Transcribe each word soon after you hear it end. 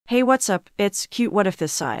Hey, what's up? It's Cute What If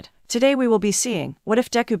this side. Today we will be seeing, what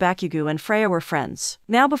if Deku, Bakugou and Freya were friends?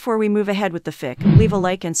 Now before we move ahead with the fic, leave a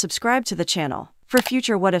like and subscribe to the channel for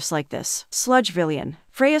future what ifs like this. Sludge Villain.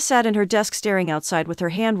 Freya sat in her desk staring outside with her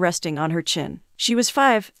hand resting on her chin. She was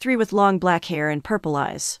 5'3" with long black hair and purple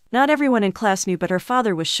eyes. Not everyone in class knew, but her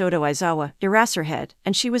father was Freya Aizawa, Eraserhead,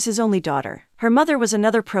 and she was his only daughter. Her mother was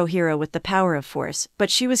another pro-hero with the power of force,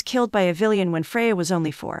 but she was killed by a villain when Freya was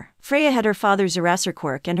only 4. Freya had her father's Eraser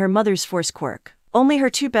quirk and her mother's force quirk. Only her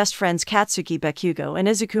two best friends Katsuki Bakugo and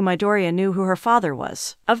Izuku Midoriya knew who her father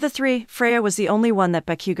was. Of the three, Freya was the only one that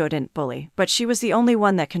Bakugo didn't bully, but she was the only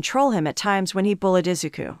one that controlled him at times when he bullied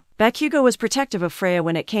Izuku. Bakugo was protective of Freya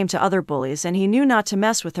when it came to other bullies, and he knew not to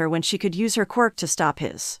mess with her when she could use her quirk to stop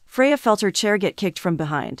his. Freya felt her chair get kicked from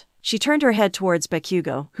behind. She turned her head towards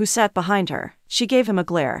Bakugo, who sat behind her. She gave him a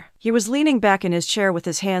glare. He was leaning back in his chair with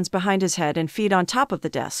his hands behind his head and feet on top of the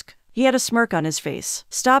desk. He had a smirk on his face.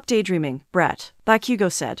 "Stop daydreaming, brat," Bakugo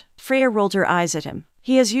said. Freya rolled her eyes at him.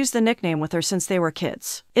 He has used the nickname with her since they were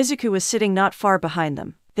kids. Izuku was sitting not far behind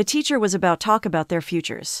them. The teacher was about to talk about their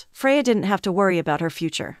futures. Freya didn't have to worry about her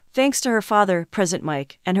future. Thanks to her father, President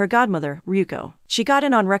Mike, and her godmother, Ryuko, she got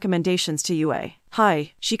in on recommendations to UA.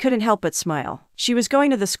 Hi, she couldn't help but smile. She was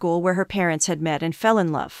going to the school where her parents had met and fell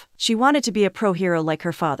in love. She wanted to be a pro-hero like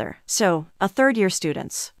her father. So, a third-year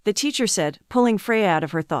students, the teacher said, pulling Freya out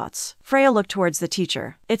of her thoughts. Freya looked towards the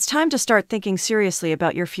teacher. It's time to start thinking seriously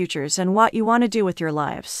about your futures and what you want to do with your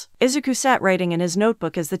lives. Izuku sat writing in his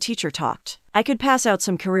notebook as the teacher talked. I could pass out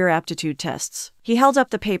some career aptitude tests. He held up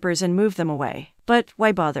the papers and moved them away. But,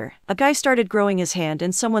 why bother? A guy started growing his hand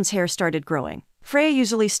and someone's hair started growing. Freya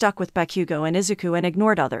usually stuck with Bakugo and Izuku and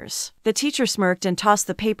ignored others. The teacher smirked and tossed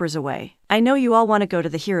the papers away. I know you all want to go to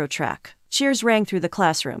the hero track. Cheers rang through the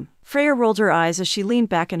classroom. Freya rolled her eyes as she leaned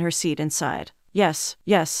back in her seat and sighed. Yes,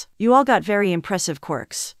 you all got very impressive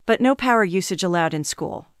quirks, but no power usage allowed in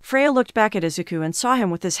school. Freya looked back at Izuku and saw him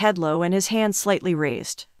with his head low and his hands slightly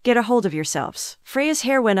raised. Get a hold of yourselves. Freya's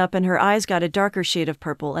hair went up and her eyes got a darker shade of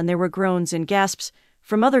purple, and there were groans and gasps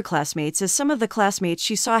from other classmates as some of the classmates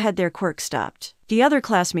she saw had their quirks stopped. The other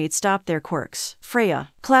classmates stopped their quirks.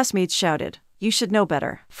 Freya, classmates shouted. You should know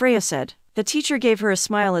better, Freya said. The teacher gave her a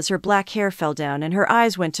smile as her black hair fell down and her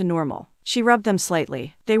eyes went to normal. She rubbed them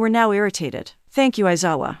slightly. They were now irritated. Thank you,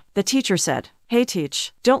 Aizawa, the teacher said. Hey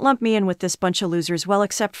teach, don't lump me in with this bunch of losers, well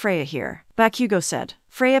except Freya here, Bakugo said.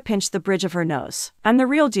 Freya pinched the bridge of her nose. I'm the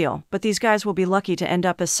real deal, but these guys will be lucky to end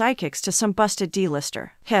up as sidekicks to some busted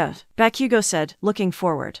D-lister. Heh, Bakugo said, looking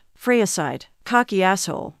forward. Freya sighed. Cocky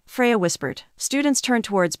asshole, Freya whispered. Students turned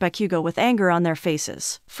towards Bakugo with anger on their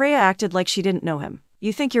faces. Freya acted like she didn't know him.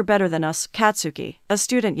 You think you're better than us, Katsuki, a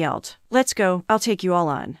student yelled. Let's go, I'll take you all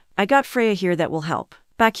on. I got Freya here that will help,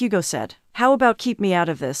 Bakugo said. How about keep me out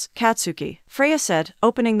of this, Katsuki? Freya said,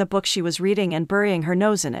 opening the book she was reading and burying her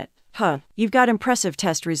nose in it. You've got impressive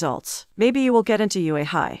test results. Maybe you will get into UA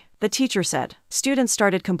High, the teacher said. Students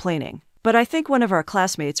started complaining. But I think one of our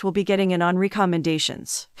classmates will be getting in on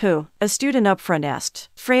recommendations. Who? A student up front asked.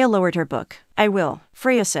 Freya lowered her book. I will,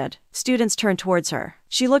 Freya said. Students turned towards her.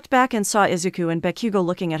 She looked back and saw Izuku and Bakugo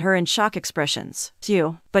looking at her in shock expressions.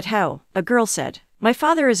 You? But how? A girl said. My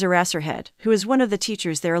father is Eraserhead, who is one of the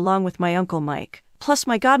teachers there along with my uncle Mike. Plus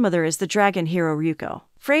my godmother is the dragon hero Ryuko,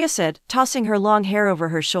 Freya said, tossing her long hair over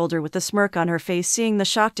her shoulder with a smirk on her face, seeing the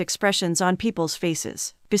shocked expressions on people's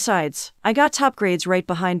faces. Besides, I got top grades right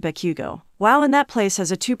behind Bakugo. Wow, and that place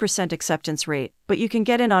has a 2% acceptance rate, but you can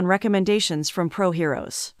get in on recommendations from pro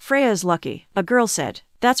heroes. Freya is lucky, a girl said.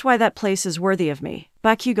 That's why that place is worthy of me,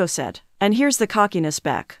 Bakugo said. And here's the cockiness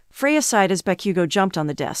back. Freya sighed as Bakugo jumped on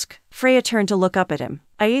the desk. Freya turned to look up at him.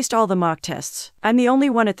 I aced all the mock tests. I'm the only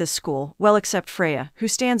one at this school, well except Freya, who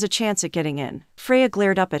stands a chance at getting in. Freya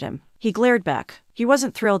glared up at him. He glared back. He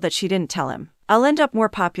wasn't thrilled that she didn't tell him. I'll end up more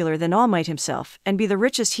popular than All Might himself, and be the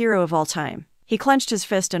richest hero of all time. He clenched his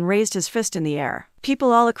fist and raised his fist in the air.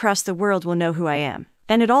 People all across the world will know who I am.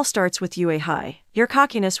 And it all starts with UA High. Your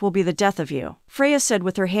cockiness will be the death of you, Freya said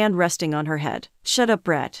with her hand resting on her head. Shut up,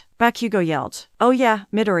 brat, Bakugo yelled. Oh yeah,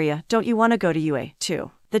 Midoriya, don't you want to go to UA,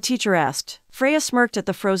 too? The teacher asked. Freya smirked at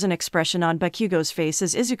the frozen expression on Bakugo's face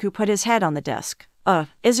as Izuku put his head on the desk.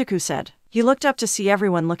 Izuku said. He looked up to see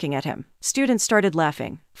everyone looking at him. Students started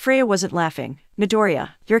laughing. Freya wasn't laughing.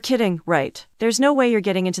 Midoriya, you're kidding, right? There's no way you're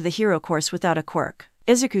getting into the hero course without a quirk.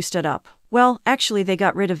 Izuku stood up. Well, actually they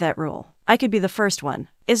got rid of that rule. I could be the first one,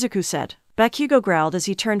 Izuku said. Bakugo growled as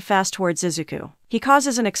he turned fast towards Izuku. He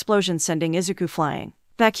causes an explosion, sending Izuku flying.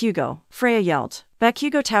 Bakugo, Freya yelled.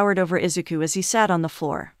 Bakugo towered over Izuku as he sat on the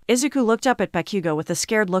floor. Izuku looked up at Bakugo with a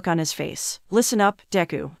scared look on his face. Listen up,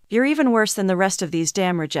 Deku. You're even worse than the rest of these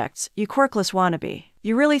damn rejects, you quirkless wannabe.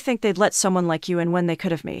 You really think they'd let someone like you in when they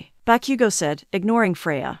could have me? Bakugou said, ignoring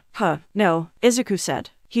Freya. No, Izuku said.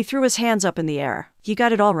 He threw his hands up in the air. You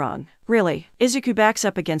got it all wrong. Really. Izuku backs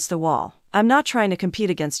up against the wall. I'm not trying to compete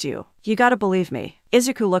against you. You gotta believe me.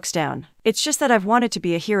 Izuku looks down. It's just that I've wanted to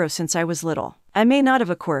be a hero since I was little. I may not have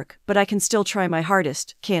a quirk, but I can still try my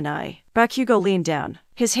hardest, can I? Bakugou leaned down.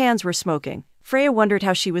 His hands were smoking. Freya wondered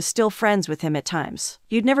how she was still friends with him at times.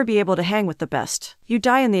 You'd never be able to hang with the best. You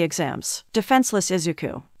die in the exams. Defenseless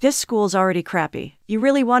Izuku. This school's already crappy. You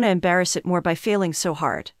really want to embarrass it more by failing so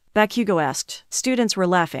hard? Bakugou asked. Students were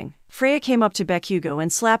laughing. Freya came up to Bakugou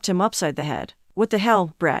and slapped him upside the head. What the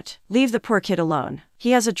hell, Brett? Leave the poor kid alone.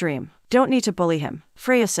 He has a dream. Don't need to bully him,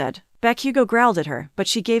 Freya said. Bakugou growled at her, but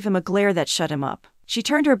she gave him a glare that shut him up. She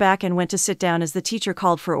turned her back and went to sit down as the teacher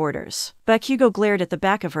called for orders. Bakugou glared at the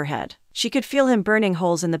back of her head. She could feel him burning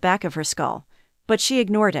holes in the back of her skull. But she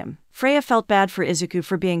ignored him. Freya felt bad for Izuku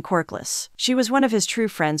for being quirkless. She was one of his true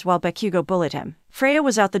friends while Bakugou bullied him. Freya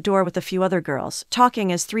was out the door with a few other girls,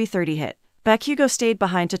 talking as 3:30 hit. Bakugou stayed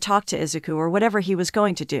behind to talk to Izuku or whatever he was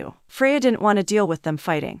going to do. Freya didn't want to deal with them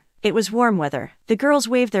fighting. It was warm weather. The girls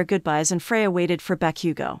waved their goodbyes and Freya waited for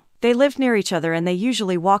Bakugou. They lived near each other and they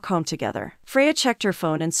usually walk home together. Freya checked her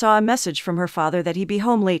phone and saw a message from her father that he'd be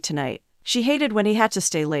home late tonight. She hated when he had to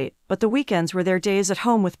stay late, but the weekends were their days at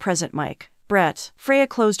home with present Mike. Brett. Freya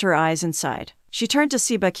closed her eyes and sighed. She turned to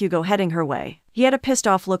see Bakugou heading her way. He had a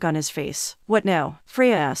pissed-off look on his face. What now?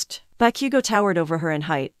 Freya asked. Bakugou towered over her in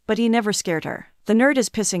height, but he never scared her. The nerd is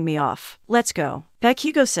pissing me off. Let's go,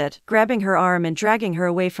 Bakugou said, grabbing her arm and dragging her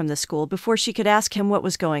away from the school before she could ask him what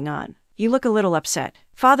was going on. You look a little upset.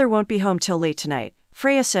 Father won't be home till late tonight,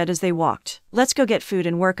 Freya said as they walked. Let's go get food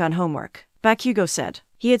and work on homework, Bakugou said.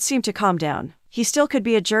 He had seemed to calm down. He still could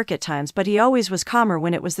be a jerk at times, but he always was calmer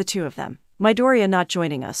when it was the two of them. Midoriya not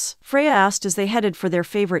joining us? Freya asked as they headed for their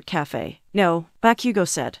favorite cafe. No, Bakugou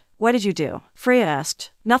said. What did you do? Freya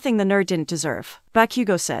asked. Nothing the nerd didn't deserve,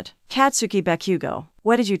 Bakugou said. Katsuki Bakugou,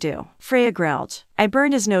 what did you do? Freya growled. I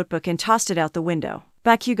burned his notebook and tossed it out the window,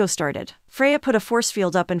 Bakugou started. Freya put a force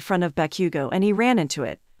field up in front of Bakugou and he ran into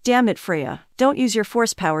it. Damn it, Freya. Don't use your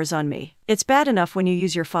force powers on me. It's bad enough when you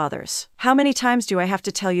use your father's. How many times do I have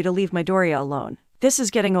to tell you to leave Midoriya alone? This is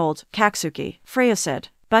getting old, Katsuki, Freya said.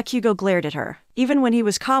 Bakugou glared at her. Even when he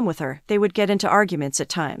was calm with her, they would get into arguments at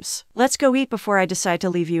times. Let's go eat before I decide to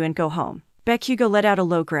leave you and go home. Bakugou let out a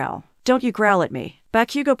low growl. Don't you growl at me.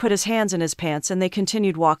 Bakugou put his hands in his pants and they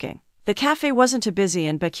continued walking. The cafe wasn't too busy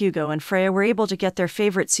and Bakugou and Freya were able to get their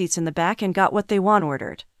favorite seats in the back and got what they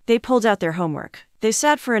ordered. They pulled out their homework. They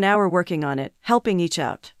sat for an hour working on it, helping each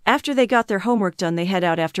out. After they got their homework done, they head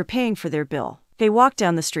out after paying for their bill. They walked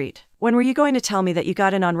down the street. When were you going to tell me that you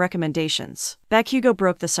got in on recommendations? Bakugou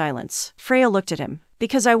broke the silence. Freya looked at him.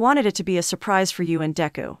 Because I wanted it to be a surprise for you and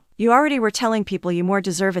Deku. You already were telling people you more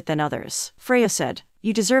deserve it than others, Freya said.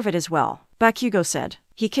 You deserve it as well, Bakugou said.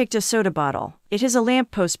 He kicked a soda bottle. It is a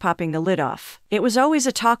lamppost popping the lid off. It was always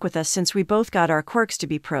a talk with us since we both got our quirks to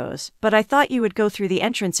be pros, but I thought you would go through the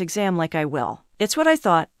entrance exam like I will. It's what I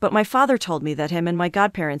thought, but my father told me that him and my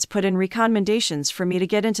godparents put in recommendations for me to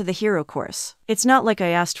get into the hero course. It's not like I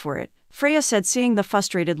asked for it, Freya said, seeing the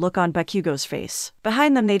frustrated look on Bakugou's face.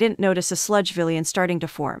 Behind them they didn't notice a sludge villain starting to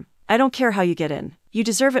form. I don't care how you get in. You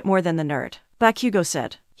deserve it more than the nerd, Bakugou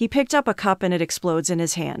said. He picked up a cup and it explodes in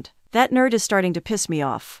his hand. That nerd is starting to piss me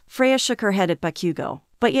off. Freya shook her head at Bakugou.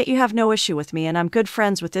 But yet you have no issue with me and I'm good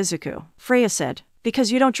friends with Izuku, Freya said.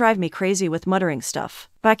 Because you don't drive me crazy with muttering stuff,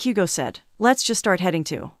 Bakugou said. Let's just start heading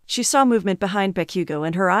to. She saw movement behind Bakugou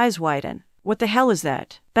and her eyes widen. What the hell is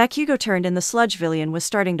that? Bakugou turned and the sludge villain was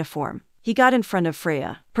starting to form. He got in front of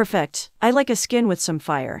Freya. Perfect. I like a skin with some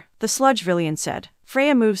fire, the sludge villain said.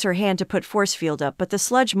 Freya moves her hand to put force field up, but the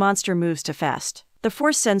sludge monster moves too fast. The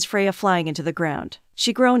force sends Freya flying into the ground.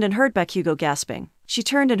 She groaned and heard Bakugou gasping. She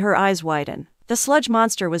turned and her eyes widened. The sludge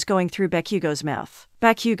monster was going through Bakugou's mouth.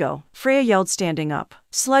 Bakugou, Freya yelled, standing up.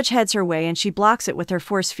 Sludge heads her way and she blocks it with her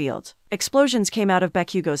force field. Explosions came out of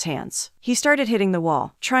Bakugou's hands. He started hitting the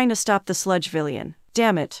wall, trying to stop the sludge villain.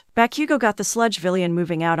 Damn it. Bakugou got the sludge villain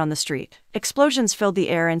moving out on the street. Explosions filled the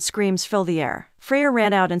air and screams filled the air. Freya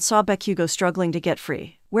ran out and saw Bakugou struggling to get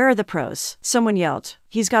free. Where are the pros? Someone yelled.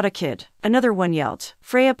 He's got a kid. Another one yelled.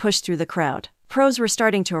 Freya pushed through the crowd. Pros were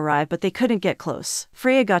starting to arrive, but they couldn't get close.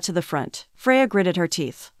 Freya got to the front. Freya gritted her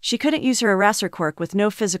teeth. She couldn't use her eraser quirk with no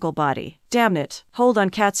physical body. Damn it. Hold on,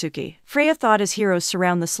 Katsuki. Freya thought as heroes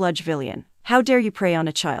surround the sludge villain. How dare you prey on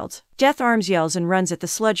a child? Death Arms yells and runs at the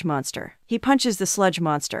sludge monster. He punches the sludge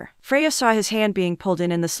monster. Freya saw his hand being pulled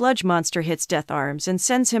in and the sludge monster hits Death Arms and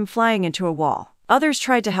sends him flying into a wall. Others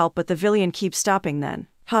tried to help, but the villain keeps stopping then.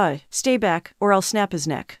 Stay back, or I'll snap his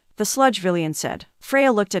neck. the sludge villain said.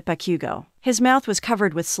 Freya looked at Bakugou. His mouth was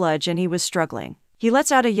covered with sludge and he was struggling. He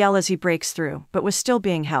lets out a yell as he breaks through, but was still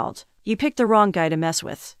being held. You picked the wrong guy to mess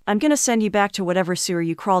with. I'm gonna send you back to whatever sewer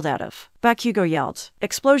you crawled out of. Bakugou yelled.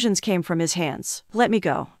 Explosions came from his hands. Let me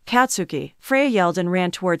go. Katsuki. Freya yelled and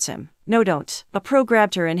ran towards him. No, don't. A pro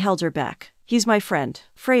grabbed her and held her back. He's my friend,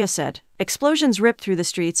 Freya said. Explosions ripped through the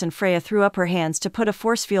streets and Freya threw up her hands to put a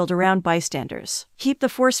force field around bystanders. Keep the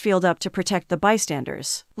force field up to protect the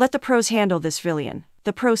bystanders. Let the pros handle this villain,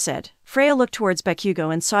 the pro said. Freya looked towards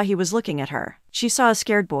Bakugou and saw he was looking at her. She saw a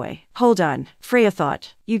scared boy. Hold on, Freya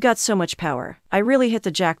thought. You got so much power. I really hit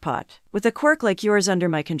the jackpot. With a quirk like yours under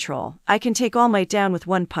my control, I can take All Might down with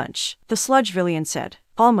one punch, the sludge villain said.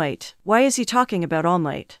 All Might? Why is he talking about All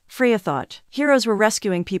Might? Freya thought. Heroes were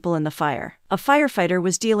rescuing people in the fire. A firefighter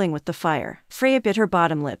was dealing with the fire. Freya bit her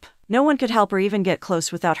bottom lip. No one could help her even get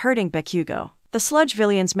close without hurting Bakugou. The sludge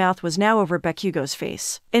villain's mouth was now over Bakugou's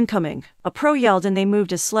face. Incoming. A pro yelled and they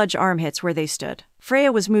moved as sludge arm hits where they stood.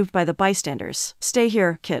 Freya was moved by the bystanders. Stay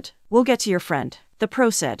here, kid. We'll get to your friend, the pro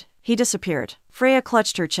said. He disappeared. Freya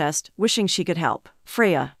clutched her chest, wishing she could help.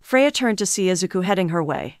 Freya. Freya turned to see Izuku heading her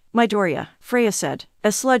way. Midoriya, Freya said.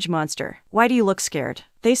 A sludge monster. Why do you look scared?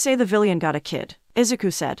 They say the villain got a kid.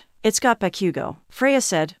 Izuku said. It's got Bakugou. Freya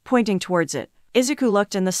said, pointing towards it. Izuku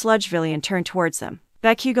looked and the sludge villain turned towards them.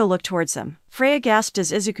 Bakugou looked towards them. Freya gasped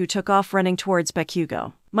as Izuku took off running towards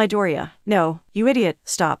Bakugou. Midoriya. No, you idiot,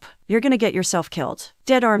 stop. You're gonna get yourself killed.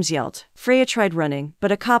 Dead Arms yelled. Freya tried running,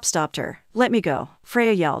 but a cop stopped her. Let me go.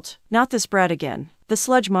 Freya yelled. Not this brat again, the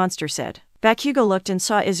sludge monster said. Bakugou looked and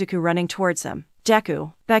saw Izuku running towards them.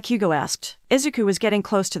 Deku, Bakugou asked. Izuku was getting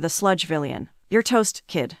close to the sludge villain. You're toast,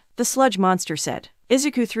 kid, the sludge monster said.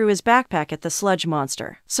 Izuku threw his backpack at the sludge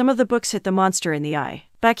monster. Some of the books hit the monster in the eye.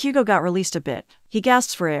 Bakugou got released a bit. He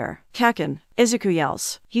gasps for air. Kaken, Izuku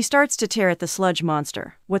yells. He starts to tear at the sludge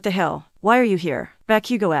monster. What the hell? Why are you here?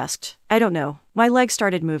 Bakugou asked. I don't know. My leg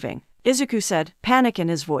started moving, Izuku said, panic in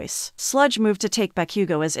his voice. Sludge moved to take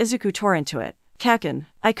Bakugou as Izuku tore into it. Kaken,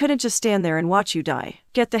 I couldn't just stand there and watch you die.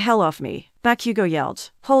 Get the hell off me, Bakugou yelled.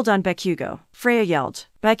 Hold on, Bakugou, Freya yelled.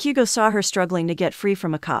 Bakugou saw her struggling to get free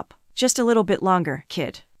from a cop. Just a little bit longer,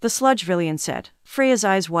 kid, the sludge villain said. Freya's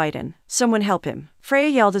eyes widen. Someone help him. Freya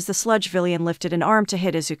yelled as the sludge villain lifted an arm to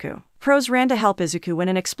hit Izuku. Pros ran to help Izuku when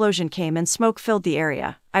an explosion came and smoke filled the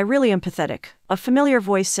area. I really am pathetic, a familiar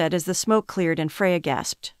voice said as the smoke cleared and Freya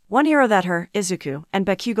gasped. One hero that her, Izuku, and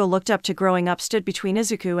Bakugou looked up to growing up stood between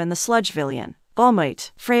Izuku and the sludge villain. All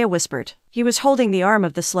Might, Freya whispered. He was holding the arm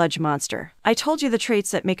of the sludge monster. I told you the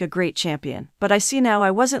traits that make a great champion, but I see now I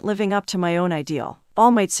wasn't living up to my own ideal,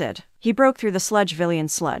 All Might said. He broke through the sludge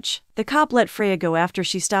villain's sludge. The cop let Freya go after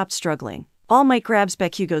she stopped struggling. All Might grabs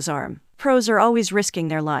Bakugou's arm. Pros are always risking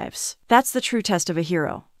their lives. That's the true test of a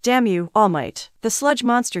hero. Damn you, All Might, the sludge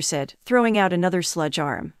monster said, throwing out another sludge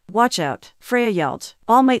arm. Watch out, Freya yelled.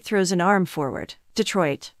 All Might throws an arm forward.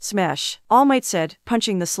 Detroit, smash, All Might said,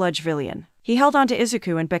 punching the sludge villain. He held onto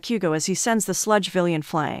Izuku and Bakugou as he sends the sludge villain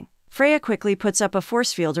flying. Freya quickly puts up a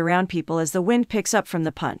force field around people as the wind picks up from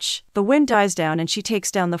the punch. The wind dies down and she takes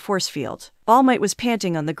down the force field. All Might was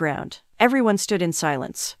panting on the ground. Everyone stood in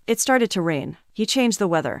silence. It started to rain. He changed the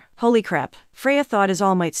weather. Holy crap, Freya thought as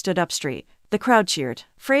All Might stood up straight. The crowd cheered.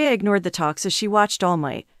 Freya ignored the talks as she watched All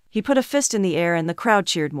Might. He put a fist in the air and the crowd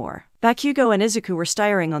cheered more. Bakugou and Izuku were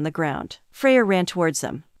staring on the ground. Freya ran towards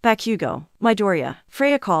them. Bakugou, Midoriya,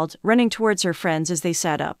 Freya called, running towards her friends as they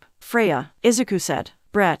sat up. Freya, Izuku said.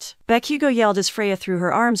 Brat, Bakugou yelled as Freya threw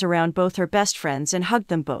her arms around both her best friends and hugged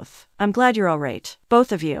them both. I'm glad you're all right,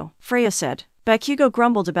 both of you, Freya said. Bakugou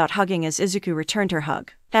grumbled about hugging as Izuku returned her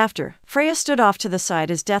hug. After, Freya stood off to the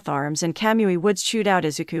side as Death Arms and Kamui Woods chewed out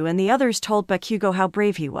Izuku and the others told Bakugou how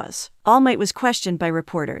brave he was. All Might was questioned by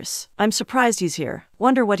reporters. I'm surprised he's here.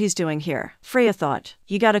 Wonder what he's doing here, Freya thought.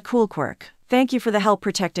 You got a cool quirk. Thank you for the help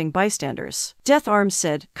protecting bystanders, Death Arms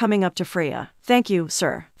said, coming up to Freya. Thank you,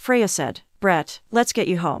 sir, Freya said. Brat, let's get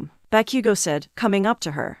you home, Bakugou said, coming up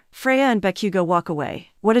to her. Freya and Bakugou walk away.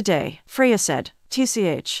 What a day, Freya said.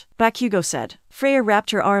 TCH, Bakugou said. Freya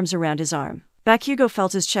wrapped her arms around his arm. Bakugou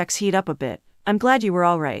felt his checks heat up a bit. I'm glad you were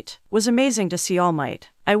all right. Was amazing to see All Might.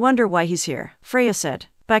 I wonder why he's here, Freya said.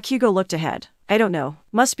 Bakugou looked ahead. I don't know.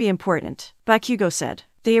 Must be important, Bakugou said.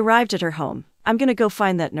 They arrived at her home. I'm gonna go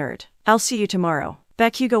find that nerd. I'll see you tomorrow.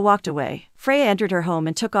 Bakugou walked away. Freya entered her home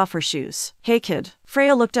and took off her shoes. Hey kid.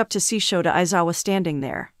 Freya looked up to see Shota Aizawa standing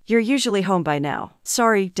there. You're usually home by now.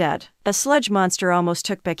 Sorry, Dad. A sludge monster almost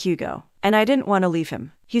took Bakugou. and I didn't want to leave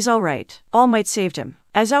him. He's all right. All Might saved him.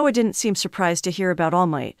 Aizawa didn't seem surprised to hear about All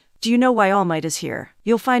Might. Do you know why All Might is here?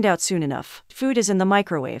 You'll find out soon enough. Food is in the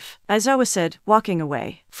microwave, Aizawa said, walking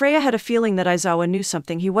away. Freya had a feeling that Aizawa knew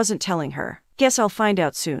something he wasn't telling her. Guess I'll find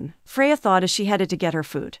out soon, Freya thought as she headed to get her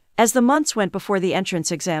food. As the months went before the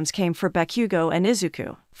entrance exams came for Bakugo and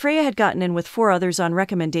Izuku, Freya had gotten in with 4 others on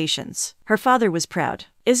recommendations. Her father was proud.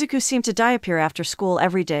 Izuku seemed to disappear after school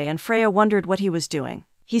every day and Freya wondered what he was doing.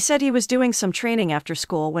 He said he was doing some training after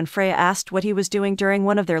school when Freya asked what he was doing during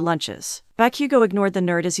one of their lunches. Bakugo ignored the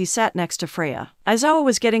nerd as he sat next to Freya. Aizawa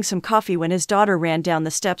was getting some coffee when his daughter ran down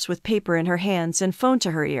the steps with paper in her hands and phone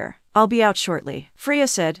to her ear. I'll be out shortly, Freya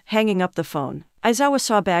said, hanging up the phone. Aizawa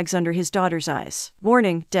saw bags under his daughter's eyes.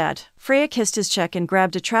 Morning, Dad. Freya kissed his cheek and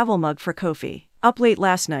grabbed a travel mug for Kofi. Up late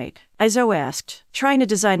last night? Aizawa asked. Trying to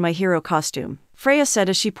design my hero costume, Freya said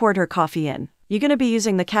as she poured her coffee in. You gonna be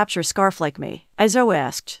using the capture scarf like me? Aizawa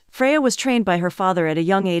asked. Freya was trained by her father at a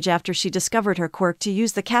young age after she discovered her quirk to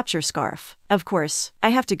use the capture scarf. Of course. I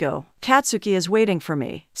have to go. Katsuki is waiting for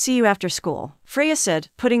me. See you after school, Freya said,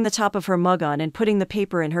 putting the top of her mug on and putting the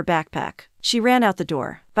paper in her backpack. She ran out the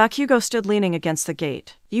door. Bakugo stood leaning against the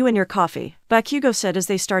gate. You and your coffee, Bakugo said as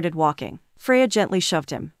they started walking. Freya gently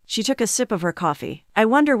shoved him. She took a sip of her coffee. I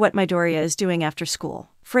wonder what Midoriya is doing after school,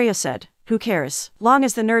 Freya said. Who cares, long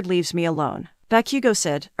as the nerd leaves me alone, Bakugo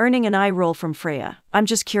said, earning an eye roll from Freya. I'm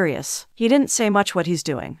just curious. He didn't say much what he's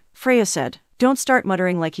doing, Freya said. Don't start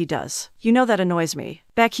muttering like he does. You know that annoys me,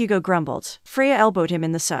 Bakugo grumbled. Freya elbowed him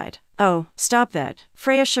in the side. Oh, stop that.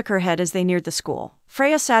 Freya shook her head as they neared the school.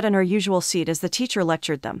 Freya sat in her usual seat as the teacher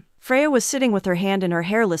lectured them. Freya was sitting with her hand in her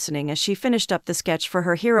hair listening as she finished up the sketch for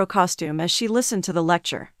her hero costume as she listened to the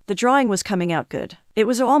lecture. The drawing was coming out good. It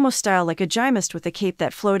was almost style like a gymnast with a cape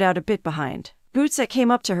that flowed out a bit behind. Boots that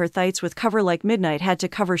came up to her thighs with cover like midnight had to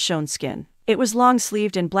cover shown skin. It was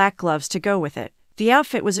long-sleeved and black gloves to go with it. The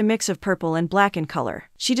outfit was a mix of purple and black in color.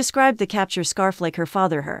 She described the capture scarf like her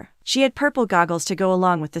father her. She had purple goggles to go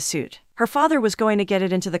along with the suit. Her father was going to get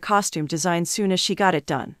it into the costume design soon as she got it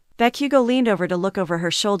done. Bakugo leaned over to look over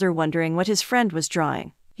her shoulder wondering what his friend was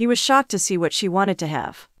drawing. He was shocked to see what she wanted to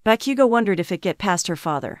have. Bakugo wondered if it get past her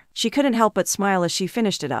father. She couldn't help but smile as she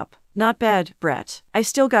finished it up. Not bad, Brett. I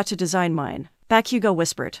still got to design mine, Bakugo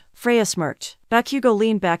whispered. Freya smirked. Bakugo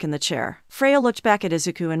leaned back in the chair. Freya looked back at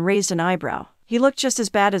Izuku and raised an eyebrow. He looked just as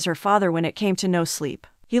bad as her father when it came to no sleep.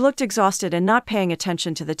 He looked exhausted and not paying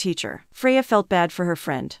attention to the teacher. Freya felt bad for her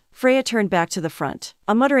friend. Freya turned back to the front.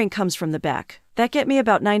 A muttering comes from the back. That get me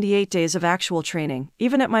about 98 days of actual training,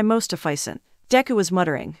 even at my most efficient. Deku was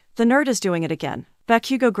muttering. The nerd is doing it again.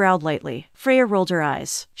 Bakugo growled lightly. Freya rolled her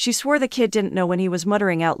eyes. She swore the kid didn't know when he was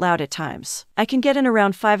muttering out loud at times. I can get in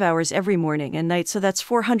around 5 hours every morning and night, so that's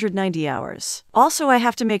 490 hours. Also, I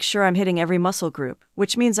have to make sure I'm hitting every muscle group,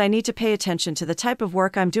 which means I need to pay attention to the type of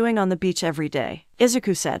work I'm doing on the beach every day,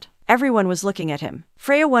 Izuku said. Everyone was looking at him.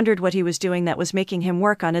 Freya wondered what he was doing that was making him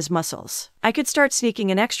work on his muscles. I could start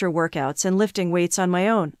sneaking in extra workouts and lifting weights on my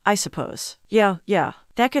own, I suppose. Yeah.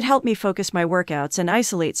 That could help me focus my workouts and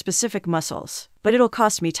isolate specific muscles. But it'll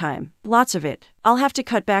cost me time. Lots of it. I'll have to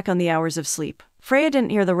cut back on the hours of sleep. Freya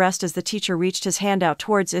didn't hear the rest as the teacher reached his hand out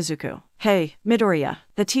towards Izuku. Hey, Midoriya,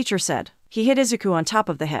 the teacher said. He hit Izuku on top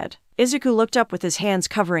of the head. Izuku looked up with his hands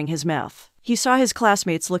covering his mouth. He saw his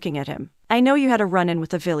classmates looking at him. I know you had a run-in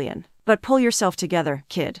with a villain, but pull yourself together,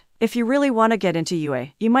 kid. If you really want to get into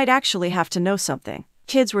UA, you might actually have to know something.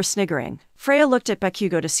 Kids were sniggering. Freya looked at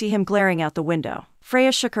Bakugo to see him glaring out the window.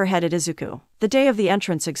 Freya shook her head at Izuku. The day of the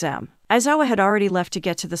entrance exam, Aizawa had already left to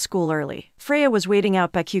get to the school early. Freya was waiting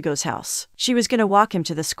out Bakugo's house. She was gonna walk him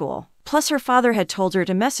to the school. Plus her father had told her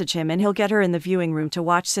to message him and he'll get her in the viewing room to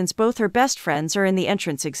watch since both her best friends are in the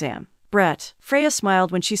entrance exam. Brett. Freya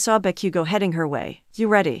smiled when she saw Bakugo heading her way. You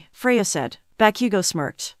ready? Freya said. Bakugo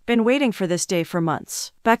smirked. Been waiting for this day for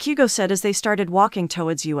months, Bakugo said as they started walking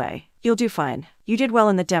towards UA. You'll do fine. You did well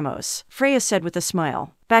in the demos, Freya said with a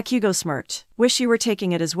smile. Bakugo smirked. Wish you were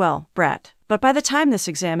taking it as well, Brat. But by the time this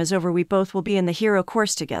exam is over we both will be in the hero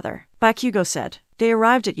course together, Bakugo said. They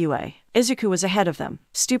arrived at UA. Izuku was ahead of them.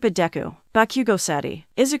 Stupid Deku, Bakugo said.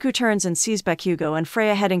 Izuku turns and sees Bakugo and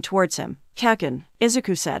Freya heading towards him. Kaken,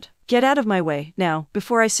 Izuku said. Get out of my way, now,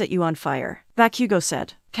 before I set you on fire, Bakugo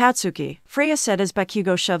said. Katsuki, Freya said as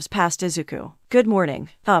Bakugo shoves past Izuku. Good morning.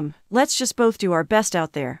 Let's just both do our best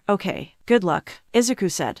out there, okay? Good luck, Izuku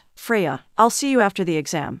said. Freya, I'll see you after the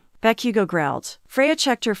exam, Bakugo growled. Freya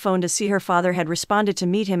checked her phone to see her father had responded to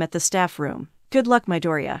meet him at the staff room. Good luck,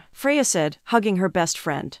 Midoriya, Freya said, hugging her best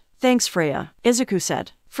friend. Thanks, Freya, Izuku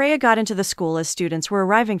said. Freya got into the school as students were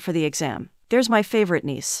arriving for the exam. There's my favorite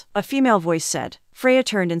niece, a female voice said. Freya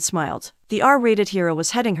turned and smiled. The R-rated hero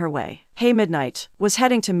was heading her way. Hey Midnight, was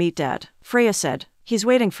heading to meet Dad. Freya said. He's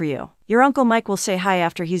waiting for you. Your Uncle Mike will say hi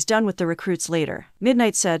after he's done with the recruits later.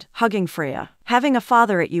 Midnight said, hugging Freya. Having a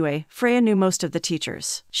father at UA, Freya knew most of the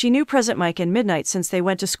teachers. She knew Present Mike and Midnight since they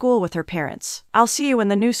went to school with her parents. I'll see you when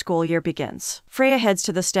the new school year begins. Freya heads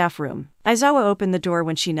to the staff room. Aizawa opened the door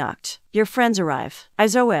when she knocked. Your friends arrive?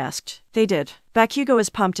 Aizawa asked. They did. Bakugo is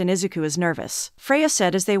pumped and Izuku is nervous, Freya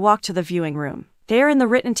said as they walked to the viewing room. They are in the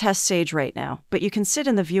written test stage right now, but you can sit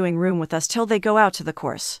in the viewing room with us till they go out to the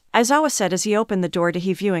course, Aizawa said as he opened the door to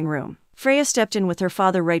his viewing room. Freya stepped in with her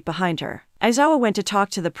father right behind her. Aizawa went to talk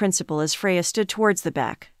to the principal as Freya stood towards the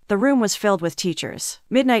back. The room was filled with teachers.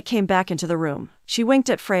 Midnight came back into the room. She winked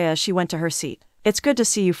at Freya as she went to her seat. It's good to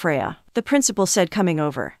see you, Freya, the principal said coming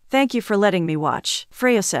over. Thank you for letting me watch,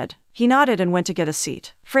 Freya said. He nodded and went to get a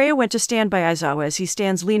seat. Freya went to stand by Aizawa as he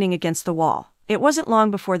stands leaning against the wall. It wasn't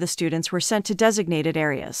long before the students were sent to designated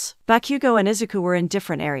areas. Bakugo and Izuku were in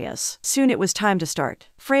different areas. Soon it was time to start.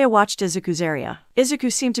 Freya watched Izuku's area.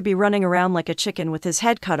 Izuku seemed to be running around like a chicken with his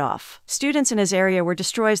head cut off. Students in his area were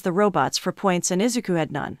destroys the robots for points and Izuku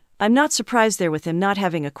had none. I'm not surprised there with him not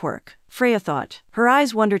having a quirk, Freya thought. Her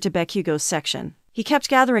eyes wandered to Bakugo's section. He kept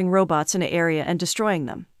gathering robots in an area and destroying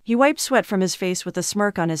them. He wiped sweat from his face with a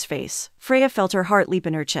smirk on his face. Freya felt her heart leap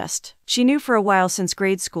in her chest. She knew for a while since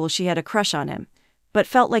grade school she had a crush on him, but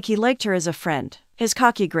felt like he liked her as a friend. His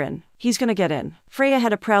cocky grin. He's gonna get in. Freya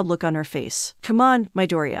had a proud look on her face. Come on,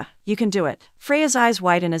 Midoriya. You can do it. Freya's eyes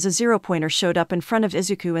widened as a zero-pointer showed up in front of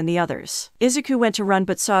Izuku and the others. Izuku went to run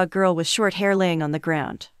but saw a girl with short hair laying on the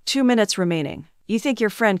ground. 2 minutes remaining. You think your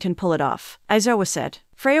friend can pull it off? Aizawa said.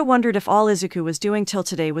 Freya wondered if all Izuku was doing till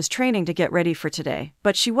today was training to get ready for today,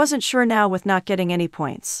 but she wasn't sure now with not getting any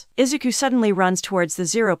points. Izuku suddenly runs towards the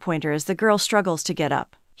zero-pointer as the girl struggles to get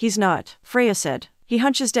up. He's not, Freya said. He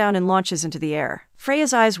hunches down and launches into the air.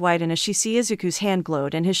 Freya's eyes widen as she sees Izuku's hand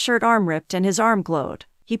glowed and his shirt arm ripped and his arm glowed.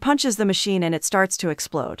 He punches the machine and it starts to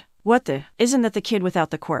explode. What the? Isn't that the kid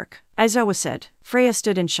without the quirk? Aizawa said. Freya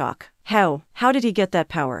stood in shock. How did he get that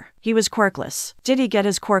power? He was quirkless. Did he get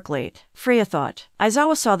his quirk late? Freya thought.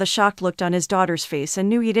 Aizawa saw the shocked look on his daughter's face and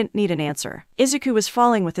knew he didn't need an answer. Izuku was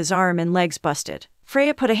falling with his arm and legs busted.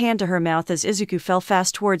 Freya put a hand to her mouth as Izuku fell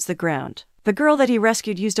fast towards the ground. The girl that he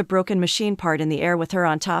rescued used a broken machine part in the air with her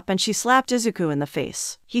on top and she slapped Izuku in the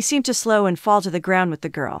face. He seemed to slow and fall to the ground with the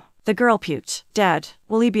girl. The girl puked. Dad,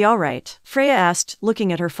 will he be alright? Freya asked,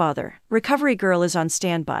 looking at her father. Recovery girl is on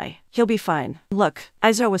standby. He'll be fine. Look,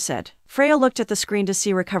 Aizawa said. Freya looked at the screen to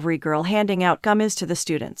see recovery girl handing out gummies to the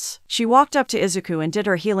students. She walked up to Izuku and did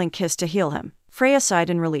her healing kiss to heal him. Freya sighed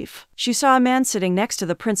in relief. She saw a man sitting next to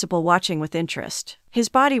the principal watching with interest. His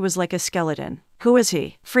body was like a skeleton. Who is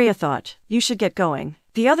he? Freya thought. You should get going.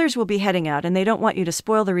 The others will be heading out and they don't want you to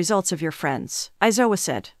spoil the results of your friends. Aizawa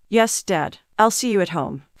said. Yes, Dad. I'll see you at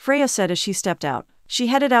home, Freya said as she stepped out. She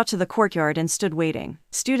headed out to the courtyard and stood waiting.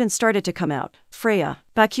 Students started to come out. Freya.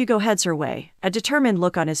 Bakugo heads her way, a determined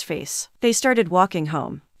look on his face. They started walking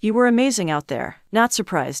home. You were amazing out there. Not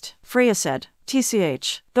surprised, Freya said.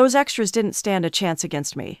 TCH. Those extras didn't stand a chance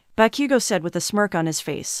against me, Bakugo said with a smirk on his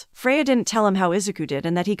face. Freya didn't tell him how Izuku did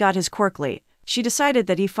and that he got his quirk late. She decided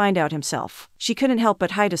that he'd find out himself. She couldn't help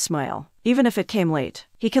but hide a smile, even if it came late.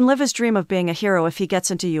 He can live his dream of being a hero if he gets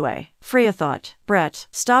into UA, Freya thought. Brett,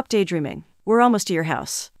 stop daydreaming. We're almost to your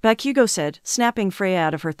house, Bakugo said, snapping Freya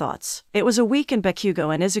out of her thoughts. It was a week and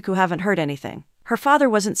Bakugo and Izuku haven't heard anything. Her father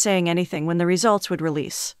wasn't saying anything when the results would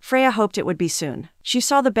release. Freya hoped it would be soon. She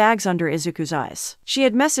saw the bags under Izuku's eyes. She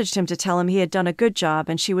had messaged him to tell him he had done a good job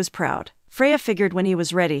and she was proud. Freya figured when he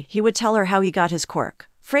was ready, he would tell her how he got his quirk.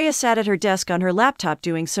 Freya sat at her desk on her laptop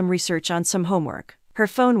doing some research on some homework. Her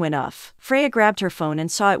phone went off. Freya grabbed her phone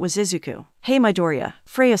and saw it was Izuku. Hey Midoriya,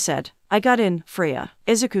 Freya said. I got in, Freya,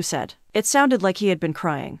 Izuku said. It sounded like he had been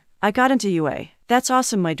crying. I got into UA. That's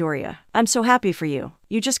awesome, Midoriya. I'm so happy for you.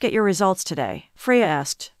 You just get your results today? Freya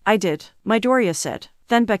asked. I did, Midoriya said.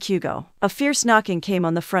 Then Bakugo. A fierce knocking came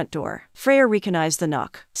on the front door. Freya recognized the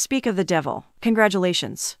knock. Speak of the devil.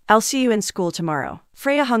 Congratulations. I'll see you in school tomorrow.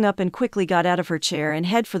 Freya hung up and quickly got out of her chair and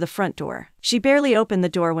headed for the front door. She barely opened the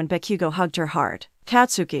door when Bakugo hugged her hard.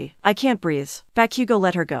 Katsuki, I can't breathe. Bakugo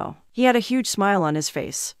let her go. He had a huge smile on his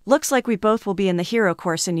face. Looks like we both will be in the hero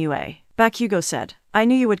course in UA, Bakugo said. I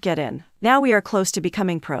knew you would get in. Now we are close to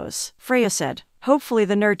becoming pros, Freya said. Hopefully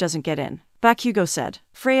the nerd doesn't get in, Bakugo said.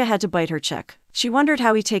 Freya had to bite her cheek. She wondered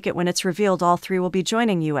how he'd take it when it's revealed all three will be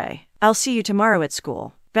joining UA. I'll see you tomorrow at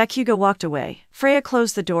school. Bakugo walked away. Freya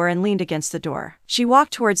closed the door and leaned against the door. She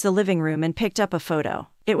walked towards the living room and picked up a photo.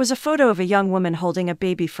 It was a photo of a young woman holding a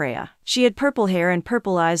baby Freya. She had purple hair and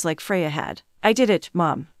purple eyes like Freya had. I did it,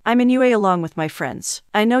 Mom. I'm in UA along with my friends.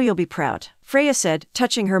 I know you'll be proud, Freya said,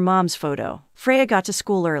 touching her mom's photo. Freya got to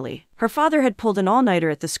school early. Her father had pulled an all-nighter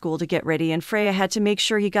at the school to get ready, and Freya had to make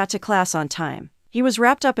sure he got to class on time. He was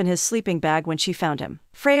wrapped up in his sleeping bag when she found him.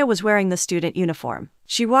 Freya was wearing the student uniform.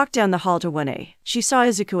 She walked down the hall to 1A. She saw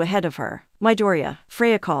Izuku ahead of her. Midoriya,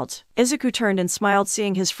 Freya called. Izuku turned and smiled,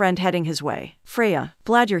 seeing his friend heading his way. Freya,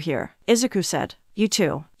 glad you're here, Izuku said. You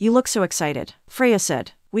too. You look so excited, Freya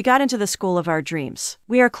said. We got into the school of our dreams.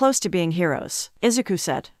 We are close to being heroes, Izuku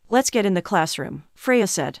said. Let's get in the classroom, Freya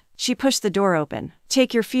said. She pushed the door open.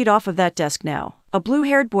 Take your feet off of that desk now. A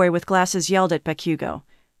blue-haired boy with glasses yelled at Bakugou,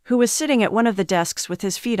 who was sitting at one of the desks with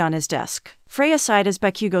his feet on his desk. Freya sighed as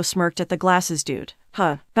Bakugou smirked at the glasses dude.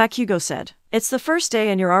 Huh, Bakugou said. It's the first day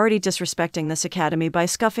and you're already disrespecting this academy by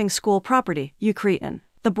scuffing school property, you cretin.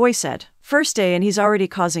 The boy said. First day and he's already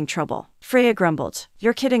causing trouble. Freya grumbled.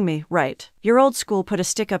 You're kidding me, right? Your old school put a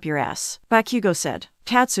stick up your ass. Bakugou said.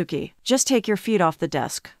 Katsuki, just take your feet off the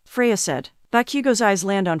desk, Freya said. Bakugou's eyes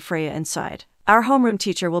land on Freya inside. Our homeroom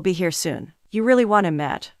teacher will be here soon. You really want him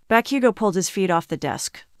mad? Bakugou pulled his feet off the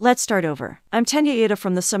desk. Let's start over. I'm Tenya Ida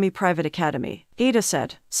from the Sumi Private Academy, Ida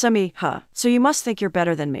said. Sumi, huh? So you must think you're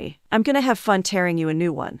better than me. I'm gonna have fun tearing you a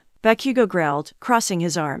new one. Bakugou growled, crossing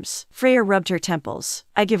his arms. Freya rubbed her temples.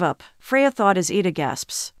 I give up, Freya thought as Ida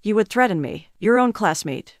gasps. You would threaten me, your own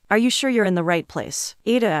classmate. Are you sure you're in the right place?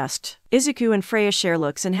 Ida asked. Izuku and Freya share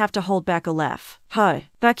looks and have to hold back a laugh. Huh,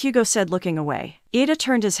 Bakugou said, looking away. Ida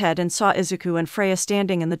turned his head and saw Izuku and Freya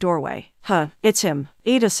standing in the doorway. Huh, it's him,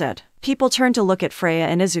 Ida said. People turned to look at Freya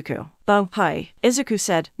and Izuku. Oh, hi, Izuku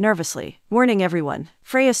said, nervously. Morning everyone,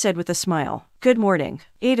 Freya said with a smile. Good morning,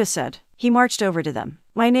 Ida said. He marched over to them.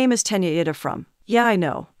 My name is Tenya Ida from. Yeah, I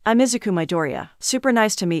know. I'm Izuku Midoriya. Super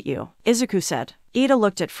nice to meet you, Izuku said. Ida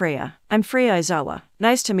looked at Freya. I'm Freya Aizawa.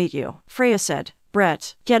 Nice to meet you, Freya said.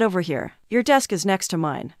 Brett, get over here. Your desk is next to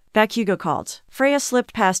mine, Bakugou called. Freya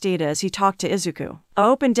slipped past Ida as he talked to Izuku. A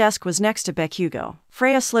open desk was next to Bakugou.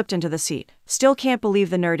 Freya slipped into the seat. Still can't believe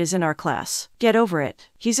the nerd is in our class. Get over it.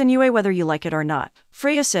 He's in UA whether you like it or not,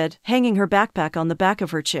 Freya said, hanging her backpack on the back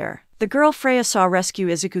of her chair. The girl Freya saw rescue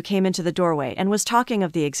Izuku came into the doorway and was talking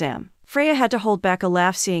of the exam. Freya had to hold back a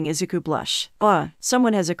laugh seeing Izuku blush.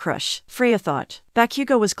 Someone has a crush, Freya thought.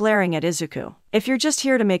 Bakugou was glaring at Izuku. If you're just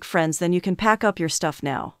here to make friends, then you can pack up your stuff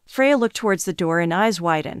now. Freya looked towards the door and eyes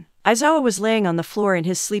widen. Aizawa was laying on the floor in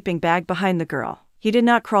his sleeping bag behind the girl. He did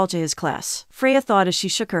not crawl to his class, Freya thought as she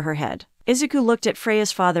shook her head. Izuku looked at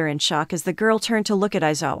Freya's father in shock as the girl turned to look at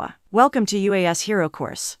Aizawa. Welcome to UAS Hero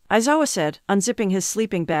Course, Aizawa said, unzipping his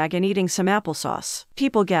sleeping bag and eating some applesauce.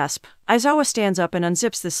 People gasp. Aizawa stands up and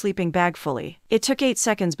unzips the sleeping bag fully. It took 8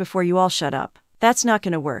 seconds before you all shut up. That's not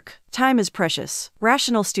gonna work. Time is precious.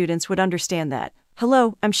 Rational students would understand that.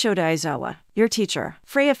 Hello, I'm Shota Aizawa, your teacher.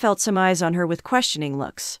 Freya felt some eyes on her with questioning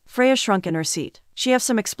looks. Freya shrunk in her seat. She have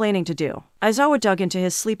some explaining to do. Aizawa dug into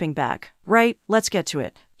his sleeping bag. Right, let's get to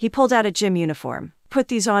it. He pulled out a gym uniform. Put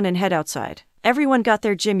these on and head outside. Everyone got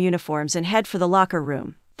their gym uniforms and head for the locker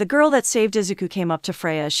room. The girl that saved Izuku came up to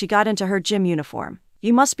Freya as she got into her gym uniform.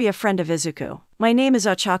 You must be a friend of Izuku. My name is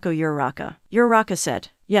Ochako Uraraka. Uraraka said.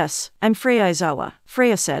 Yes, I'm Freya Aizawa.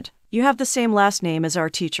 Freya said. You have the same last name as our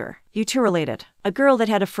teacher. You two related. A girl that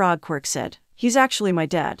had a frog quirk said. He's actually my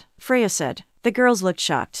dad, Freya said. The girls looked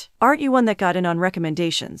shocked. Aren't you one that got in on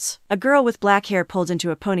recommendations? A girl with black hair pulled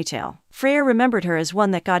into a ponytail. Freya remembered her as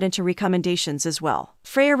one that got into recommendations as well.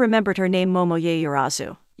 Freya remembered her name Momoye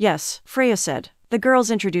Urazu. Yes, Freya said. The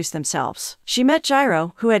girls introduced themselves. She met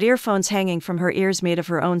Gyro, who had earphones hanging from her ears made of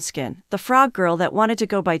her own skin, the frog girl that wanted to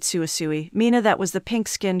go bite Suisui, Mina that was the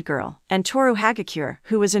pink-skinned girl, and Toru Hagakure,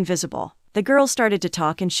 who was invisible. The girls started to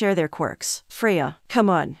talk and share their quirks. Freya, come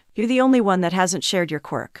on. You're the only one that hasn't shared your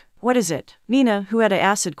quirk. What is it? Mina, who had an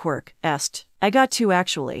acid quirk, asked. I got 2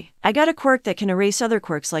 actually. I got a quirk that can erase other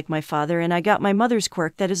quirks like my father, and I got my mother's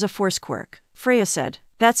quirk that is a force quirk. Freya said.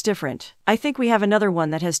 That's different. I think we have another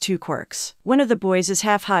one that has 2 quirks. One of the boys is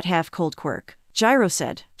half hot, half cold quirk. Gyro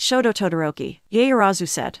said. Shoto Todoroki. Yaoyorozu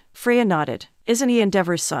said. Freya nodded. Isn't he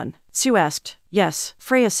Endeavor's son? Tsu asked. Yes,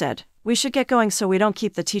 Freya said. We should get going so we don't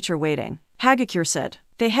keep the teacher waiting. Hagakure said.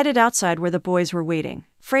 They headed outside where the boys were waiting.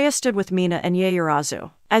 Freya stood with Mina and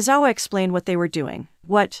Yaoyorozu. Aizawa explained what they were doing.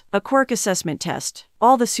 What? A quirk assessment test.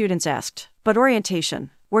 All the students asked. But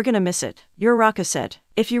orientation. We're gonna miss it. Uraraka said.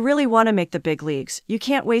 If you really want to make the big leagues, you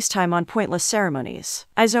can't waste time on pointless ceremonies.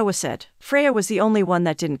 Aizawa said. Freya was the only one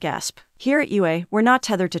that didn't gasp. Here at UA, we're not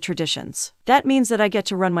tethered to traditions. That means that I get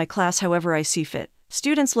to run my class however I see fit.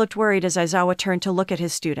 Students looked worried as Aizawa turned to look at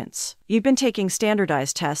his students. You've been taking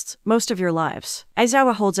standardized tests most of your lives.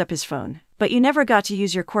 Aizawa holds up his phone. But you never got to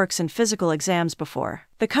use your quirks in physical exams before.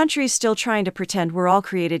 The country's still trying to pretend we're all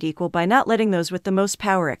created equal by not letting those with the most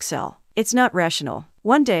power excel. It's not rational.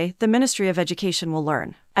 One day, the Ministry of Education will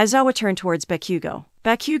learn. Aizawa turned towards Bakugou.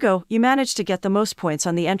 Bakugou, you managed to get the most points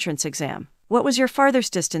on the entrance exam. What was your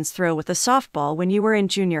farthest distance throw with a softball when you were in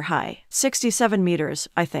junior high? 67 meters,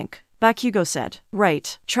 I think. Bakugou said.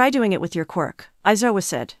 Right. Try doing it with your quirk. Aizawa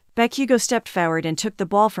said. Bakugou stepped forward and took the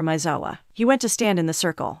ball from Aizawa. He went to stand in the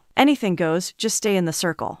circle. Anything goes, just stay in the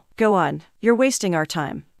circle. Go on. You're wasting our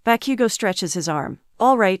time. Bakugou stretches his arm.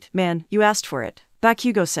 All right, man, you asked for it.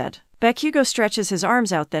 Bakugou said. Bakugou stretches his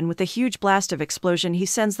arms out, then with a huge blast of explosion he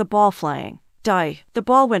sends the ball flying. Die. The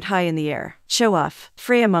ball went high in the air. Show off.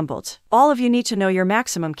 Freya mumbled. All of you need to know your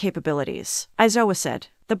maximum capabilities. Aizawa said.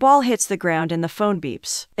 The ball hits the ground and the phone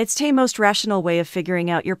beeps. It's the most rational way of figuring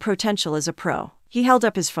out your potential as a pro. He held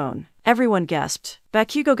up his phone. Everyone gasped.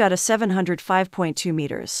 Bakugou got a 705.2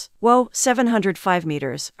 meters. Whoa, 705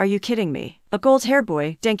 meters, are you kidding me? A gold-haired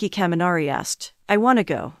boy, Denki Kaminari, asked. I wanna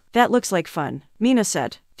go. That looks like fun. Mina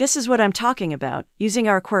said. This is what I'm talking about, using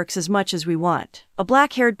our quirks as much as we want. A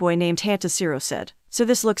black-haired boy named Hantasiro said. So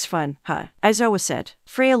this looks fun, huh? Aizawa said.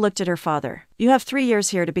 Freya looked at her father. You have 3 years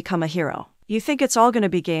here to become a hero. You think it's all gonna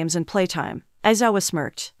be games and playtime? Aizawa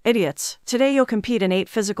smirked. Idiots. Today you'll compete in 8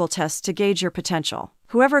 physical tests to gauge your potential.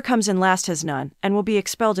 Whoever comes in last has none, and will be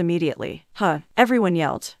expelled immediately. Huh. Everyone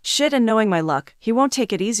yelled. Shit, and knowing my luck, he won't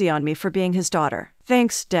take it easy on me for being his daughter.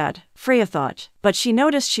 Thanks, Dad. Freya thought. But she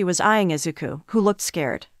noticed she was eyeing Izuku, who looked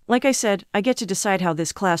scared. Like I said, I get to decide how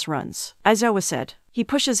this class runs. Aizawa said. He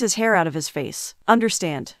pushes his hair out of his face.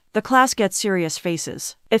 Understand. The class gets serious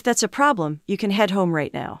faces. If that's a problem, you can head home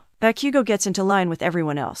right now. Bakugou gets into line with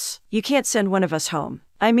everyone else. You can't send one of us home.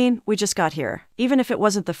 I mean, we just got here. Even if it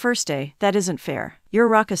wasn't the first day, that isn't fair.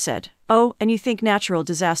 Uraraka said. Oh, and you think natural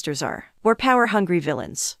disasters are? Or power-hungry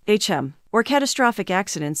villains? Or catastrophic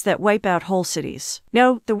accidents that wipe out whole cities?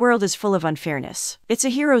 No, the world is full of unfairness. It's a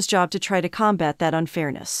hero's job to try to combat that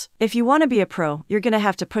unfairness. If you want to be a pro, you're gonna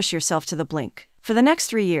have to push yourself to the blink. For the next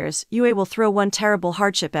 3 years, UA will throw one terrible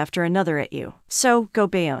hardship after another at you. So, go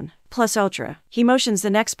Bayonne. Plus Ultra. He motions the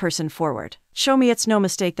next person forward. Show me it's no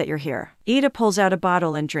mistake that you're here. Ida pulls out a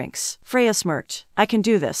bottle and drinks. Freya smirked. I can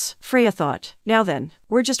do this. Freya thought. Now then,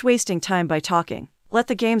 we're just wasting time by talking. Let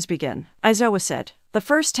the games begin. Aizawa said. The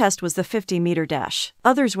first test was the 50-meter dash.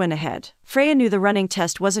 Others went ahead. Freya knew the running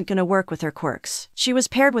test wasn't gonna work with her quirks. She was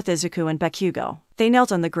paired with Izuku and Bakugou. They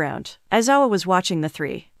knelt on the ground. Aizawa was watching the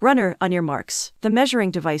three. Runner, on your marks. The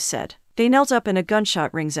measuring device said. They knelt up and a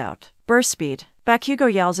gunshot rings out. Burst speed.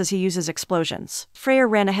 Bakugou yells as he uses explosions. Freya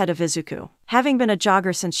ran ahead of Izuku. Having been a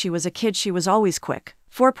jogger since she was a kid, she was always quick.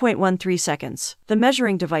 4.13 seconds. The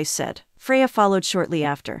measuring device said. Freya followed shortly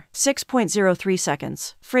after. 6.03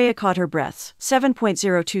 seconds. Freya caught her breath.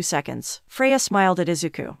 7.02 seconds. Freya smiled at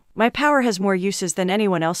Izuku. My power has more uses than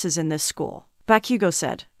anyone else's in this school. Bakugou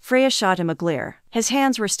said. Freya shot him a glare. His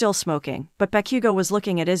hands were still smoking, but Bakugou was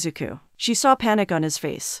looking at Izuku. She saw panic on his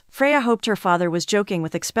face. Freya hoped her father was joking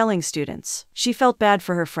with expelling students. She felt bad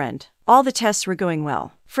for her friend. All the tests were going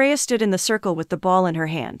well. Freya stood in the circle with the ball in her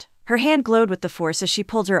hand. Her hand glowed with the force as she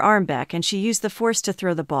pulled her arm back, and she used the force to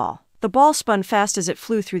throw the ball. The ball spun fast as it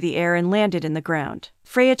flew through the air and landed in the ground.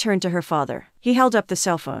 Freya turned to her father. He held up the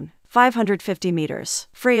cell phone. 550 meters.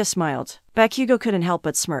 Freya smiled. Bakugou couldn't help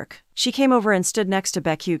but smirk. She came over and stood next to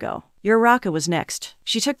Bakugou. Uraraka was next.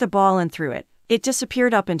 She took the ball and threw it. It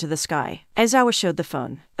disappeared up into the sky. Aizawa showed the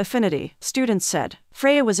phone. Affinity, students said.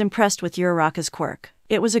 Freya was impressed with Uraraka's quirk.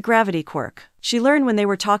 It was a gravity quirk. She learned when they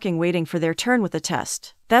were talking, waiting for their turn with the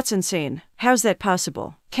test. That's insane. How's that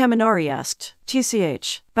possible? Kaminari asked.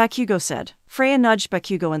 TCH. Bakugou said. Freya nudged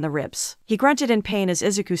Bakugou in the ribs. He grunted in pain as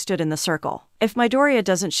Izuku stood in the circle. If Midoriya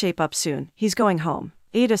doesn't shape up soon, he's going home.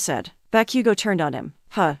 Ida said. Bakugou turned on him.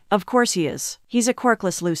 Huh, of course he is. He's a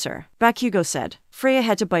quirkless loser. Bakugou said. Freya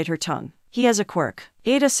had to bite her tongue. He has a quirk.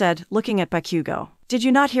 Ada said, looking at Bakugou. Did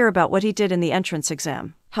you not hear about what he did in the entrance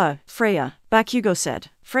exam? Huh, Freya. Bakugou said.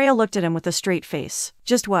 Freya looked at him with a straight face.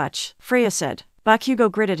 Just watch, Freya said. Bakugou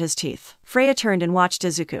gritted his teeth. Freya turned and watched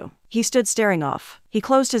Izuku. He stood staring off. He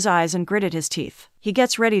closed his eyes and gritted his teeth. He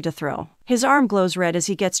gets ready to throw. His arm glows red as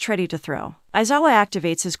he gets ready to throw. Aizawa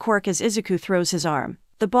activates his quirk as Izuku throws his arm.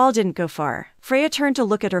 The ball didn't go far. Freya turned to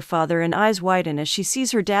look at her father and eyes widen as she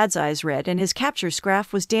sees her dad's eyes red and his capture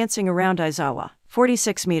graph was dancing around Aizawa.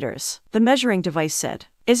 46 meters. The measuring device said.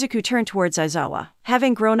 Izuku turned towards Aizawa.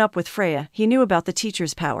 Having grown up with Freya, he knew about the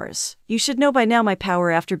teacher's powers. You should know by now my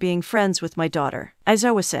power after being friends with my daughter,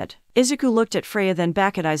 Aizawa said. Izuku looked at Freya then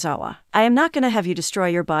back at Aizawa. I am not gonna have you destroy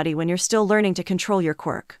your body when you're still learning to control your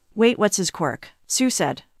quirk. Wait, what's his quirk? Sue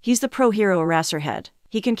said. He's the pro hero harasser head.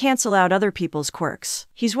 He can cancel out other people's quirks.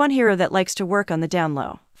 He's one hero that likes to work on the down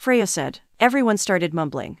low, Freya said. Everyone started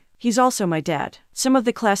mumbling. He's also my dad. Some of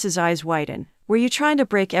the class's eyes widen. Were you trying to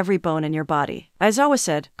break every bone in your body? Aizawa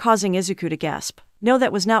said, causing Izuku to gasp. No,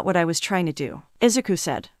 that was not what I was trying to do, Izuku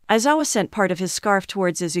said. Aizawa sent part of his scarf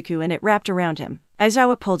towards Izuku and it wrapped around him.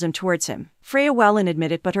 Aizawa pulled him towards him. Freya Wallin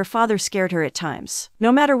admitted, but her father scared her at times.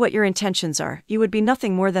 No matter what your intentions are, you would be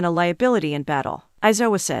nothing more than a liability in battle,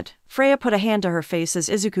 Aizawa said. Freya put a hand to her face as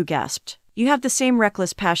Izuku gasped. You have the same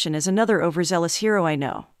reckless passion as another overzealous hero I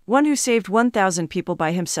know. One who saved 1,000 people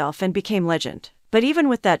by himself and became legend. But even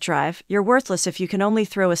with that drive, you're worthless if you can only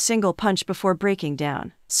throw a single punch before breaking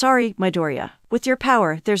down. Sorry, Midoriya. With your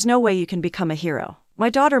power, there's no way you can become a hero. My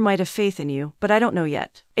daughter might have faith in you, but I don't know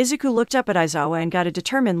yet. Izuku looked up at Aizawa and got a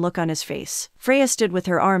determined look on his face. Freya stood with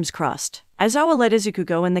her arms crossed. Aizawa let Izuku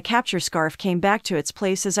go and the capture scarf came back to its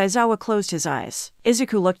place as Aizawa closed his eyes.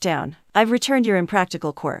 Izuku looked down. I've returned your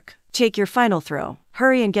impractical quirk. Take your final throw.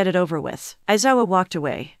 Hurry and get it over with. Aizawa walked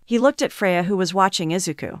away. He looked at Freya who was watching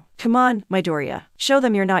Izuku. Come on, Midoriya. Show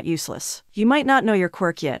them you're not useless. You might not know your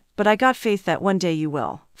quirk yet, but I got faith that one day you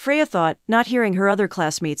will. Freya thought, not hearing her other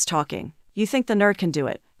classmates talking. You think the nerd can do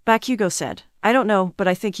it? Bakugou said. I don't know, but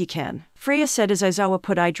I think he can. Freya said as Aizawa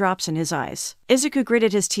put eye drops in his eyes. Izuku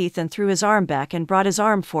gritted his teeth and threw his arm back and brought his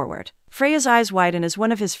arm forward. Freya's eyes widen as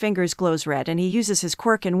one of his fingers glows red and he uses his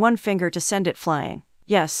quirk in one finger to send it flying.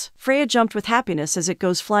 Yes, Freya jumped with happiness as it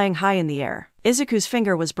goes flying high in the air. Izuku's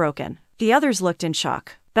finger was broken. The others looked in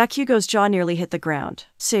shock. Bakugou's jaw nearly hit the ground.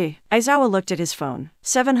 See. Aizawa looked at his phone.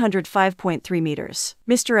 705.3 meters.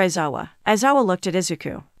 Mr. Aizawa. Aizawa looked at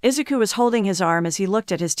Izuku. Izuku was holding his arm as he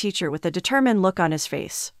looked at his teacher with a determined look on his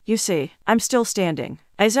face. You see, I'm still standing.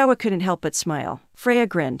 Aizawa couldn't help but smile. Freya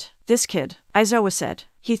grinned. This kid, Aizawa said.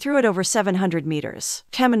 He threw it over 700 meters.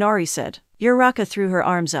 Kaminari said. Uraraka threw her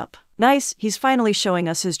arms up. Nice, he's finally showing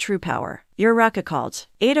us his true power. Uraraka called.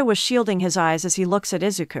 Ada was shielding his eyes as he looks at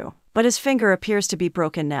Izuku. But his finger appears to be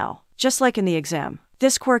broken now. Just like in the exam.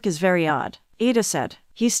 This quirk is very odd. Ada said.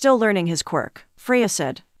 He's still learning his quirk. Freya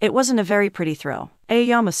said. It wasn't a very pretty throw.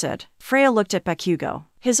 Aoyama said. Freya looked at Bakugou.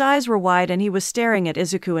 His eyes were wide and he was staring at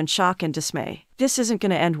Izuku in shock and dismay. This isn't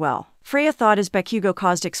gonna end well. Freya thought as Bakugou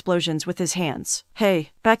caused explosions with his hands.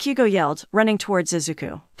 Hey, Bakugou yelled, running towards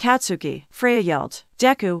Izuku. Katsuki, Freya yelled.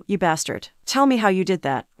 Deku, you bastard. Tell me how you did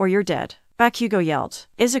that, or you're dead. Bakugou yelled.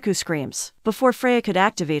 Izuku screams. Before Freya could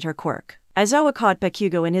activate her quirk. Aizawa caught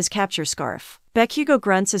Bakugou in his capture scarf. Bakugou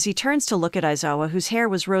grunts as he turns to look at Aizawa whose hair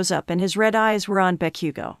was rose up and his red eyes were on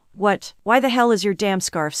Bakugou. What? Why the hell is your damn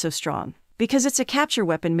scarf so strong? Because it's a capture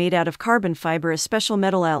weapon made out of carbon fiber, a special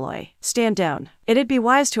metal alloy. Stand down. It'd be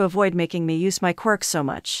wise to avoid making me use my quirks so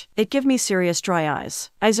much. It give me serious dry eyes,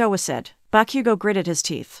 Aizawa said. Bakugou gritted his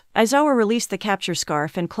teeth. Aizawa released the capture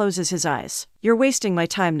scarf and closes his eyes. You're wasting my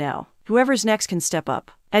time now. Whoever's next can step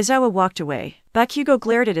up. Aizawa walked away. Bakugou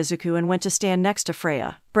glared at Izuku and went to stand next to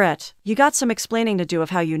Freya. Brett, you got some explaining to do of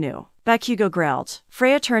how you knew. Bakugou growled.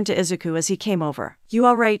 Freya turned to Izuku as he came over. You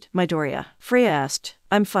alright, Midoriya? Freya asked.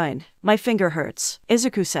 I'm fine. My finger hurts,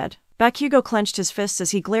 Izuku said. Bakugou clenched his fists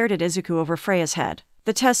as he glared at Izuku over Freya's head.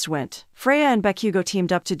 The test went. Freya and Bakugou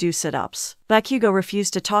teamed up to do sit-ups. Bakugou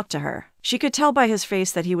refused to talk to her. She could tell by his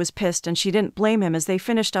face that he was pissed and she didn't blame him as they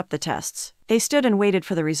finished up the tests. They stood and waited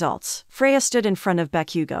for the results. Freya stood in front of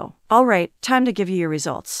Bakugou. Alright, time to give you your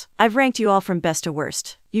results. I've ranked you all from best to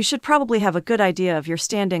worst. You should probably have a good idea of your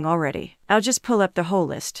standing already. I'll just pull up the whole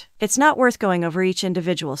list. It's not worth going over each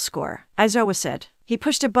individual score, Aizawa said. He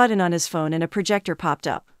pushed a button on his phone and a projector popped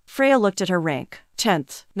up. Freya looked at her rank.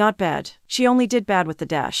 10th. Not bad. She only did bad with the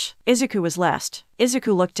dash. Izuku was last.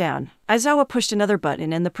 Izuku looked down. Aizawa pushed another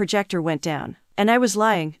button and the projector went down. And I was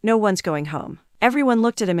lying, no one's going home. Everyone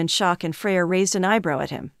looked at him in shock and Freya raised an eyebrow at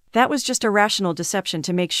him. That was just a rational deception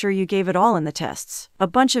to make sure you gave it all in the tests. A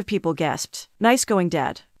bunch of people gasped. Nice going,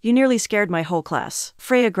 Dad. You nearly scared my whole class.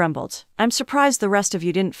 Freya grumbled. I'm surprised the rest of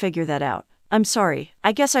you didn't figure that out. I'm sorry.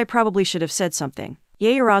 I guess I probably should have said something.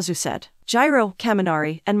 Yaoyorozu said. Gyro,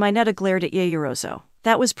 Kaminari, and Mineta glared at Yaoyorozu.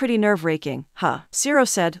 That was pretty nerve-wracking, huh? Zero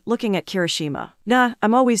said, looking at Kirishima. Nah,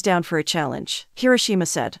 I'm always down for a challenge. Kirishima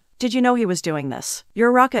said. Did you know he was doing this?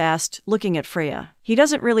 Uraraka asked, looking at Freya. He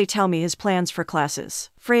doesn't really tell me his plans for classes.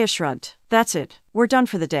 Freya shrugged. That's it. We're done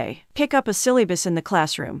for the day. Pick up a syllabus in the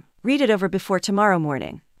classroom. Read it over before tomorrow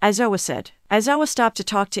morning. Aizawa said. Aizawa stopped to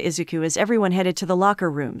talk to Izuku as everyone headed to the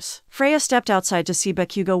locker rooms. Freya stepped outside to see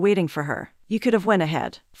Bakugo waiting for her. You could have went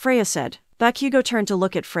ahead, Freya said. Bakugo turned to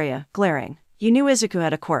look at Freya, glaring. You knew Izuku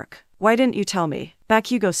had a quirk. Why didn't you tell me?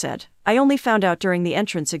 Bakugo said. I only found out during the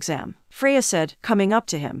entrance exam, Freya said, coming up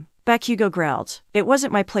to him. Bakugo growled. It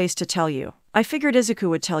wasn't my place to tell you. I figured Izuku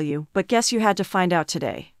would tell you, but guess you had to find out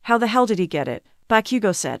today. How the hell did he get it?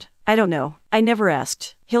 Bakugo said. I don't know. I never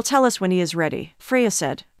asked. He'll tell us when he is ready, Freya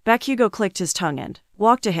said. Bakugo clicked his tongue and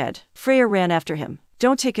walked ahead. Freya ran after him.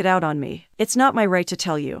 Don't take it out on me. It's not my right to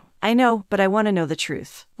tell you. I know, but I want to know the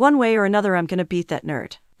truth. One way or another I'm gonna beat that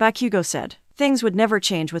nerd, Bakugo said. Things would never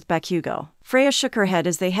change with Bakugo. Freya shook her head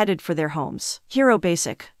as they headed for their homes. Hero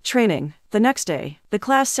Basic Training. The next day, the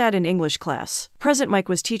class sat in English class. Present Mike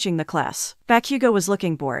was teaching the class. Bakugo was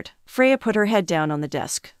looking bored. Freya put her head down on the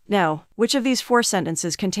desk. Now, which of these 4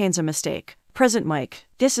 sentences contains a mistake? Present Mike.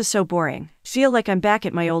 This is so boring. Feel like I'm back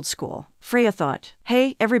at my old school. Freya thought.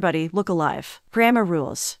 Hey, everybody, look alive. Grammar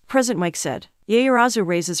rules. Present Mike said. Yaoyorozu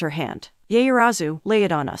raises her hand. Yaoyorozu, lay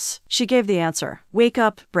it on us. She gave the answer. Wake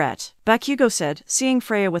up, brat. Bakugo said, seeing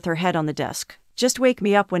Freya with her head on the desk. Just wake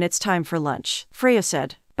me up when it's time for lunch, Freya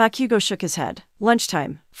said. Bakugo shook his head.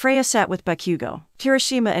 Lunchtime. Freya sat with Bakugo.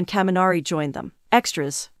 Kirishima and Kaminari joined them.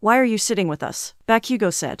 Extras, why are you sitting with us?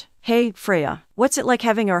 Bakugo said. Hey, Freya, what's it like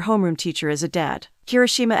having our homeroom teacher as a dad?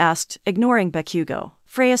 Kirishima asked, ignoring Bakugo.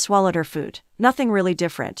 Freya swallowed her food. Nothing really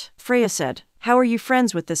different, Freya said. How are you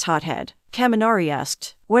friends with this hothead? Kaminari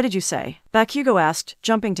asked. What did you say? Bakugo asked,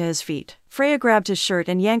 jumping to his feet. Freya grabbed his shirt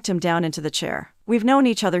and yanked him down into the chair. We've known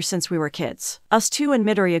each other since we were kids. Us two and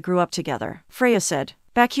Midoriya grew up together, Freya said.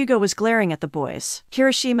 Bakugo was glaring at the boys.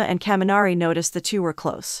 Kirishima and Kaminari noticed the two were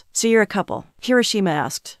close. So you're a couple? Kirishima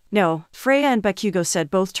asked. No, Freya and Bakugo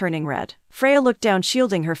said, both turning red. Freya looked down,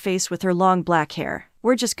 shielding her face with her long black hair.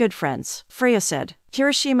 We're just good friends, Freya said.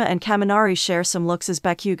 Kirishima and Kaminari share some looks as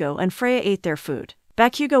Bakugo and Freya ate their food.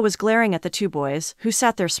 Bakugo was glaring at the two boys, who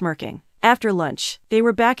sat there smirking. After lunch, they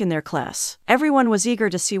were back in their class. Everyone was eager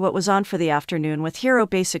to see what was on for the afternoon with Hero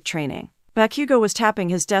Basic Training. Bakugo was tapping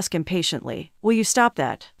his desk impatiently. Will you stop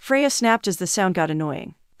that? Freya snapped as the sound got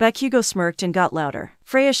annoying. Bakugo smirked and got louder.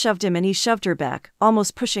 Freya shoved him and he shoved her back,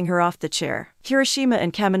 almost pushing her off the chair. Kirishima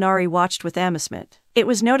and Kaminari watched with amusement. It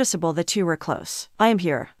was noticeable the two were close. I am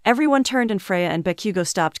here. Everyone turned and Freya and Bakugo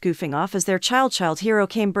stopped goofing off as their child hero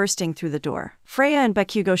came bursting through the door. Freya and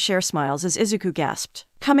Bakugo share smiles as Izuku gasped.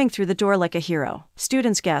 Coming through the door like a hero.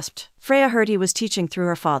 Students gasped. Freya heard he was teaching through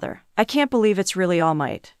her father. I can't believe it's really All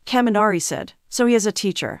Might, Kaminari said. So he is a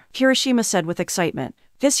teacher, Kirishima said with excitement.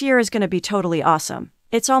 This year is gonna be totally awesome.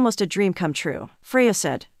 It's almost a dream come true, Freya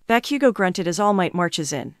said. Bakugo grunted as All Might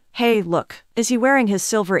marches in. Hey, look, is he wearing his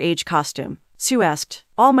Silver Age costume? Sue asked.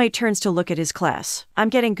 All Might turns to look at his class. I'm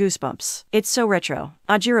getting goosebumps. It's so retro,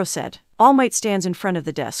 Ajiro said. All Might stands in front of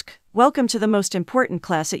the desk. Welcome to the most important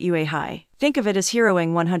class at UA High. Think of it as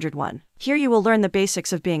Heroing 101. Here you will learn the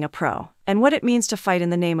basics of being a pro, and what it means to fight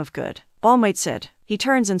in the name of good, All Might said. He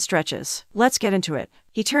turns and stretches. Let's get into it.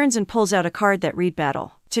 He turns and pulls out a card that read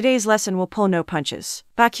Battle. Today's lesson will pull no punches.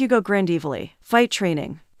 Bakugo grinned evilly. Fight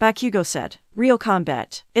training, Bakugo said. Real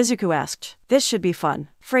combat, Izuku asked. This should be fun,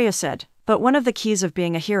 Freya said. But one of the keys of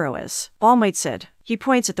being a hero is, All Might said. He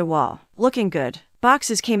points at the wall. Looking good.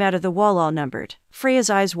 Boxes came out of the wall all numbered. Freya's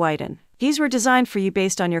eyes widen. These were designed for you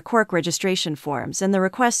based on your quirk registration forms and the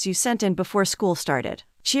requests you sent in before school started.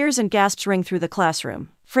 Cheers and gasps ring through the classroom.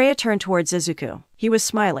 Freya turned towards Izuku. He was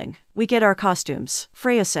smiling. We get our costumes,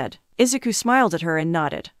 Freya said. Izuku smiled at her and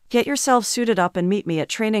nodded. Get yourselves suited up and meet me at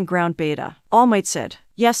Training Ground Beta, All Might said.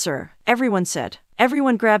 Yes sir, everyone said.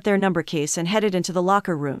 Everyone grabbed their number case and headed into the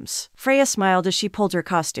locker rooms. Freya smiled as she pulled her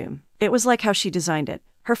costume. It was like how she designed it.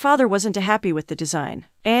 Her father wasn't happy with the design.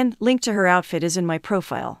 And, linked to her outfit is in my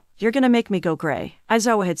profile. You're gonna make me go gray,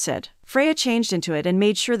 Aizawa had said. Freya changed into it and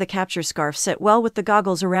made sure the capture scarf set well with the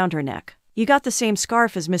goggles around her neck. You got the same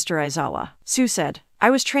scarf as Mr. Aizawa, Sue said.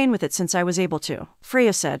 I was trained with it since I was able to,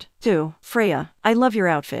 Freya said. Freya, I love your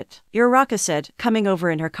outfit, Uraraka said, coming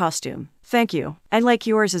over in her costume. Thank you. I like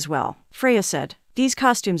yours as well, Freya said. These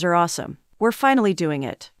costumes are awesome. We're finally doing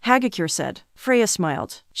it, Hagakure said. Freya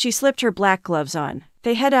smiled. She slipped her black gloves on.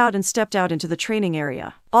 They head out and stepped out into the training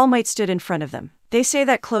area. All Might stood in front of them. They say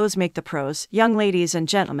that clothes make the pros, young ladies and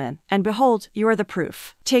gentlemen, and behold, you are the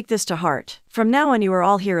proof. Take this to heart. From now on you are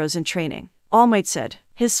all heroes in training, All Might said.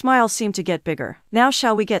 His smile seemed to get bigger. Now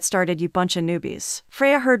shall we get started, you bunch of newbies?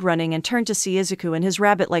 Freya heard running and turned to see Izuku in his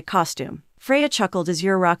rabbit-like costume. Freya chuckled as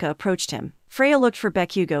Uraraka approached him. Freya looked for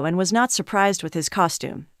Bakugo and was not surprised with his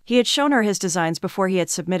costume. He had shown her his designs before he had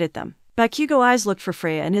submitted them. Bakugo eyes looked for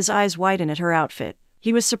Freya and his eyes widened at her outfit.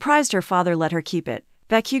 He was surprised her father let her keep it.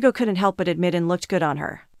 Bakugo couldn't help but admit and looked good on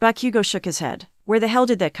her. Bakugo shook his head. Where the hell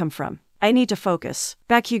did that come from? I need to focus,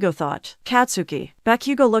 Bakugo thought. Katsuki.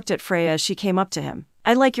 Bakugo looked at Freya as she came up to him.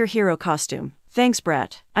 I like your hero costume. Thanks,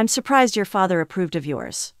 brat. I'm surprised your father approved of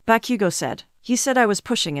yours, Bakugo said. He said I was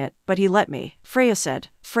pushing it, but he let me, Freya said.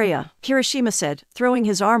 Freya, Kirishima said, throwing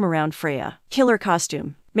his arm around Freya. Killer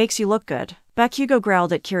costume. Makes you look good. Bakugo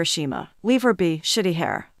growled at Kirishima. Leave her be, shitty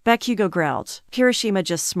hair. Bakugo growled. Kirishima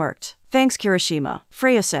just smirked. Thanks, Kirishima,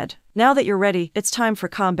 Freya said. Now that you're ready, it's time for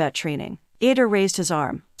combat training. Ida raised his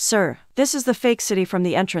arm. Sir, this is the fake city from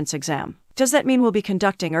the entrance exam. Does that mean we'll be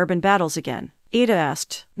conducting urban battles again? Ida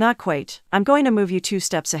asked. Not quite. I'm going to move you 2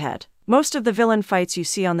 steps ahead. Most of the villain fights you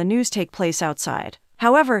see on the news take place outside.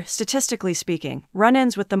 However, statistically speaking,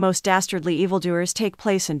 run-ins with the most dastardly evildoers take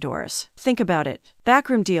place indoors. Think about it.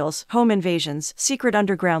 Backroom deals, home invasions, secret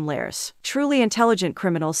underground lairs. Truly intelligent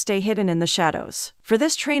criminals stay hidden in the shadows. For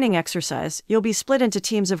this training exercise, you'll be split into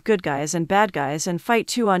teams of good guys and bad guys and fight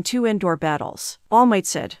 2-on-2 indoor battles. All Might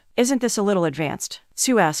said. Isn't this a little advanced?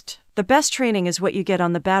 Sue asked. The best training is what you get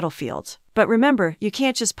on the battlefield. But remember, you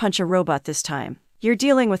can't just punch a robot this time. You're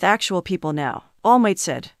dealing with actual people now. All Might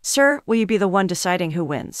said. Sir, will you be the one deciding who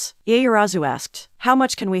wins? Yaoyorozu asked. How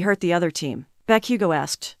much can we hurt the other team? Bakugo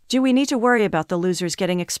asked. Do we need to worry about the losers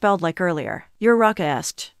getting expelled like earlier? Uraraka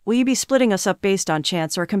asked. Will you be splitting us up based on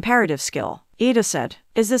chance or comparative skill? Ida said.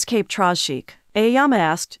 Is this cape Traz chic? Aoyama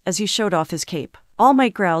asked, as he showed off his cape. All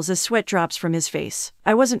Might growls as sweat drops from his face.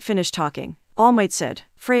 I wasn't finished talking. All Might said.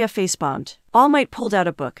 Freya face-bombed. All Might pulled out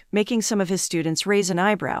a book, making some of his students raise an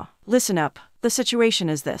eyebrow. Listen up. The situation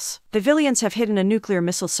is this. The villains have hidden a nuclear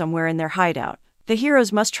missile somewhere in their hideout. The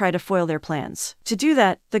heroes must try to foil their plans. To do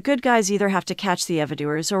that, the good guys either have to catch the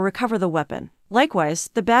evildoers or recover the weapon.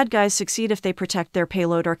 Likewise, the bad guys succeed if they protect their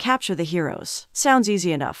payload or capture the heroes. Sounds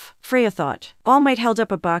easy enough, Freya thought. All Might held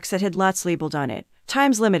up a box that had lots labeled on it.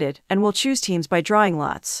 Time's limited, and we'll choose teams by drawing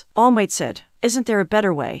lots. All Might said. Isn't there a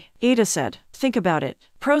better way? Ada said. Think about it.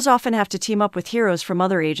 Pros often have to team up with heroes from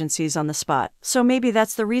other agencies on the spot, so maybe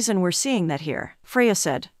that's the reason we're seeing that here. Freya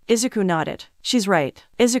said. Izuku nodded. She's right.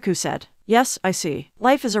 Izuku said. Yes, I see.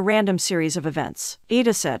 Life is a random series of events.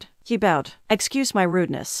 Ada said. He bowed. Excuse my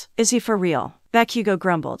rudeness. Is he for real? Bakugo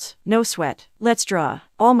grumbled. No sweat. Let's draw.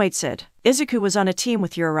 All Might said. Izuku was on a team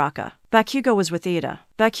with Uraraka. Bakugo was with Ada.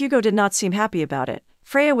 Bakugo did not seem happy about it.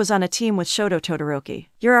 Freya was on a team with Shoto Todoroki.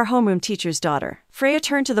 You're our homeroom teacher's daughter. Freya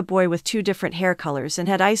turned to the boy with 2 different hair colors and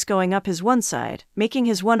had ice going up his one side, making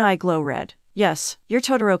his one eye glow red. Yes, you're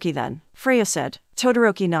Todoroki then, Freya said.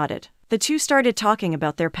 Todoroki nodded. The two started talking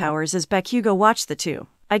about their powers as Bakugo watched the two.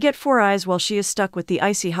 I get 4 eyes while she is stuck with the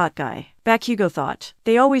icy hot guy, Bakugo thought.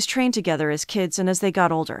 They always trained together as kids and as they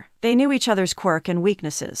got older. They knew each other's quirk and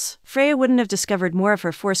weaknesses. Freya wouldn't have discovered more of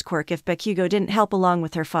her force quirk if Bakugo didn't help along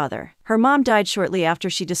with her father. Her mom died shortly after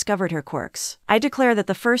she discovered her quirks. I declare that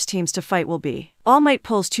the first teams to fight will be All Might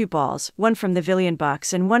pulls 2 balls, one from the villain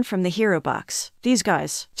box and one from the hero box. These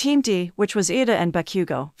guys. Team D, which was Ida and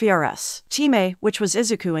Bakugo, VRS. Team A, which was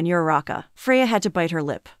Izuku and Uraraka. Freya had to bite her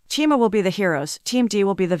lip. Team A will be the heroes, Team D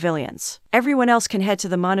will be the villains. Everyone else can head to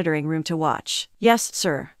the monitoring room to watch. Yes,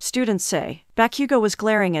 sir, students say. Bakugo was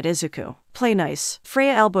glaring at Izuku. Play nice.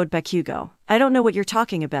 Freya elbowed Bakugo. I don't know what you're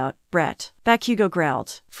talking about, Brett. Bakugo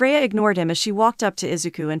growled. Freya ignored him as she walked up to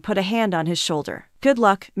Izuku and put a hand on his shoulder. Good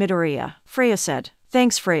luck, Midoriya, Freya said.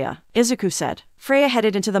 Thanks, Freya, Izuku said. Freya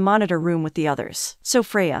headed into the monitor room with the others. So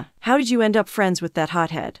Freya, how did you end up friends with that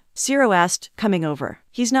hothead? Zero asked, coming over.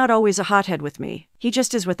 He's not always a hothead with me. He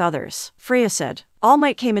just is with others, Freya said. All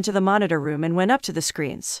Might came into the monitor room and went up to the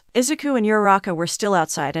screens. Izuku and Uraraka were still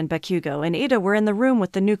outside and Bakugo and Ida were in the room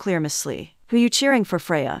with the nuclear missile. Who you cheering for,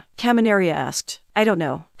 Freya? Kaminaria asked. I don't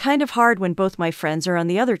know. Kind of hard when both my friends are on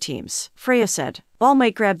the other teams, Freya said. All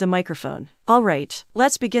Might grabbed the microphone. All right,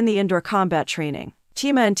 let's begin the indoor combat training.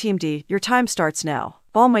 Team A and Team D, your time starts now.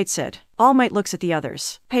 All Might said. All Might looks at the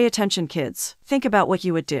others. Pay attention, kids. Think about what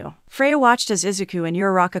you would do. Freya watched as Izuku and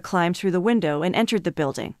Uraraka climbed through the window and entered the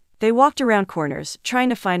building. They walked around corners, trying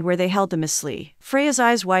to find where they held the missile. Freya's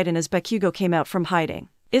eyes widened as Bakugo came out from hiding.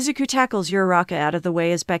 Izuku tackles Uraraka out of the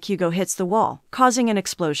way as Bakugo hits the wall, causing an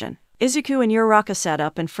explosion. Izuku and Uraraka sat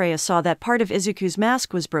up and Freya saw that part of Izuku's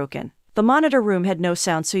mask was broken. The monitor room had no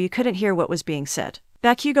sound so you couldn't hear what was being said.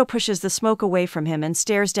 Bakugo pushes the smoke away from him and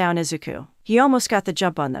stares down Izuku. He almost got the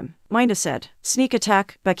jump on them. Minda said. Sneak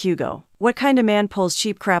attack, Bakugo. What kind of man pulls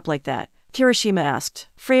cheap crap like that? Kirishima asked.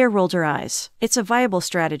 Freya rolled her eyes. It's a viable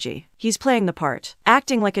strategy. He's playing the part,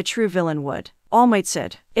 acting like a true villain would. All Might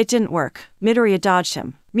said. It didn't work. Midoriya dodged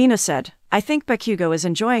him. Mina said. I think Bakugo is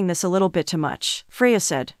enjoying this a little bit too much. Freya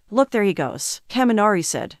said. Look, there he goes. Kaminari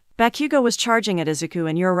said. Bakugou was charging at Izuku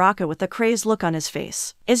and Uraraka with a crazed look on his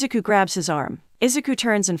face. Izuku grabs his arm. Izuku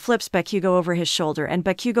turns and flips Bakugou over his shoulder and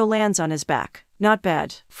Bakugou lands on his back. Not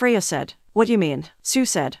bad, Freya said. What do you mean? Sue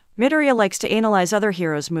said. Midoriya likes to analyze other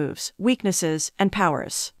heroes' moves, weaknesses, and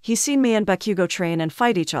powers. He's seen me and Bakugou train and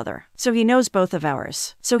fight each other, so he knows both of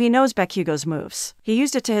ours. So he knows Bakugou's moves. He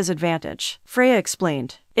used it to his advantage, Freya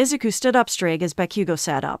explained. Izuku stood up straight as Bakugou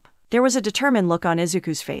sat up. There was a determined look on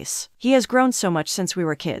Izuku's face. He has grown so much since we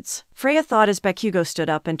were kids, Freya thought as Bakugou stood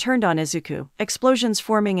up and turned on Izuku, explosions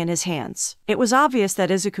forming in his hands. It was obvious that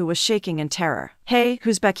Izuku was shaking in terror. Hey,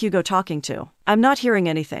 who's Bakugou talking to? I'm not hearing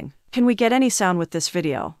anything. Can we get any sound with this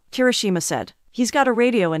video? Kirishima said. He's got a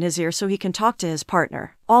radio in his ear so he can talk to his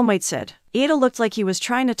partner, All Might said. Ida looked like he was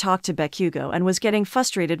trying to talk to Bakugou and was getting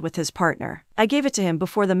frustrated with his partner. I gave it to him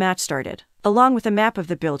before the match started, along with a map of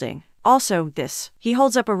the building. Also, this. He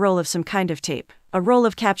holds up a roll of some kind of tape. A roll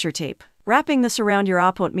of capture tape. Wrapping this around your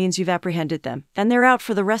opponent means you've apprehended them, and they're out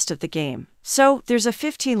for the rest of the game. So, there's a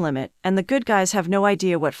 15 limit, and the good guys have no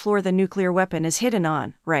idea what floor the nuclear weapon is hidden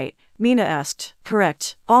on, right? Mina asked.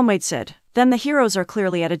 Correct, All Might said. Then the heroes are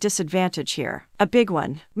clearly at a disadvantage here. A big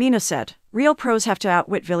one, Mina said. Real pros have to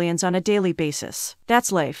outwit villains on a daily basis.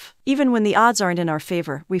 That's life. Even when the odds aren't in our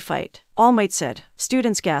favor, we fight, All Might said.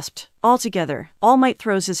 Students gasped. All together, All Might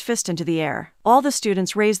throws his fist into the air. All the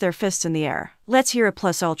students raise their fists in the air. Let's hear it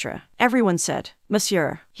plus ultra. Everyone said.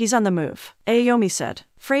 Monsieur, he's on the move, Aomi said.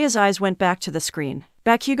 Freya's eyes went back to the screen.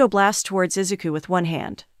 Bakugou blasts towards Izuku with one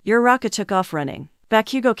hand. Uraraka took off running.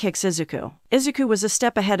 Bakugou kicks Izuku. Izuku was a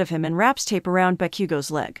step ahead of him and wraps tape around Bakugou's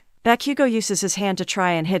leg. Bakugou uses his hand to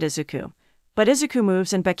try and hit Izuku. But Izuku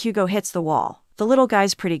moves and Bakugou hits the wall. The little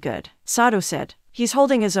guy's pretty good, Sato said. He's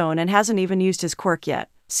holding his own and hasn't even used his quirk yet,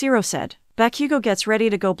 Shiro said. Bakugou gets ready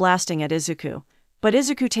to go blasting at Izuku. But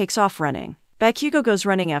Izuku takes off running. Bakugou goes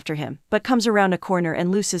running after him, but comes around a corner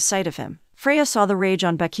and loses sight of him. Freya saw the rage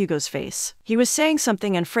on Bakugou's face. He was saying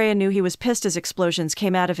something and Freya knew he was pissed as explosions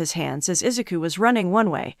came out of his hands as Izuku was running one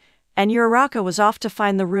way, and Uraraka was off to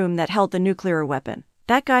find the room that held the nuclear weapon.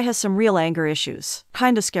 That guy has some real anger issues.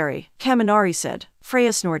 Kinda scary, Kaminari said.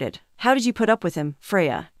 Freya snorted. How did you put up with him,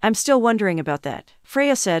 Freya? I'm still wondering about that,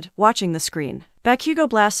 Freya said, watching the screen. Bakugou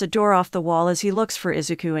blasts a door off the wall as he looks for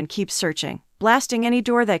Izuku and keeps searching, blasting any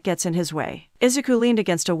door that gets in his way. Izuku leaned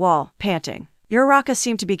against a wall, panting. Uraraka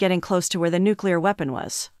seemed to be getting close to where the nuclear weapon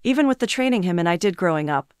was. Even with the training him and I did growing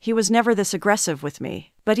up, he was never this aggressive with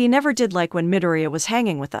me. But he never did like when Midoriya was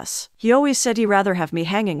hanging with us. He always said he'd rather have me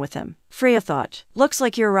hanging with him. Freya thought. Looks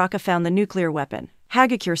like Uraraka found the nuclear weapon.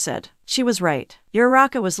 Hagakure said. She was right.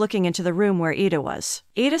 Uraraka was looking into the room where Ida was.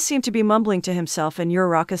 Ida seemed to be mumbling to himself and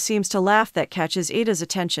Uraraka seems to laugh. That catches Ida's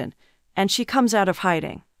attention, and she comes out of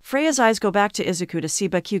hiding. Freya's eyes go back to Izuku to see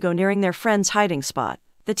Bakugou nearing their friend's hiding spot.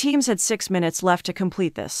 The teams had 6 minutes left to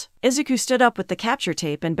complete this. Izuku stood up with the capture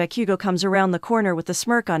tape and Bakugou comes around the corner with a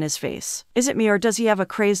smirk on his face. Is it me or does he have a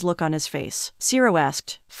crazed look on his face? Shiro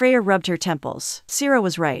asked. Freya rubbed her temples. Shiro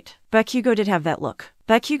was right. Bakugou did have that look.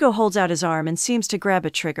 Bakugou holds out his arm and seems to grab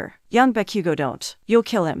a trigger. Young Bakugou, don't. You'll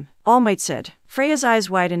kill him, All Might said. Freya's eyes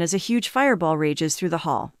widen as a huge fireball rages through the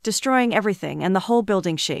hall, destroying everything and the whole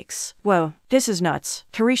building shakes. Whoa, this is nuts,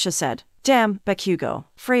 Carisha said. Damn, Bakugou,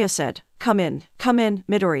 Freya said. Come in,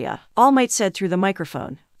 Midoriya, All Might said through the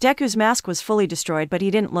microphone. Deku's mask was fully destroyed but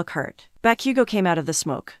he didn't look hurt. Bakugou came out of the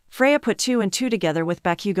smoke. Freya put 2 and 2 together with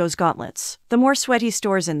Bakugou's gauntlets. The more sweat he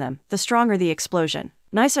stores in them, the stronger the explosion.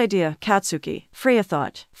 Nice idea, Katsuki, Freya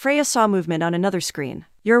thought. Freya saw movement on another screen.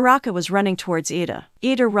 Uraraka was running towards Ida.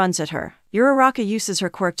 Ida runs at her. Uraraka uses her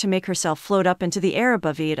quirk to make herself float up into the air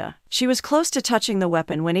above Ida. She was close to touching the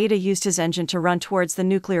weapon when Ida used his engine to run towards the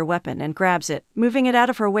nuclear weapon and grabs it, moving it out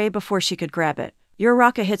of her way before she could grab it.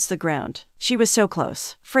 Uraraka hits the ground. She was so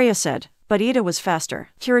close, Freya said. But Ida was faster,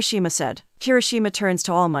 Kirishima said. Kirishima turns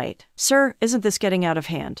to All Might. Sir, isn't this getting out of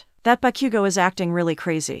hand? That Bakugou is acting really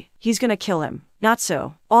crazy. He's gonna kill him. Not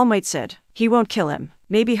so, All Might said. He won't kill him.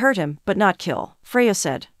 Maybe hurt him, but not kill, Freya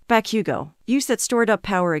said. Bakugou, use that stored up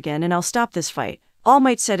power again and I'll stop this fight, All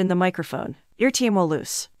Might said in the microphone. Your team will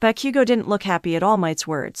lose. Bakugou didn't look happy at All Might's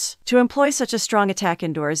words. To employ such a strong attack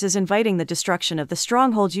indoors is inviting the destruction of the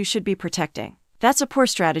stronghold you should be protecting. That's a poor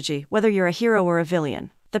strategy, whether you're a hero or a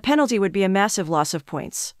villain. The penalty would be a massive loss of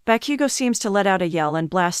points. Bakugou seems to let out a yell and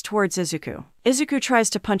blasts towards Izuku. Izuku tries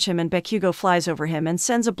to punch him and Bakugou flies over him and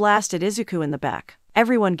sends a blast at Izuku in the back.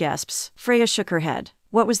 Everyone gasps. Freya shook her head.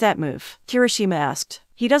 What was that move? Kirishima asked.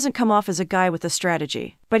 He doesn't come off as a guy with a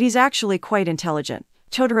strategy, but he's actually quite intelligent,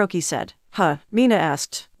 Todoroki said. Huh, Mina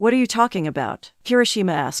asked. What are you talking about?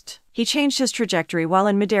 Kirishima asked. He changed his trajectory while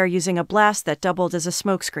in midair using a blast that doubled as a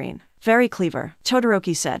smokescreen. Very clever,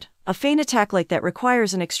 Todoroki said. A feint attack like that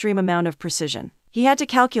requires an extreme amount of precision. He had to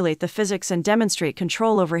calculate the physics and demonstrate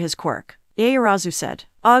control over his quirk. Ieyasu said.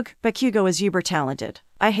 Ugh, Bakugo is uber talented.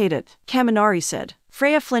 I hate it, Kaminari said.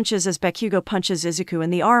 Freya flinches as Bakugo punches Izuku in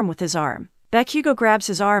the arm with his arm. Bakugo grabs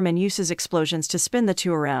his arm and uses explosions to spin the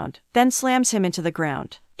two around, then slams him into the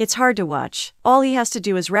ground. It's hard to watch. All he has to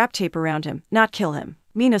do is wrap tape around him, not kill him,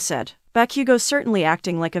 Mina said. Bakugo's certainly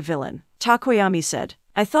acting like a villain, Takoyami said.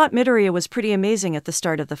 I thought Midoriya was pretty amazing at the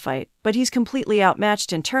start of the fight, but he's completely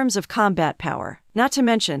outmatched in terms of combat power. Not to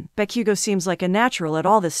mention, Bakugo seems like a natural at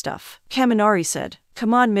all this stuff, Kaminari said.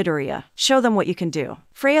 Come on Midoriya, show them what you can do.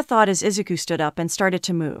 Freya thought as Izuku stood up and started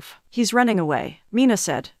to move. He's running away, Mina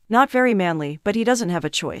said. Not very manly, but he doesn't have a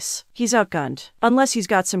choice. He's outgunned. Unless he's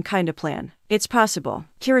got some kind of plan. It's possible,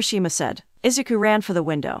 Kirishima said. Izuku ran for the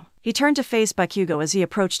window. He turned to face Bakugo as he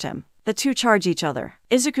approached him. The two charge each other.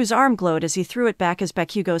 Izuku's arm glowed as he threw it back as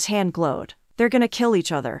Bakugo's hand glowed. They're gonna kill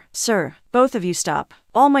each other. Sir, both of you stop.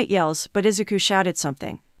 All Might yells, but Izuku shouted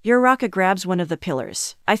something. Uraraka grabs one of the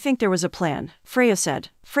pillars. I think there was a plan, Freya said.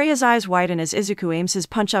 Freya's eyes widen as Izuku aims his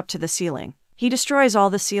punch up to the ceiling. He destroys all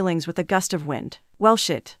the ceilings with a gust of wind. Well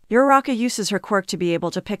shit. Uraraka uses her quirk to be able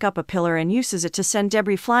to pick up a pillar and uses it to send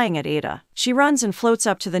debris flying at Ada. She runs and floats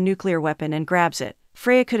up to the nuclear weapon and grabs it.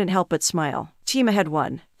 Freya couldn't help but smile. Team ahead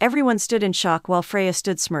won. Everyone stood in shock while Freya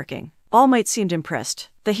stood smirking. All Might seemed impressed.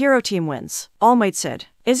 The hero team wins, All Might said.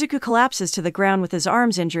 Izuku collapses to the ground with his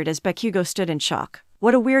arms injured as Bakugo stood in shock.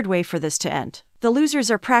 What a weird way for this to end. The losers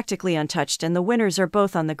are practically untouched and the winners are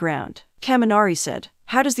both on the ground, Kaminari said.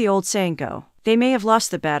 How does the old saying go? They may have lost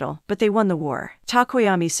the battle, but they won the war,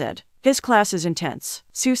 Takoyami said. This class is intense,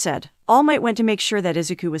 Sue said. All Might went to make sure that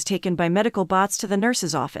Izuku was taken by medical bots to the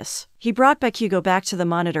nurse's office. He brought Bakugo back to the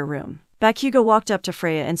monitor room. Bakugo walked up to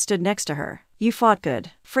Freya and stood next to her. You fought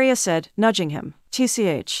good, Freya said, nudging him.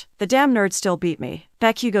 TCH, the damn nerd still beat me,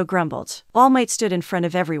 Bakugo grumbled. All Might stood in front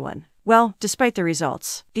of everyone. Well, despite the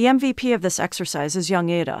results, the MVP of this exercise is young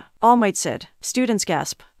Ada, All Might said. Students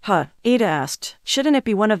gasp. Huh, Ada asked. Shouldn't it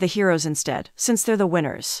be one of the heroes instead, since they're the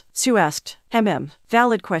winners? Sue asked.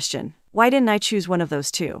 Valid question. Why didn't I choose one of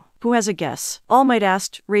those two? Who has a guess? All Might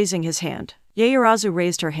asked, raising his hand. Ieyasu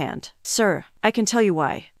raised her hand. Sir, I can tell you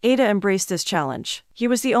why. Ada embraced this challenge. He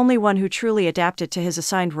was the only one who truly adapted to his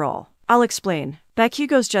assigned role. I'll explain.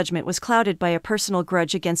 Bakugo's judgment was clouded by a personal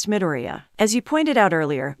grudge against Midoriya. As you pointed out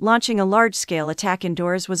earlier, launching a large-scale attack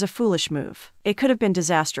indoors was a foolish move. It could have been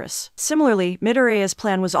disastrous. Similarly, Midoriya's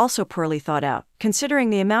plan was also poorly thought out, considering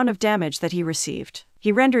the amount of damage that he received.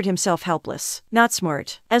 He rendered himself helpless. Not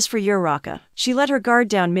smart. As for Uraraka, she let her guard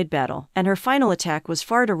down mid-battle, and her final attack was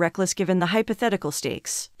far too reckless given the hypothetical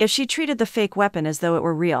stakes. If she treated the fake weapon as though it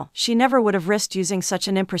were real, she never would have risked using such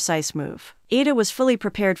an imprecise move. Ada was fully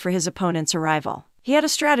prepared for his opponent's arrival. He had a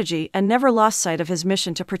strategy and never lost sight of his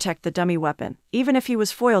mission to protect the dummy weapon, even if he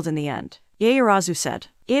was foiled in the end. Ieyasu said.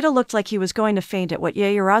 Ada looked like he was going to faint at what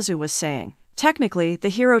Ieyasu was saying. Technically, the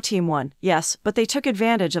hero team won, yes, but they took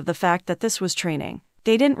advantage of the fact that this was training.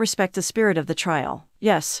 They didn't respect the spirit of the trial.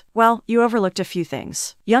 Yes, well, you overlooked a few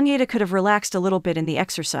things. Young Ada could have relaxed a little bit in the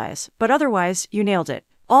exercise, but otherwise, you nailed it.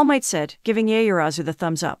 All Might said, giving Ieyasu the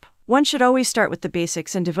thumbs up. One should always start with the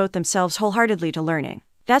basics and devote themselves wholeheartedly to learning.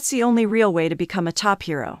 That's the only real way to become a top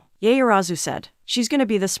hero. Ieyasu said. She's gonna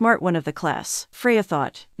be the smart one of the class, Freya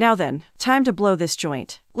thought. Now then, time to blow this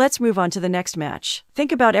joint. Let's move on to the next match.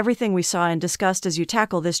 Think about everything we saw and discussed as you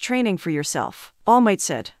tackle this training for yourself. All Might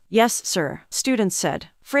said. Yes, sir, students said.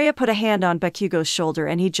 Freya put a hand on Bakugo's shoulder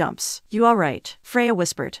and he jumps. You alright? Freya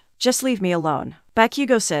whispered. Just leave me alone,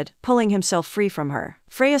 Bakugo said, pulling himself free from her.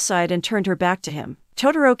 Freya sighed and turned her back to him.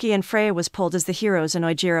 Todoroki and Freya was pulled as the heroes and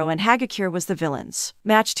Oijiro and Hagakure was the villains.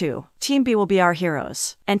 Match 2. Team B will be our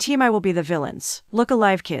heroes. And Team I will be the villains. Look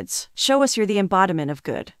alive, kids. Show us you're the embodiment of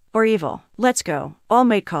good. Or evil. Let's go. All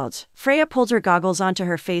Might called. Freya pulled her goggles onto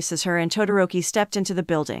her face as her and Todoroki stepped into the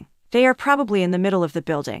building. They are probably in the middle of the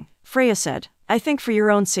building, Freya said. I think for your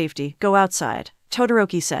own safety, go outside,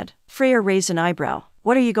 Todoroki said. Freya raised an eyebrow.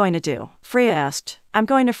 What are you going to do? Freya asked. I'm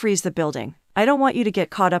going to freeze the building. I don't want you to get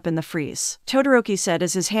caught up in the freeze, Todoroki said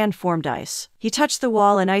as his hand formed ice. He touched the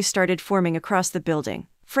wall and ice started forming across the building.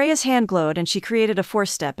 Freya's hand glowed and she created a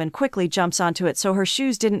force step and quickly jumps onto it so her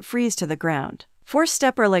shoes didn't freeze to the ground. Force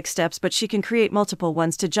step are like steps but she can create multiple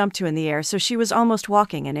ones to jump to in the air so she was almost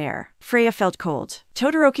walking in air. Freya felt cold.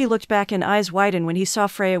 Todoroki looked back and eyes widened when he saw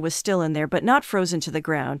Freya was still in there but not frozen to the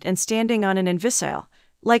ground and standing on an invisile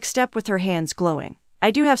like step with her hands glowing.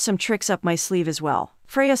 I do have some tricks up my sleeve as well,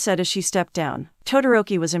 Freya said as she stepped down.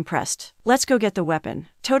 Todoroki was impressed. Let's go get the weapon.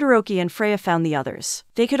 Todoroki and Freya found the others.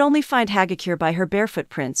 They could only find Hagakure by her barefoot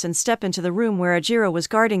prints and step into the room where Ajiro was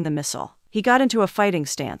guarding the missile. He got into a fighting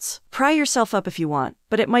stance. Pry yourself up if you want,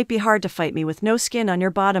 but it might be hard to fight me with no skin on your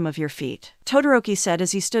bottom of your feet, Todoroki said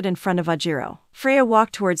as he stood in front of Ajiro. Freya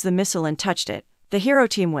walked towards the missile and touched it. The hero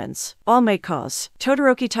team wins. All might cause.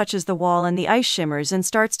 Todoroki touches the wall and the ice shimmers and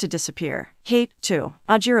starts to disappear. Hate, too,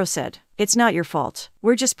 Ajiro said. It's not your fault.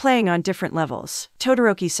 We're just playing on different levels,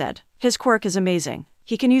 Todoroki said. His quirk is amazing.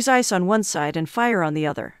 He can use ice on one side and fire on the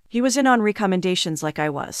other. He was in on recommendations like I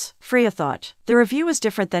was, Freya thought. The review was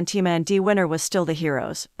different than Team and D winner was still the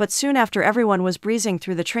heroes, but soon after everyone was breezing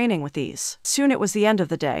through the training with ease. Soon it was the end of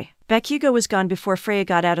the day. Bakugou was gone before Freya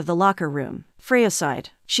got out of the locker room. Freya sighed.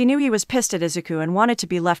 She knew he was pissed at Izuku and wanted to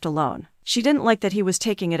be left alone. She didn't like that he was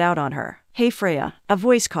taking it out on her. Hey Freya, a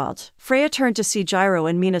voice called. Freya turned to see Gyro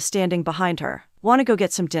and Mina standing behind her. Wanna go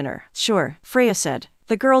get some dinner? Sure, Freya said.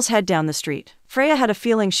 The girls head down the street. Freya had a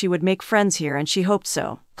feeling she would make friends here and she hoped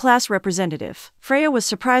so. Class representative. Freya was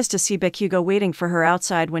surprised to see Bakugou waiting for her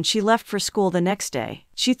outside when she left for school the next day.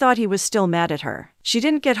 She thought he was still mad at her. She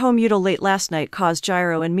didn't get home till late last night cause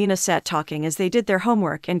Gyro and Mina sat talking as they did their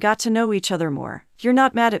homework and got to know each other more. You're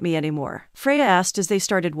not mad at me anymore? Freya asked as they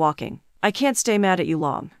started walking. I can't stay mad at you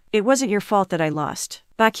long. It wasn't your fault that I lost,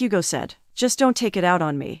 Bakugou said. Just don't take it out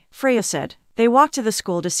on me, Freya said. They walked to the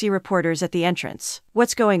school to see reporters at the entrance.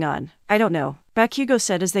 What's going on? I don't know, Bakugou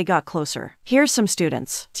said as they got closer. Here's some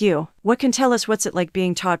students. You, what can tell us what's it like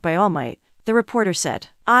being taught by All Might? The reporter said.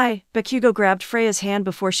 Bakugou grabbed Freya's hand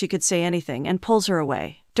before she could say anything and pulls her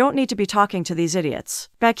away. Don't need to be talking to these idiots.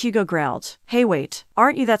 Bakugou growled. Hey wait,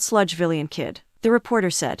 aren't you that sludge villain kid? The reporter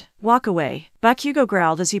said. Walk away. Bakugou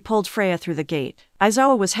growled as he pulled Freya through the gate.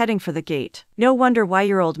 Aizawa was heading for the gate. No wonder why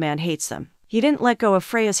your old man hates them. He didn't let go of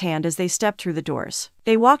Freya's hand as they stepped through the doors.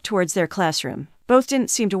 They walked towards their classroom. Both didn't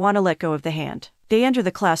seem to want to let go of the hand. They enter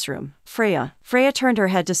the classroom. Freya turned her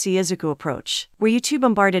head to see Izuku approach. Were you too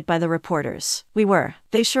bombarded by the reporters? We were.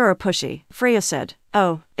 They sure are pushy, Freya said.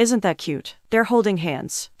 Oh, isn't that cute? They're holding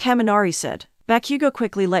hands, Kaminari said. Bakugou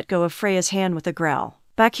quickly let go of Freya's hand with a growl.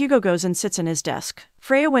 Bakugou goes and sits in his desk.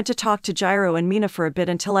 Freya went to talk to Gyro and Mina for a bit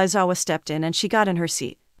until Aizawa stepped in and she got in her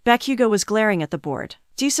seat. Bakugou was glaring at the board.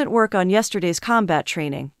 Decent work on yesterday's combat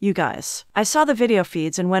training, you guys. I saw the video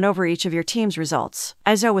feeds and went over each of your team's results,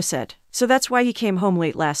 Aizawa said. So that's why he came home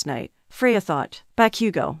late last night, Freya thought.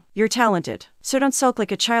 Bakugou, you're talented. So don't sulk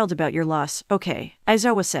like a child about your loss, okay,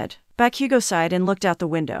 Aizawa said. Bakugou sighed and looked out the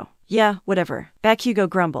window. Yeah, whatever, Bakugou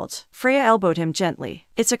grumbled. Freya elbowed him gently.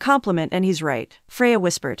 It's a compliment and he's right, Freya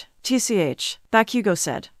whispered. TCH, Bakugou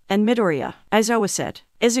said. And Midoriya, Aizawa said.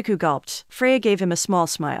 Izuku gulped. Freya gave him a small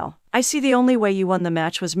smile. I see the only way you won the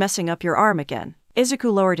match was messing up your arm again.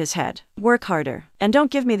 Izuku lowered his head. Work harder. And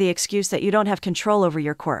don't give me the excuse that you don't have control over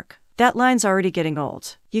your quirk. That line's already getting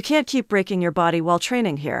old. You can't keep breaking your body while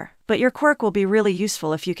training here, but your quirk will be really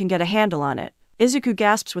useful if you can get a handle on it. Izuku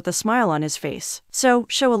gasps with a smile on his face. So,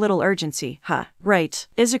 show a little urgency, huh? Right,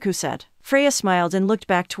 Izuku said. Freya smiled and looked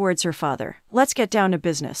back towards her father. Let's get down to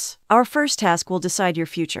business. Our first task will decide your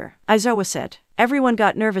future, Aizawa said. Everyone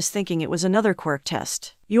got nervous thinking it was another quirk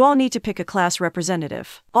test. You all need to pick a class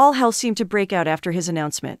representative. All hell seemed to break out after his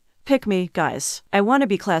announcement. Pick me, guys. I want to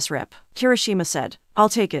be class rep, Kirishima said. I'll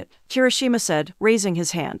take it, Kirishima said, raising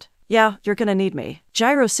his hand. Yeah, you're gonna need me,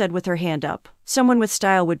 Gyro said with her hand up. Someone with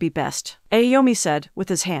style would be best, Aomi said, with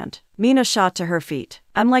his hand. Mina shot to her feet.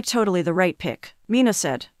 I'm like totally the right pick, Mina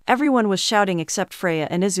said. Everyone was shouting except Freya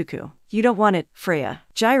and Izuku. You don't want it, Freya?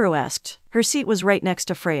 Gyro asked. Her seat was right next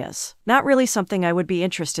to Freya's. Not really something I would be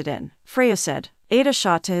interested in, Freya said. Ada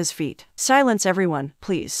shot to his feet. Silence everyone,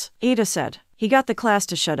 please, Ada said. He got the class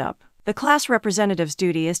to shut up. The class representative's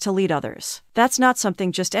duty is to lead others. That's not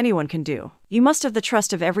something just anyone can do. You must have the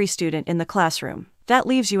trust of every student in the classroom. That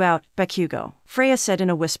leaves you out, Bakugou, Freya said in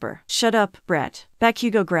a whisper. Shut up, brat,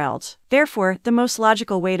 Bakugou growled. Therefore, the most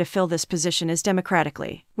logical way to fill this position is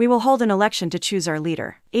democratically. We will hold an election to choose our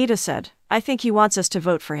leader, Ada said. I think he wants us to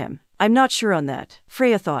vote for him. I'm not sure on that,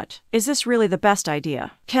 Freya thought. Is this really the best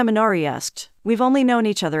idea? Kaminari asked. We've only known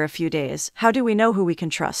each other a few days. How do we know who we can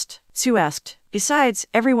trust? Sue asked. Besides,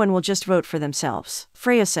 everyone will just vote for themselves,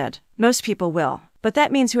 Freya said. Most people will. But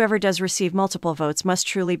that means whoever does receive multiple votes must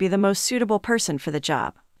truly be the most suitable person for the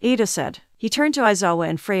job, Ada said. He turned to Aizawa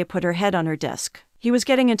and Freya put her head on her desk. He was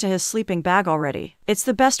getting into his sleeping bag already. It's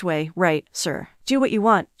the best way, right, sir? Do what you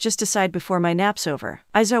want, just decide before my nap's over,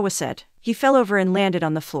 Aizawa said. He fell over and landed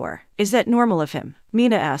on the floor. Is that normal of him?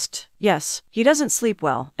 Mina asked. Yes, he doesn't sleep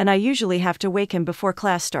well, and I usually have to wake him before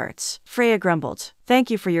class starts, Freya grumbled.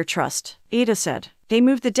 Thank you for your trust, Ada said. They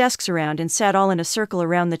moved the desks around and sat all in a circle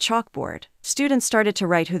around the chalkboard. Students started to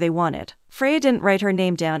write who they wanted. Freya didn't write her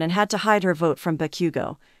name down and had to hide her vote from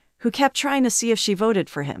Bakugou, who kept trying to see if she voted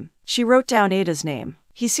for him. She wrote down Ada's name.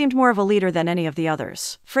 He seemed more of a leader than any of the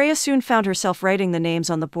others. Freya soon found herself writing the names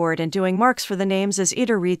on the board and doing marks for the names as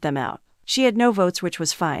Ada read them out. She had no votes, which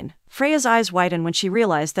was fine. Freya's eyes widened when she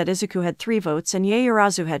realized that Izuku had 3 votes and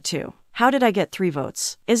Yaoyorozu had 2. How did I get 3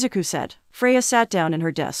 votes? Izuku said. Freya sat down in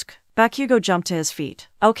her desk. Bakugou jumped to his feet.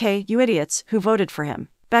 Okay, you idiots, who voted for him?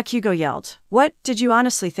 Bakugou yelled. What, did you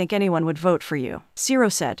honestly think anyone would vote for you? Zero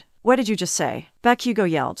said. What did you just say? Bakugou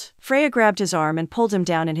yelled. Freya grabbed his arm and pulled him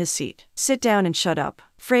down in his seat. Sit down and shut up.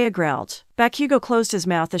 Freya growled. Bakugou closed his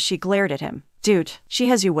mouth as she glared at him. Dude, she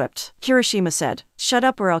has you whipped. Kirishima said. Shut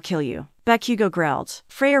up or I'll kill you. Bakugou growled.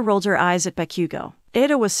 Freya rolled her eyes at Bakugou.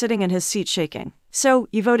 Ada was sitting in his seat shaking. So,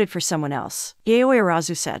 you voted for someone else.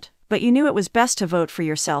 Yaoyorozu said. But you knew it was best to vote for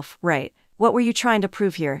yourself, right? What were you trying to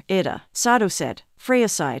prove here, Ada? Sato said. Freya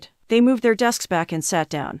sighed. They moved their desks back and sat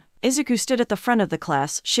down. Izuku stood at the front of the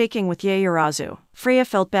class, shaking with Yaoyorozu. Freya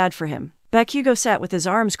felt bad for him. Bakugou sat with his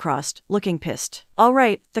arms crossed, looking pissed. All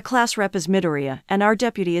right, the class rep is Midoriya, and our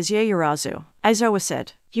deputy is Yaoyorozu, Aizawa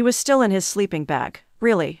said. He was still in his sleeping bag.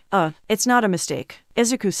 Really? It's not a mistake,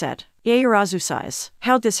 Izuku said. Yaoyorozu sighs.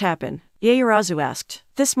 How'd this happen? Yaoyorozu asked.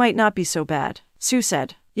 This might not be so bad. Su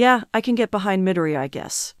said. Yeah, I can get behind Midoriya, I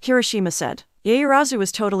guess. Kirishima said. Yaoyorozu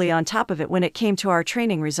was totally on top of it when it came to our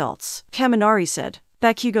training results. Kaminari said.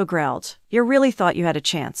 Bakugou growled. You really thought you had a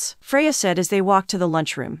chance, Freya said as they walked to the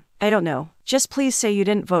lunchroom. I don't know. Just please say you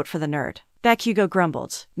didn't vote for the nerd. Bakugou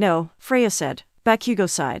grumbled. No, Freya said. Bakugou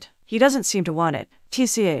sighed. He doesn't seem to want it.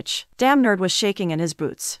 TCH. Damn, nerd was shaking in his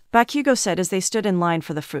boots. Bakugou said as they stood in line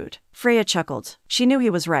for the food. Freya chuckled. She knew he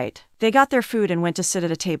was right. They got their food and went to sit at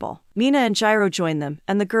a table. Mina and Jiro joined them,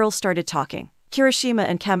 and the girls started talking. Kirishima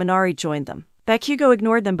and Kaminari joined them. Bakugou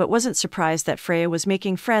ignored them but wasn't surprised that Freya was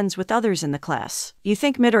making friends with others in the class. You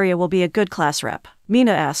think Midoriya will be a good class rep?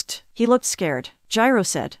 Mina asked. He looked scared. Jiro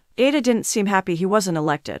said. Ada didn't seem happy he wasn't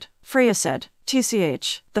elected. Freya said.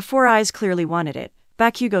 TCH. The 4 eyes clearly wanted it.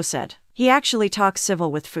 Bakugou said. He actually talks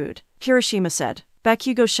civil with food. Kirishima said.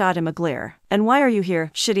 Bakugou shot him a glare. And why are you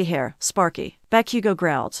here, shitty hair, Sparky? Bakugou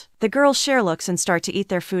growled. The girls share looks and start to eat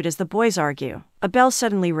their food as the boys argue. A bell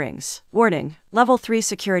suddenly rings. Warning. Level 3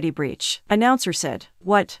 security breach. Announcer said.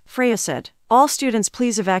 What? Freya said. All students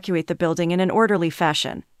please evacuate the building in an orderly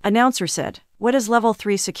fashion. Announcer said. What is level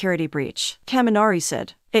 3 security breach? Kaminari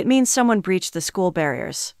said. It means someone breached the school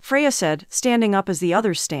barriers. Freya said, standing up as the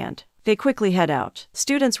others stand. They quickly head out.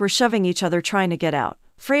 Students were shoving each other trying to get out.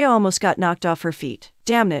 Freya almost got knocked off her feet.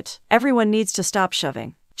 Damn it, everyone needs to stop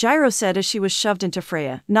shoving. Jiro said as she was shoved into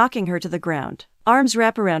Freya, knocking her to the ground. Arms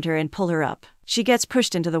wrap around her and pull her up. She gets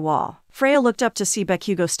pushed into the wall. Freya looked up to see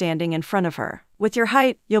Bakugou standing in front of her. With your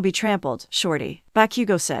height, you'll be trampled, shorty.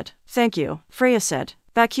 Bakugou said. Thank you, Freya said.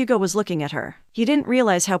 Bakugou was looking at her. He didn't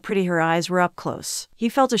realize how pretty her eyes were up close. He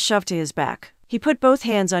felt a shove to his back. He put both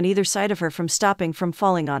hands on either side of her from stopping from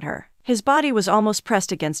falling on her. His body was almost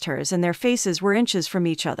pressed against hers and their faces were inches from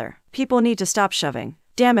each other. People need to stop shoving.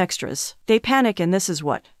 Damn extras. They panic and this is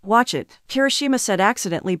what. Watch it, Kirishima said,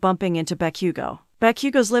 accidentally bumping into Bakugou.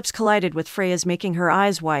 Bakugou's lips collided with Freya's, making her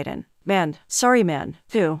eyes widen. Man, sorry man.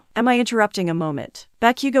 Phew, am I interrupting a moment?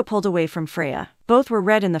 Bakugou pulled away from Freya. Both were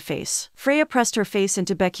red in the face. Freya pressed her face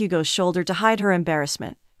into Bakugou's shoulder to hide her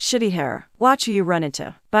embarrassment. Shitty hair. Watch who you run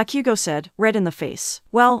into. Bakugou said, red in the face.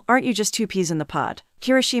 Well, aren't you just 2 peas in the pod?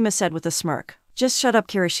 Kirishima said with a smirk. Just shut up,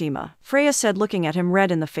 Kirishima. Freya said, looking at him,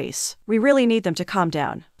 red in the face. We really need them to calm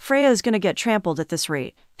down. Freya is gonna get trampled at this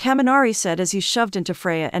rate. Kaminari said as he shoved into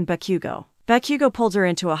Freya and Bakugou. Bakugou pulled her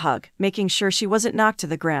into a hug, making sure she wasn't knocked to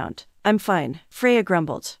the ground. I'm fine, Freya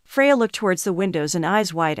grumbled. Freya looked towards the windows and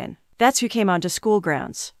eyes widened. That's who came onto school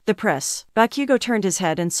grounds. The press. Bakugou turned his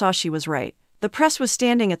head and saw she was right. The press was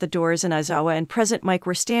standing at the doors and Aizawa and President Mike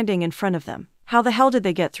were standing in front of them. How the hell did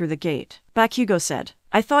they get through the gate? Bakugou said.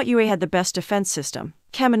 I thought UA had the best defense system.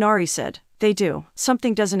 Kaminari said. They do.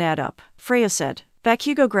 Something doesn't add up. Freya said.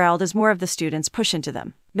 Bakugou growled as more of the students push into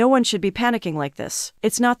them. No one should be panicking like this.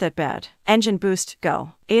 It's not that bad. Engine boost,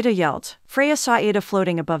 go. Ada yelled. Freya saw Ada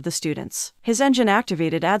floating above the students. His engine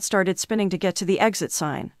activated. Ad started spinning to get to the exit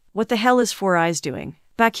sign. What the hell is 4 eyes doing?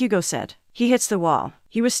 Bakugou said. He hits the wall.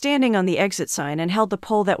 He was standing on the exit sign and held the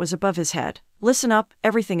pole that was above his head. Listen up,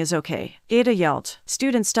 everything is okay. Ada yelled.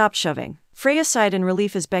 Students stopped shoving. Freya sighed in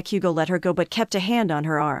relief as Bakugou let her go but kept a hand on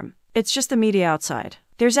her arm. It's just the media outside.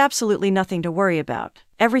 There's absolutely nothing to worry about.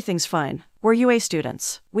 Everything's fine. We're UA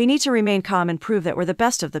students. We need to remain calm and prove that we're the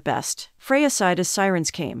best of the best. Freya sighed as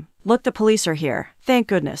sirens came. Look, the police are here. Thank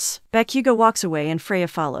goodness. Bakugou walks away and Freya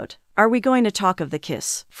followed. Are we going to talk of the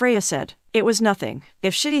kiss? Freya said. It was nothing.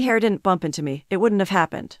 If shitty hair didn't bump into me, it wouldn't have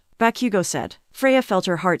happened. Bakugou said. Freya felt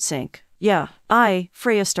her heart sink. Yeah,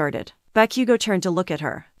 Freya started. Bakugou turned to look at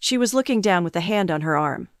her. She was looking down with a hand on her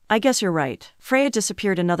arm. I guess you're right. Freya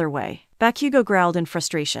disappeared another way. Bakugou growled in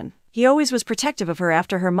frustration. He always was protective of her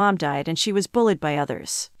after her mom died and she was bullied by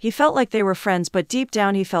others. He felt like they were friends, but deep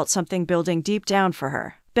down he felt something building deep down for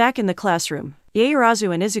her. Back in the classroom,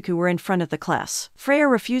 Yaoyorozu and Izuku were in front of the class. Freya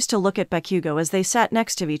refused to look at Bakugou as they sat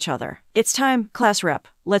next to each other. It's time, class rep.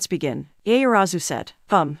 Let's begin. Yaoyorozu said.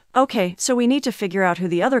 Okay, so we need to figure out who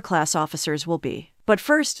the other class officers will be. But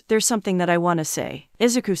first, there's something that I want to say.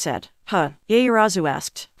 Izuku said. Yaoyorozu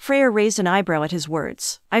asked. Freya raised an eyebrow at his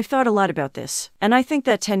words. I've thought a lot about this, and I think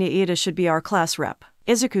that Tenya Ida should be our class rep.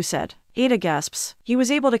 Izuku said. Ida gasps. He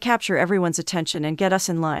was able to capture everyone's attention and get us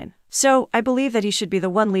in line. So, I believe that he should be the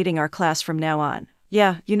one leading our class from now on.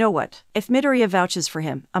 Yeah, you know what? If Midoriya vouches for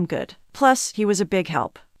him, I'm good. Plus, he was a big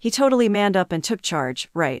help. He totally manned up and took charge,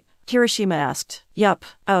 right? Kirishima asked. Yup.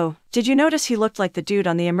 Oh, did you notice he looked like the dude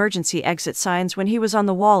on the emergency exit signs when he was on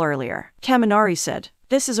the wall earlier? Kaminari said.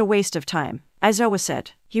 This is a waste of time. Aizawa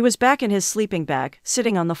said. He was back in his sleeping bag,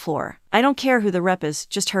 sitting on the floor. I don't care who the rep is,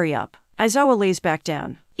 just hurry up. Aizawa lays back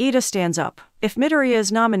down. Ida stands up. If Midoriya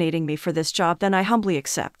is nominating me for this job, then I humbly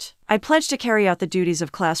accept. I pledge to carry out the duties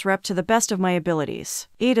of class rep to the best of my abilities.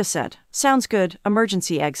 Ida said. Sounds good,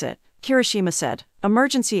 emergency exit. Kirishima said.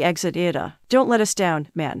 Emergency exit Ida. Don't let us down,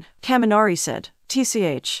 man. Kaminari said.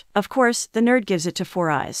 TCH. Of course, the nerd gives it to Four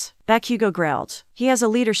Eyes. Bakugou growled. He has a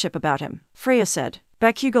leadership about him. Freya said.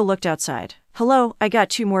 Bakugou looked outside. Hello, I got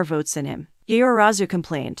 2 more votes than him. Yaoyorozu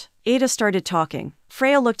complained. Ada started talking.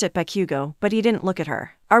 Freya looked at Bakugou, but he didn't look at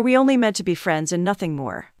her. Are we only meant to be friends and nothing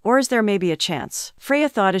more? Or is there maybe a chance? Freya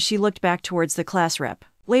thought as she looked back towards the class rep.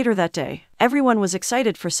 Later that day, everyone was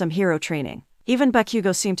excited for some hero training. Even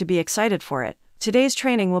Bakugou seemed to be excited for it. Today's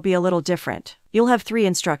training will be a little different. You'll have 3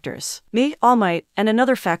 instructors. Me, All Might, and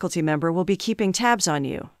another faculty member will be keeping tabs on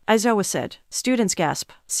you. Aizawa said. Students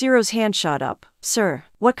gasp. Zero's hand shot up. Sir,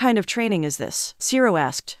 what kind of training is this? Zero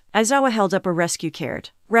asked. Aizawa held up a rescue card.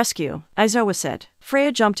 Rescue, Aizawa said.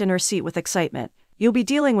 Freya jumped in her seat with excitement. You'll be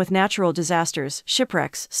dealing with natural disasters,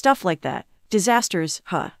 shipwrecks, stuff like that. Disasters,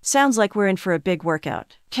 huh? Sounds like we're in for a big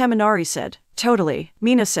workout. Kaminari said. Totally,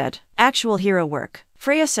 Mina said. Actual hero work.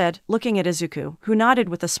 Freya said, looking at Izuku, who nodded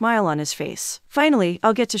with a smile on his face. Finally,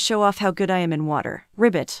 I'll get to show off how good I am in water.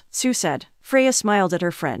 Ribbit, Sue said. Freya smiled at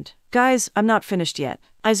her friend. Guys, I'm not finished yet.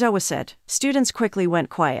 Aizawa said. Students quickly went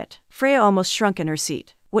quiet. Freya almost shrunk in her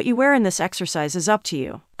seat. What you wear in this exercise is up to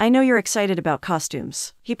you. I know you're excited about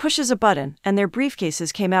costumes. He pushes a button, and their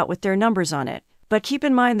briefcases came out with their numbers on it. But keep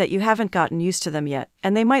in mind that you haven't gotten used to them yet,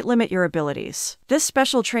 and they might limit your abilities. This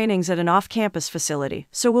special training's at an off-campus facility,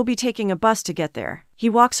 so we'll be taking a bus to get there. He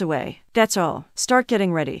walks away. That's all. Start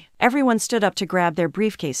getting ready. Everyone stood up to grab their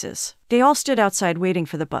briefcases. They all stood outside waiting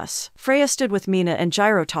for the bus. Freya stood with Mina and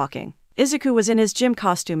Gyro talking. Izuku was in his gym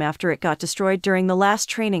costume after it got destroyed during the last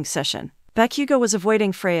training session. Bakugou was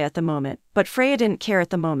avoiding Freya at the moment, but Freya didn't care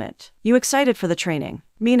at the moment. You excited for the training?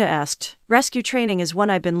 Mina asked. Rescue training is one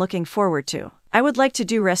I've been looking forward to. I would like to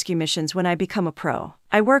do rescue missions when I become a pro.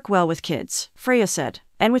 I work well with kids, Freya said.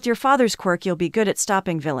 And with your father's quirk you'll be good at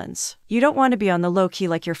stopping villains. You don't want to be on the low-key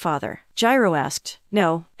like your father. Gyro asked.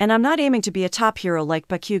 No, and I'm not aiming to be a top hero like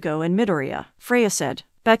Bakugou and Midoriya, Freya said.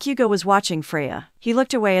 Bakugou was watching Freya. He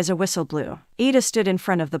looked away as a whistle blew. Ida stood in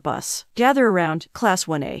front of the bus. Gather around, Class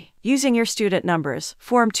 1A. Using your student numbers,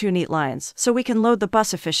 form 2 neat lines so we can load the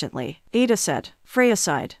bus efficiently, Ida said. Freya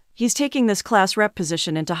sighed. He's taking this class rep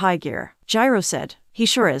position into high gear. Gyro said. He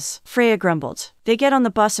sure is. Freya grumbled. They get on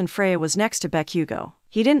the bus and Freya was next to Bakugou.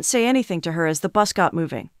 He didn't say anything to her as the bus got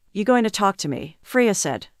moving. You going to talk to me? Freya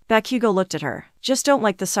said. Bakugou looked at her. Just don't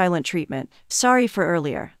like the silent treatment. Sorry for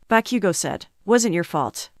earlier. Bakugou said. Wasn't your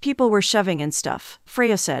fault. People were shoving and stuff.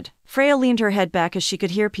 Freya said. Freya leaned her head back as she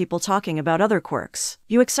could hear people talking about other quirks.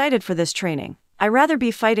 You excited for this training? I'd rather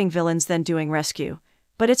be fighting villains than doing rescue.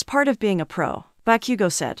 But it's part of being a pro.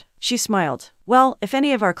 Bakugou said. She smiled. Well, if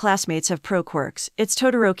any of our classmates have pro quirks, it's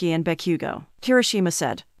Todoroki and Bakugou. Kirishima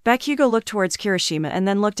said. Bakugou looked towards Kirishima and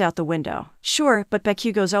then looked out the window. Sure, but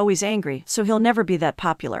Bakugou's always angry, so he'll never be that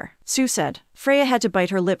popular. Sue said. Freya had to bite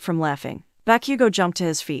her lip from laughing. Bakugou jumped to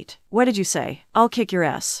his feet. What did you say? I'll kick your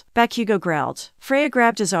ass. Bakugou growled. Freya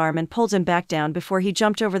grabbed his arm and pulled him back down before he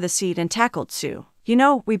jumped over the seat and tackled Sue. You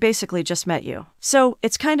know, we basically just met you. So,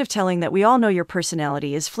 it's kind of telling that we all know your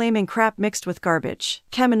personality is flaming crap mixed with garbage,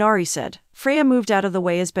 Kaminari said. Freya moved out of the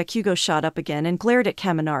way as Bakugou shot up again and glared at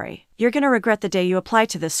Kaminari. You're gonna regret the day you apply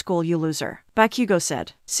to this school, you loser, Bakugou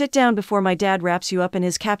said. Sit down before my dad wraps you up in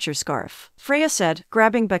his capture scarf, Freya said,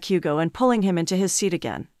 grabbing Bakugou and pulling him into his seat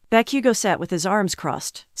again. Bakugou sat with his arms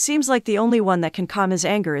crossed. Seems like the only one that can calm his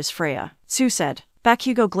anger is Freya, Tsu said.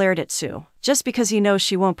 Bakugou glared at Tsu. Just because he knows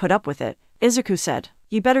she won't put up with it, Izuku said.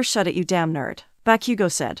 You better shut it, you damn nerd,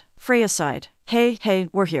 Bakugou said. Freya sighed. Hey,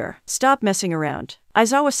 we're here. Stop messing around,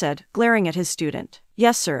 Aizawa said, glaring at his student.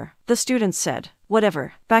 Yes, sir, the student said.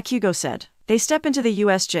 Whatever, Bakugou said. They step into the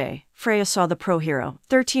USJ. Freya saw the pro hero,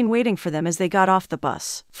 13, waiting for them as they got off the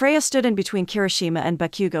bus. Freya stood in between Kirishima and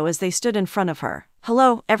Bakugou as they stood in front of her.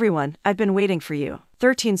 Hello, everyone, I've been waiting for you,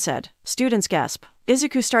 13 said. Students gasp.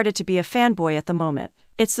 Izuku started to be a fanboy at the moment.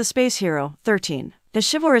 It's the space hero, 13. The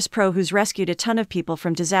chivalrous pro who's rescued a ton of people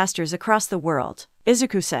from disasters across the world,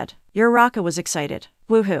 Izuku said. Uraraka was excited.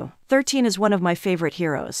 Woohoo. 13 is one of my favorite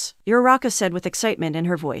heroes, Uraraka said with excitement in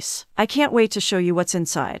her voice. I can't wait to show you what's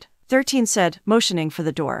inside, 13 said, motioning for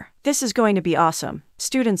the door. This is going to be awesome,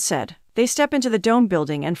 students said. They step into the dome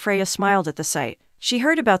building and Freya smiled at the sight. She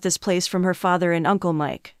heard about this place from her father and Uncle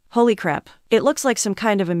Mike. Holy crap, it looks like some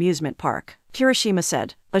kind of amusement park, Kirishima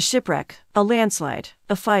said. A shipwreck, a landslide,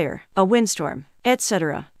 a fire, a windstorm,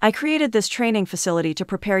 etc. I created this training facility to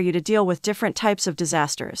prepare you to deal with different types of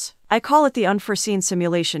disasters. I call it the Unforeseen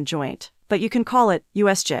Simulation Joint, but you can call it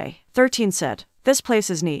USJ, 13 said. This place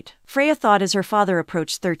is neat, Freya thought as her father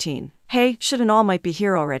approached 13. Hey, shouldn't All Might be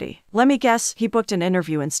here already? Let me guess, he booked an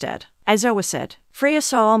interview instead, Aizawa said. Freya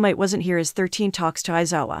saw All Might wasn't here as 13 talks to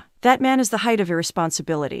Aizawa. That man is the height of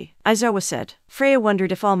irresponsibility, Aizawa said. Freya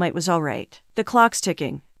wondered if All Might was alright. The clock's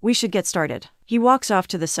ticking. We should get started. He walks off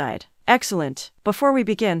to the side. Excellent. Before we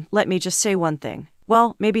begin, let me just say one thing.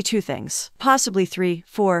 Well, maybe two things. Possibly 3,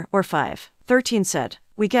 4, or 5, 13 said.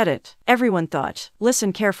 We get it, everyone thought.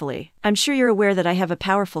 Listen carefully. I'm sure you're aware that I have a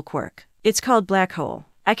powerful quirk. It's called Black Hole.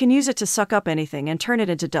 I can use it to suck up anything and turn it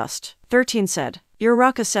into dust, 13 said.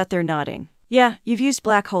 Uraraka sat there nodding. Yeah, you've used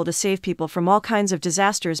Black Hole to save people from all kinds of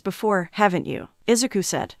disasters before, haven't you? Izuku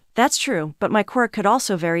said. That's true, but my quirk could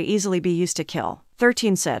also very easily be used to kill,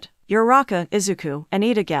 13 said. Uraraka, Izuku, and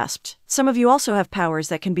Ida gasped. Some of you also have powers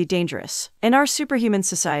that can be dangerous. In our superhuman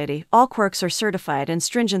society, all quirks are certified and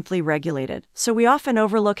stringently regulated, so we often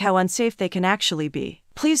overlook how unsafe they can actually be.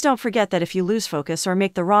 Please don't forget that if you lose focus or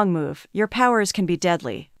make the wrong move, your powers can be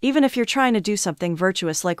deadly, even if you're trying to do something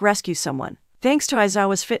virtuous like rescue someone. Thanks to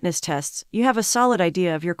Aizawa's fitness tests, you have a solid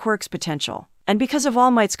idea of your quirk's potential. And because of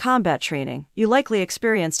All Might's combat training, you likely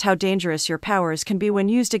experienced how dangerous your powers can be when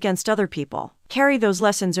used against other people. Carry those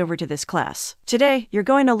lessons over to this class. Today, you're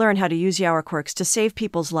going to learn how to use your quirks to save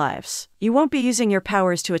people's lives. You won't be using your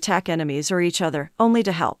powers to attack enemies or each other, only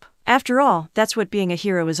to help. After all, that's what being a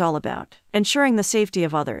hero is all about. Ensuring the safety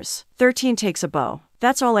of others. 13 takes a bow.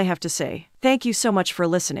 That's all I have to say. Thank you so much for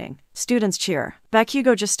listening. Students cheer.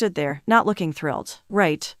 Bakugou just stood there, not looking thrilled.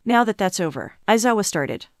 Right, now that that's over, Aizawa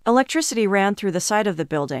started. Electricity ran through the side of the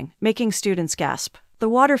building, making students gasp. The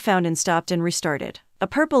water fountain stopped and restarted. A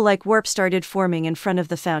purple-like warp started forming in front of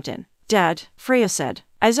the fountain. Dad, Freya said.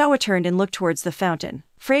 Aizawa turned and looked towards the fountain.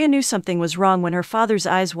 Freya knew something was wrong when her father's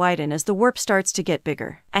eyes widen as the warp starts to get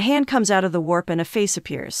bigger. A hand comes out of the warp and a face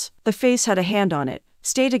appears. The face had a hand on it.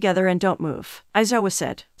 Stay together and don't move, Aizawa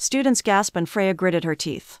said. Students gasped and Freya gritted her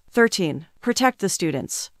teeth. 13. Protect the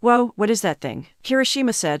students. Whoa, what is that thing?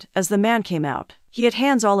 Kirishima said, as the man came out. He had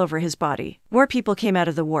hands all over his body. More people came out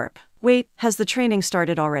of the warp. Wait, has the training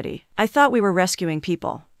started already? I thought we were rescuing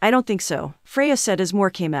people. I don't think so, Freya said as more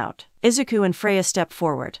came out. Izuku and Freya stepped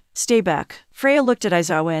forward. Stay back. Freya looked at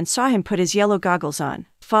Aizawa and saw him put his yellow goggles on.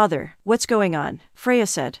 Father, what's going on? Freya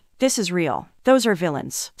said. This is real. Those are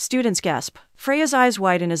villains. Students gasp. Freya's eyes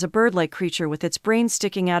widen as a bird-like creature with its brain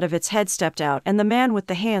sticking out of its head stepped out and the man with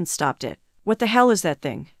the hands stopped it. What the hell is that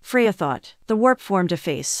thing? Freya thought. The warp formed a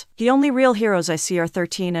face. The only real heroes I see are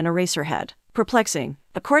 13 and Eraserhead. Perplexing.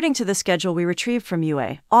 According to the schedule we retrieved from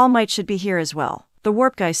UA, All Might should be here as well. The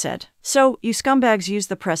warp guy said. So, you scumbags used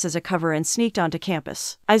the press as a cover and sneaked onto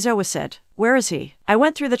campus, Aizawa said. Where is he? I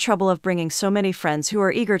went through the trouble of bringing so many friends who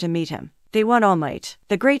are eager to meet him. They want All Might,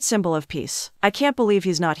 the great symbol of peace. I can't believe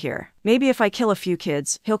he's not here. Maybe if I kill a few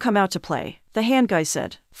kids, he'll come out to play, the hand guy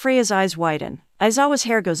said. Freya's eyes widen. Aizawa's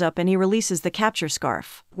hair goes up and he releases the capture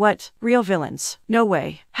scarf. What? Real villains? No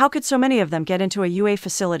way. How could so many of them get into a UA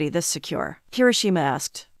facility this secure? Kirishima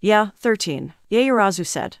asked. Yeah, 13. Yaoyorozu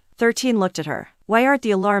said. 13 looked at her. Why aren't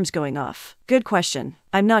the alarms going off? Good question.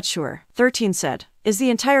 I'm not sure, 13 said. Is the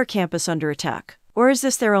entire campus under attack? Or is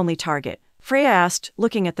this their only target? Freya asked,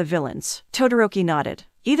 looking at the villains. Todoroki nodded.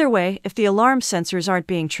 Either way, if the alarm sensors aren't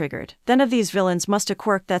being triggered, then of these villains must a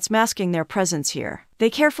quirk that's masking their presence here. They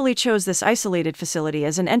carefully chose this isolated facility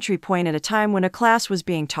as an entry point at a time when a class was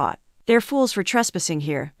being taught. They're fools for trespassing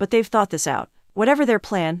here, but they've thought this out. Whatever their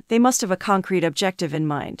plan, they must have a concrete objective in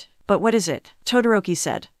mind. But what is it? Todoroki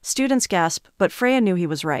said. Students gasped, but Freya knew he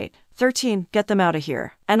was right. 13, get them out of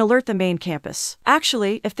here, and alert the main campus.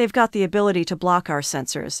 Actually, if they've got the ability to block our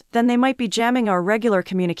sensors, then they might be jamming our regular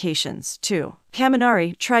communications, too.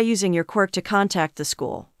 Kaminari, try using your quirk to contact the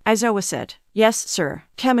school. Aizawa said. Yes, sir.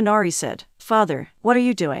 Kaminari said. Father, what are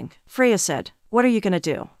you doing? Freya said. What are you gonna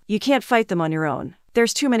do? You can't fight them on your own.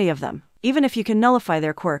 There's too many of them. Even if you can nullify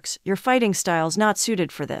their quirks, your fighting style's not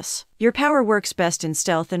suited for this. Your power works best in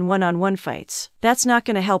stealth and one-on-one fights. That's not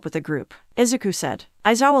gonna help with a group. Izuku said.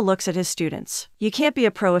 Aizawa looks at his students. You can't be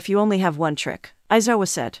a pro if you only have one trick. Aizawa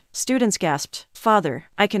said. Students gasped. Father,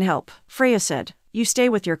 I can help. Freya said. You stay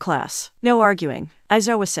with your class. No arguing.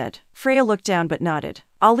 Aizawa said. Freya looked down but nodded.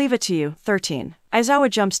 I'll leave it to you. 13. Aizawa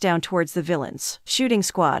jumps down towards the villains. Shooting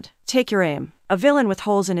squad. Take your aim. A villain with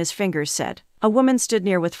holes in his fingers said. A woman stood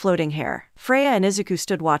near with floating hair. Freya and Izuku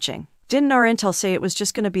stood watching. Didn't our intel say it was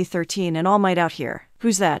just gonna be 13 and All Might out here?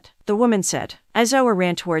 Who's that? The woman said. Aizawa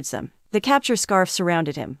ran towards them. The capture scarf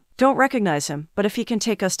surrounded him. Don't recognize him, but if he can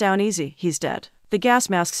take us down easy, he's dead. The gas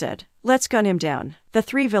mask said. Let's gun him down. The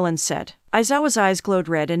three villains said. Aizawa's eyes glowed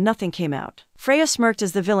red and nothing came out. Freya smirked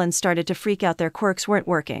as the villains started to freak out their quirks weren't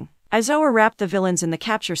working. Aizawa wrapped the villains in the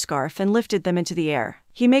capture scarf and lifted them into the air.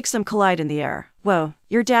 He makes them collide in the air. Whoa,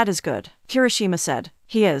 your dad is good, Kirishima said.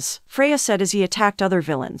 He is, Freya said as he attacked other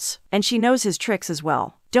villains. And she knows his tricks as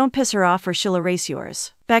well. Don't piss her off or she'll erase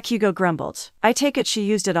yours. Bakugou grumbled. I take it she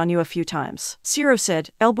used it on you a few times. Shiro said,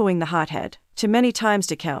 elbowing the hothead. Too many times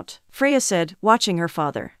to count. Freya said, watching her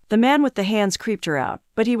father. The man with the hands creeped her out,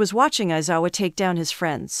 but he was watching Aizawa take down his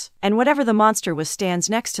friends. And whatever the monster was stands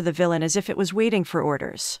next to the villain as if it was waiting for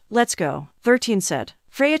orders. Let's go, 13 said.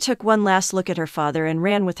 Freya took one last look at her father and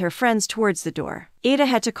ran with her friends towards the door. Ada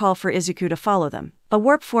had to call for Izuku to follow them. A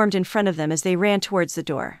warp formed in front of them as they ran towards the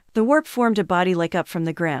door. The warp formed a body like up from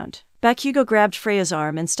the ground. Bakugou grabbed Freya's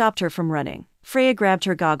arm and stopped her from running. Freya grabbed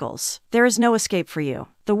her goggles. There is no escape for you,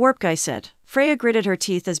 the warp guy said. Freya gritted her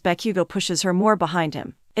teeth as Bakugou pushes her more behind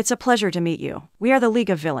him. It's a pleasure to meet you. We are the League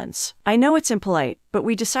of Villains. I know it's impolite, but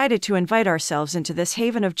we decided to invite ourselves into this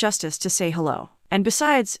haven of justice to say hello. And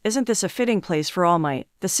besides, isn't this a fitting place for All Might,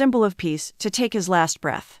 the symbol of peace, to take his last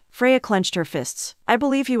breath? Freya clenched her fists. I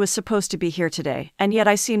believe he was supposed to be here today, and yet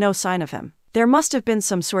I see no sign of him. There must have been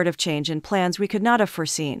some sort of change in plans we could not have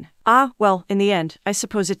foreseen. Ah, well, in the end, I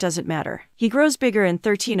suppose it doesn't matter. He grows bigger and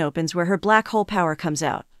 13 opens where her black hole power comes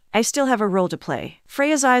out. I still have a role to play.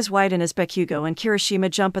 Freya's eyes widen as Bakugou and Kirishima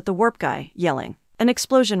jump at the warp guy, yelling. An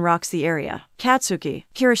explosion rocks the area. Katsuki,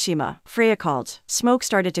 Kirishima, Freya called. Smoke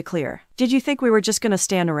started to clear. Did you think we were just gonna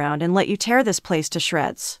stand around and let you tear this place to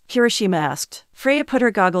shreds? Kirishima asked. Freya put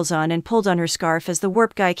her goggles on and pulled on her scarf as the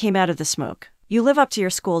warp guy came out of the smoke. You live up to your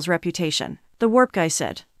school's reputation, the warp guy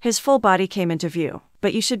said. His full body came into view.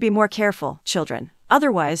 But you should be more careful, children.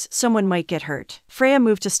 Otherwise, someone might get hurt. Freya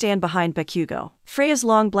moved to stand behind Bakugou. Freya's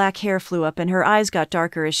long black hair flew up and her eyes got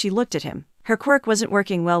darker as she looked at him. Her quirk wasn't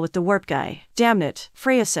working well with the warp guy. Damn it,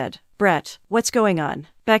 Freya said. Brett, what's going on?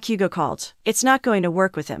 Bakugou called. It's not going to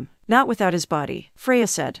work with him. Not without his body, Freya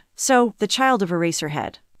said. So, the child of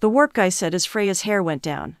Eraserhead. The warp guy said as Freya's hair went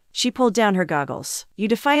down. She pulled down her goggles. You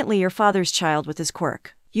defiantly your father's child with his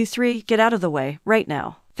quirk. You three, get out of the way, right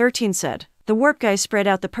now, 13 said. The warp guy spread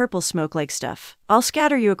out the purple smoke like stuff. I'll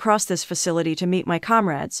scatter you across this facility to meet my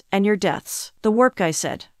comrades, and your deaths, the warp guy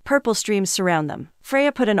said. Purple streams surround them.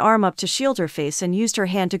 Freya put an arm up to shield her face and used her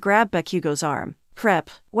hand to grab Bakugou's arm. Crap,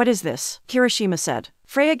 what is this? Kirishima said.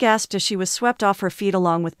 Freya gasped as she was swept off her feet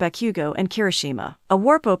along with Bakugou and Kirishima. A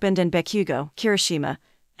warp opened and Bakugou, Kirishima,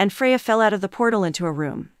 and Freya fell out of the portal into a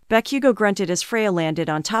room. Bakugou grunted as Freya landed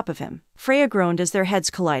on top of him. Freya groaned as their heads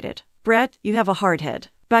collided. Brett, you have a hard head,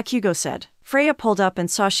 Bakugou said. Freya pulled up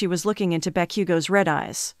and saw she was looking into Bakugou's red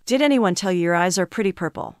eyes. Did anyone tell you your eyes are pretty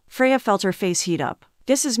purple? Freya felt her face heat up.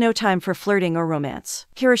 This is no time for flirting or romance,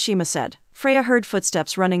 Kirishima said. Freya heard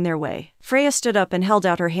footsteps running their way. Freya stood up and held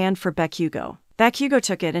out her hand for Bakugou. Bakugou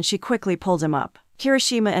took it and she quickly pulled him up.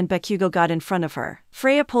 Kirishima and Bakugou got in front of her.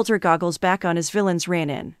 Freya pulled her goggles back on as villains ran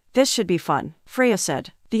in. This should be fun, Freya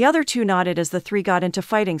said. The other two nodded as the three got into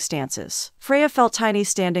fighting stances. Freya felt tiny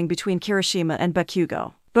standing between Kirishima and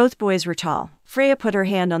Bakugou. Both boys were tall. Freya put her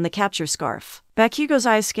hand on the capture scarf. Bakugou's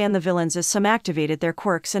eyes scanned the villains as some activated their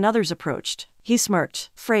quirks and others approached. He smirked.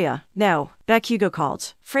 Freya, now, Bakugou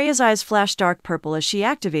called. Freya's eyes flash dark purple as she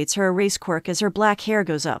activates her erase quirk as her black hair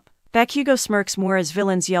goes up. Bakugo smirks more as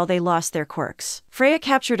villains yell they lost their quirks. Freya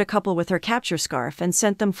captured a couple with her capture scarf and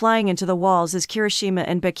sent them flying into the walls as Kirishima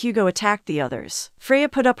and Bakugo attacked the others. Freya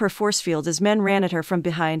put up her force field as men ran at her from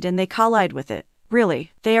behind and they collided with it.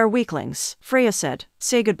 Really, they are weaklings, Freya said.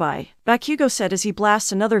 Say goodbye, Bakugo said as he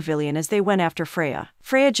blasts another villain as they went after Freya.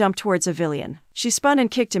 Freya jumped towards a villain. She spun and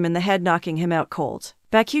kicked him in the head, knocking him out cold.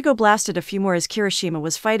 Bakugo blasted a few more as Kirishima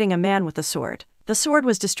was fighting a man with a sword. The sword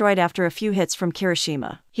was destroyed after a few hits from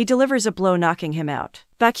Kirishima. He delivers a blow, knocking him out.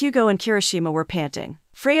 Bakugo and Kirishima were panting.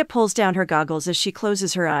 Freya pulls down her goggles as she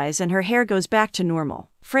closes her eyes and her hair goes back to normal.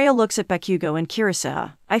 Freya looks at Bakugo and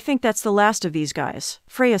Kirishima. I think that's the last of these guys,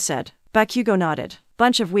 Freya said. Bakugo nodded.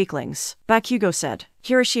 Bunch of weaklings, Bakugo said.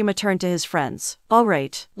 Kirishima turned to his friends. All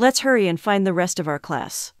right, let's hurry and find the rest of our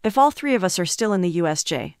class. If all three of us are still in the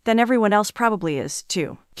USJ, then everyone else probably is,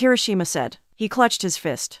 too, Kirishima said. He clutched his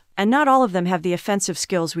fist. And not all of them have the offensive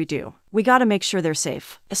skills we do. We gotta make sure they're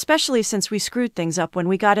safe. Especially since we screwed things up when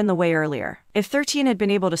we got in the way earlier. If 13 had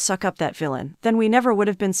been able to suck up that villain, then we never would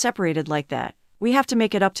have been separated like that. We have to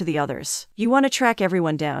make it up to the others. You wanna track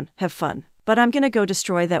everyone down, have fun. But I'm gonna go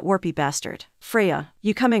destroy that warpy bastard. Freya,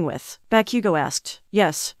 you coming with? Bakugo asked.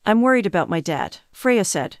 Yes, I'm worried about my dad, Freya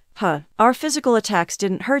said. Our physical attacks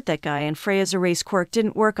didn't hurt that guy and Freya's erase quirk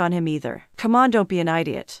didn't work on him either. Come on, don't be an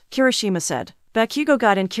idiot, Kirishima said. Bakugo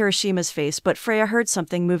got in Kirishima's face, but Freya heard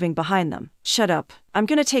something moving behind them. Shut up. I'm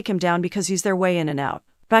gonna take him down because he's their way in and out,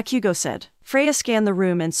 Bakugo said. Freya scanned the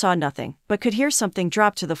room and saw nothing, but could hear something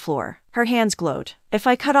drop to the floor. Her hands glowed. If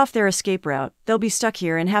I cut off their escape route, they'll be stuck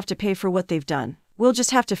here and have to pay for what they've done. We'll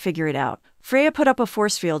just have to figure it out. Freya put up a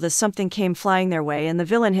force field as something came flying their way and the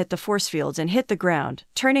villain hit the force fields and hit the ground,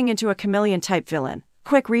 turning into a chameleon-type villain.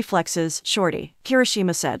 Quick reflexes, shorty,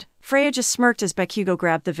 Kirishima said. Freya just smirked as Bakugo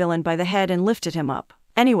grabbed the villain by the head and lifted him up.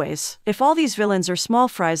 Anyways, if all these villains are small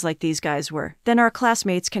fries like these guys were, then our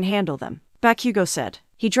classmates can handle them, Bakugo said.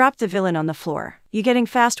 He dropped the villain on the floor. You getting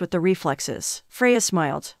fast with the reflexes? Freya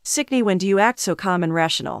smiled. Sickney, when do you act so calm and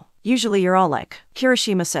rational? Usually you're all like,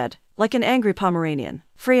 Kirishima said. Like an angry Pomeranian,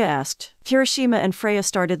 Freya asked. Kirishima and Freya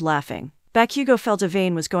started laughing. Bakugo felt a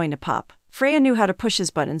vein was going to pop. Freya knew how to push his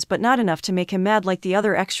buttons, but not enough to make him mad like the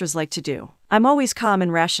other extras like to do. I'm always calm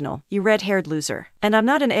and rational, you red-haired loser. And I'm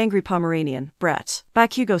not an angry Pomeranian, brat,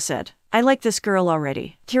 Bakugo said. I like this girl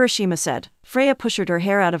already, Kirishima said. Freya pushed her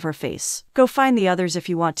hair out of her face. Go find the others if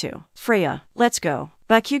you want to. Freya, let's go,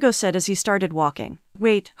 Bakugo said as he started walking.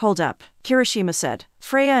 Wait, hold up, Kirishima said.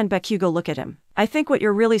 Freya and Bakugo look at him. I think what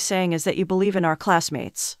you're really saying is that you believe in our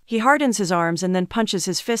classmates. He hardens his arms and then punches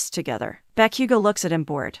his fists together. Bakugo looks at him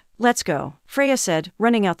bored. Let's go, Freya said,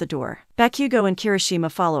 running out the door. Bakugo and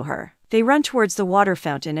Kirishima follow her. They run towards the water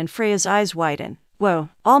fountain and Freya's eyes widen. Whoa,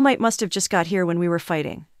 All Might must have just got here when we were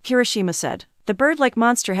fighting, Kirishima said. The bird-like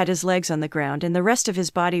monster had his legs on the ground and the rest of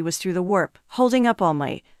his body was through the warp, holding up All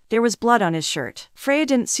Might. There was blood on his shirt. Freya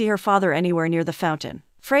didn't see her father anywhere near the fountain.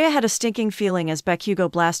 Freya had a stinking feeling as Bakugo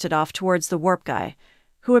blasted off towards the warp guy,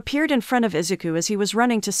 who appeared in front of Izuku as he was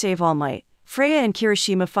running to save All Might. Freya and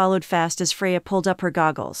Kirishima followed fast as Freya pulled up her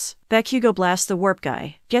goggles. Bakugo blasts the warp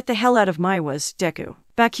guy. Get the hell out of my was, Deku,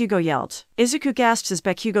 Bakugo yelled. Izuku gasped as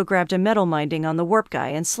Bakugo grabbed a metal minding on the warp guy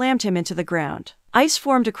and slammed him into the ground. Ice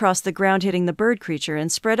formed across the ground, hitting the bird creature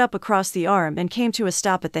and spread up across the arm and came to a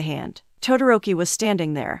stop at the hand. Todoroki was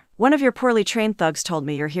standing there. One of your poorly trained thugs told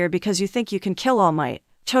me you're here because you think you can kill All Might,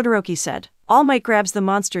 Todoroki said. All Might grabs the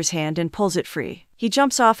monster's hand and pulls it free. He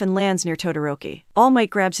jumps off and lands near Todoroki. All Might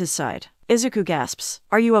grabs his side. Izuku gasps.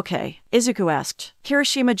 Are you okay? Izuku asked.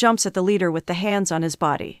 Kirishima jumps at the leader with the hands on his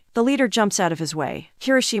body. The leader jumps out of his way.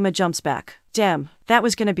 Kirishima jumps back. Damn, that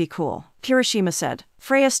was gonna be cool, Kirishima said.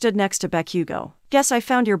 Freya stood next to Bakugo. Guess I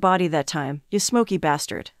found your body that time, you smoky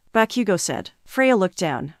bastard, Bakugo said. Freya looked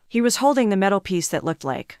down. He was holding the metal piece that looked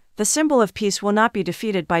like the symbol of peace will not be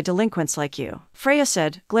defeated by delinquents like you, Freya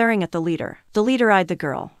said, glaring at the leader. The leader eyed the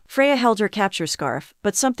girl. Freya held her capture scarf,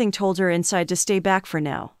 but something told her inside to stay back for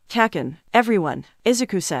now. Kaken, everyone,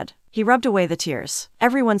 Izuku said. He rubbed away the tears.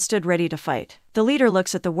 Everyone stood ready to fight. The leader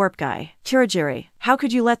looks at the warp guy. Kirigiri, how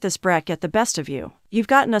could you let this brat get the best of you? You've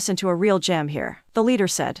gotten us into a real jam here, the leader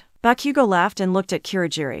said. Bakugo laughed and looked at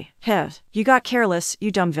Kirigiri. Heh, you got careless,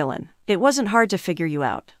 you dumb villain. It wasn't hard to figure you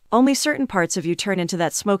out. Only certain parts of you turn into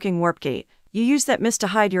that smoking warp gate. You used that mist to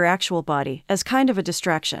hide your actual body, as kind of a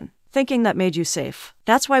distraction, thinking that made you safe.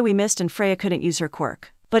 That's why we missed and Freya couldn't use her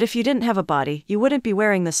quirk. But if you didn't have a body, you wouldn't be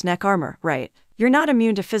wearing this neck armor, right? You're not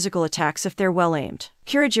immune to physical attacks if they're well aimed.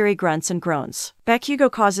 Kirigiri grunts and groans.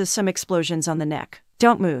 Bakugo causes some explosions on the neck.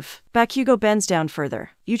 Don't move. Bakugo bends down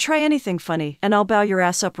further. You try anything funny, and I'll bow your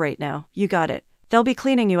ass up right now. You got it. They'll be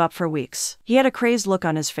cleaning you up for weeks. He had a crazed look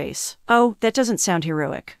on his face. Oh, that doesn't sound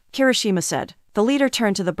heroic, Kirishima said. The leader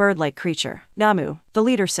turned to the bird-like creature. Namu, the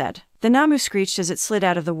leader said. The Namu screeched as it slid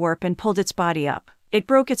out of the warp and pulled its body up. It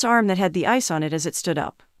broke its arm that had the ice on it as it stood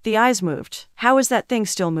up. The eyes moved. How is that thing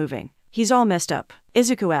still moving? He's all messed up,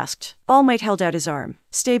 Izuku asked. All Might held out his arm.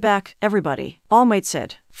 Stay back, everybody, All Might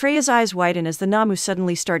said. Freya's eyes widened as the Namu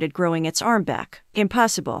suddenly started growing its arm back.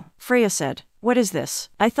 Impossible, Freya said. What is this?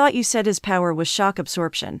 I thought you said his power was shock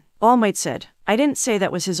absorption, All Might said. I didn't say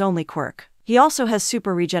that was his only quirk. He also has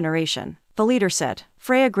super regeneration, the leader said.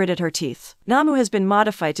 Freya gritted her teeth. Namu has been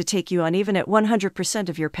modified to take you on even at 100%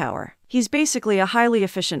 of your power. He's basically a highly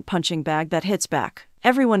efficient punching bag that hits back.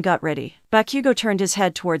 Everyone got ready. Bakugou turned his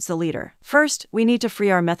head towards the leader. First, we need to free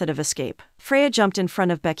our method of escape. Freya jumped in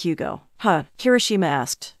front of Bakugou. Huh, Kirishima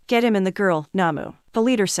asked. Get him and the girl, Namu, the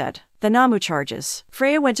leader said. The Namu charges.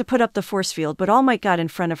 Freya went to put up the force field, but All Might got in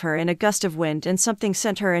front of her in a gust of wind and something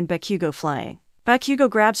sent her and Bakugou flying. Bakugou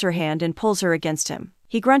grabs her hand and pulls her against him.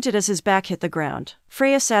 He grunted as his back hit the ground.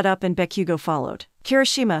 Freya sat up and Bakugou followed.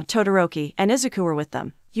 Kirishima, Todoroki, and Izuku were with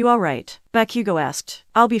them. You alright? Bakugou asked.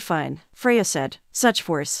 I'll be fine, Freya said. Such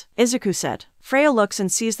force, Izuku said. Freya looks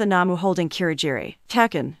and sees the Namu holding Kirigiri.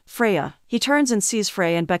 Taken, Freya. He turns and sees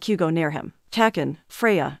Freya and Bakugou near him. Taken,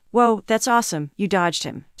 Freya. Whoa, that's awesome, you dodged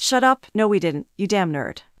him. Shut up, no we didn't, you damn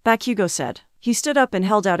nerd, Bakugou said. He stood up and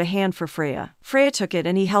held out a hand for Freya. Freya took it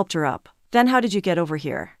and he helped her up. Then how did you get over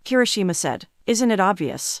here? Kirishima said. Isn't it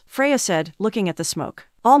obvious? Freya said, looking at the smoke.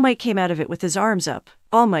 All Might came out of it with his arms up.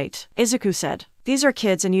 All Might, Izuku said. These are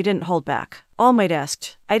kids and you didn't hold back. All Might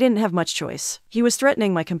asked. I didn't have much choice. He was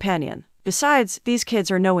threatening my companion. Besides, these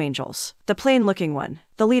kids are no angels. The plain-looking one,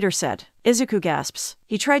 the leader said. Izuku gasps.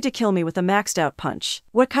 He tried to kill me with a maxed-out punch.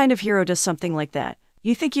 What kind of hero does something like that?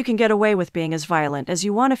 You think you can get away with being as violent as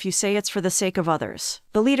you want if you say it's for the sake of others.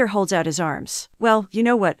 The leader holds out his arms. Well, you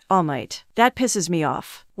know what, All Might? That pisses me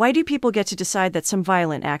off. Why do people get to decide that some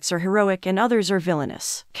violent acts are heroic and others are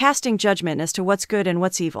villainous? Casting judgment as to what's good and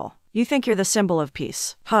what's evil. You think you're the symbol of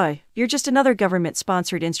peace. Hi, you're just another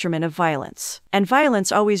government-sponsored instrument of violence. And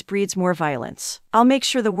violence always breeds more violence. I'll make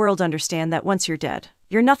sure the world understand that once you're dead,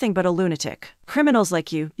 you're nothing but a lunatic. Criminals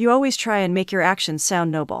like you always try and make your actions sound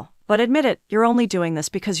noble. But admit it, you're only doing this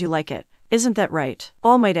because you like it. Isn't that right?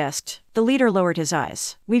 All Might asked. The leader lowered his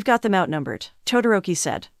eyes. We've got them outnumbered, Todoroki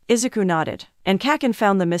said. Izuku nodded. And Kaken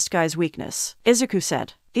found the mist guy's weakness. Izuku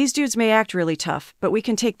said. These dudes may act really tough, but we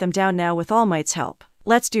can take them down now with All Might's help.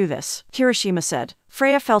 Let's do this, Kirishima said.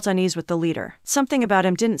 Freya felt unease with the leader. Something about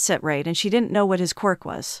him didn't sit right and she didn't know what his quirk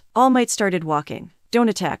was. All Might started walking. Don't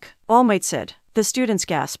attack, All Might said. The students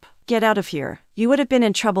gasped. Get out of here. You would have been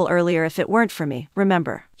in trouble earlier if it weren't for me,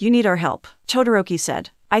 remember. You need our help, Todoroki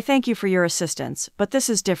said. I thank you for your assistance, but this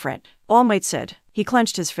is different, All Might said. He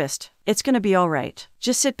clenched his fist. It's gonna be alright.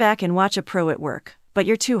 Just sit back and watch a pro at work. But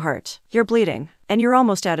you're too hurt. You're bleeding. And you're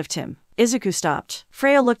almost out of Tim. Izuku stopped.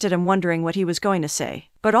 Freya looked at him wondering what he was going to say.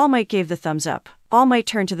 But All Might gave the thumbs up. All Might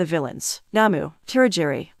turned to the villains. Namu,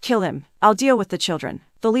 Kirigiri, kill him. I'll deal with the children,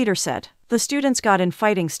 the leader said. The students got in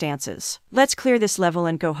fighting stances. Let's clear this level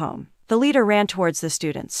and go home. The leader ran towards the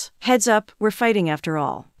students. Heads up, we're fighting after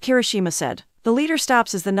all, Kirishima said. The leader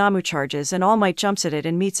stops as the Namu charges and All Might jumps at it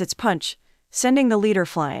and meets its punch, sending the leader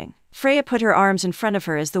flying. Freya put her arms in front of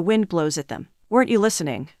her as the wind blows at them. Weren't you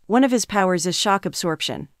listening? One of his powers is shock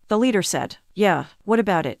absorption, the leader said. Yeah, what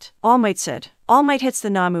about it? All Might said. All Might hits the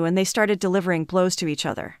Namu and they started delivering blows to each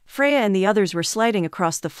other. Freya and the others were sliding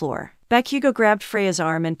across the floor. Bakugou grabbed Freya's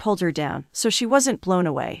arm and pulled her down, so she wasn't blown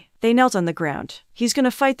away. They knelt on the ground. He's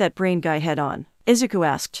gonna fight that brain guy head on, Izuku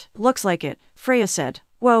asked. Looks like it, Freya said.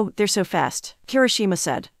 Whoa, they're so fast, Kirishima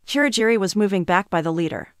said. Kirigiri was moving back by the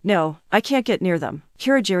leader. No, I can't get near them,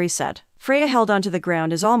 Kirigiri said. Freya held onto the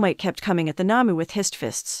ground as All Might kept coming at the Namu with hissed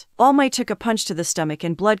fists. All Might took a punch to the stomach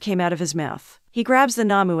and blood came out of his mouth. He grabs the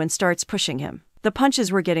Namu and starts pushing him. The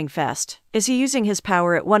punches were getting fast. Is he using his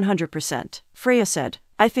power at 100%? Freya said.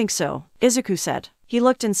 I think so, Izuku said. He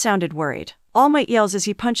looked and sounded worried. All Might yells as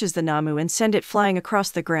he punches the Namu and sends it flying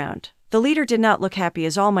across the ground. The leader did not look happy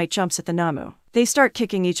as All Might jumps at the Namu. They start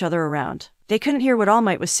kicking each other around. They couldn't hear what All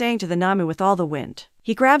Might was saying to the Namu with all the wind.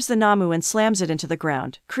 He grabs the Namu and slams it into the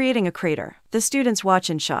ground, creating a crater. The students watch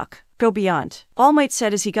in shock. Go beyond, All Might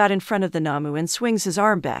said as he got in front of the Namu and swings his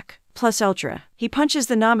arm back. Plus Ultra. He punches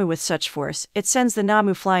the Namu with such force, it sends the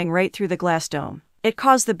Namu flying right through the glass dome. It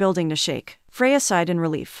caused the building to shake. Freya sighed in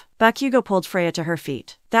relief. Bakugou pulled Freya to her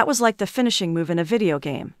feet. That was like the finishing move in a video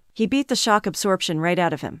game. He beat the shock absorption right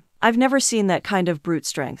out of him. I've never seen that kind of brute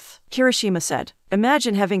strength, Kirishima said.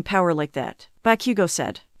 Imagine having power like that, Bakugou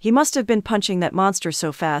said. He must have been punching that monster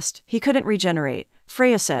so fast, he couldn't regenerate.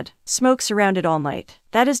 Freya said. Smoke surrounded All Might.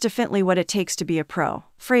 That is definitely what it takes to be a pro,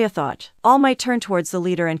 Freya thought. All Might turned towards the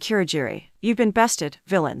leader and Kurogiri. You've been bested,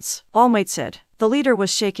 villains, All Might said. The leader was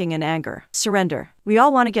shaking in anger. Surrender. We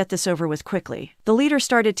all want to get this over with quickly. The leader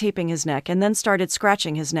started taping his neck and then started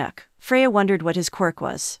scratching his neck. Freya wondered what his quirk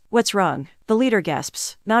was. What's wrong? The leader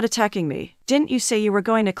gasps. Not attacking me. Didn't you say you were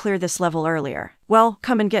going to clear this level earlier? Well,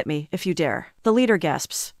 come and get me, if you dare. The leader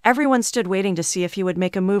gasps. Everyone stood waiting to see if he would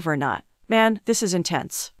make a move or not. Man, this is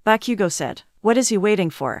intense, Bakugou said. What is he waiting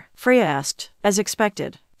for? Freya asked. As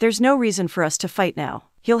expected. There's no reason for us to fight now.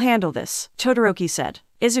 He'll handle this, Todoroki said.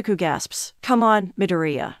 Izuku gasps. Come on,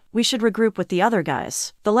 Midoriya. We should regroup with the other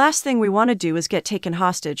guys. The last thing we want to do is get taken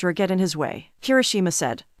hostage or get in his way, Kirishima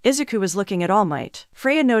said. Izuku was looking at All Might.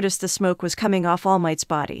 Freya noticed the smoke was coming off All Might's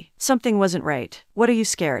body. Something wasn't right. What are you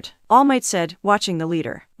scared? All Might said, watching the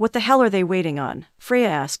leader. What the hell are they waiting on? Freya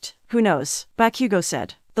asked. Who knows? Bakugou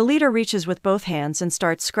said. The leader reaches with both hands and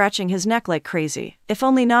starts scratching his neck like crazy. If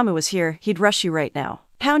only Namu was here, he'd rush you right now.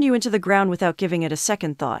 Pound you into the ground without giving it a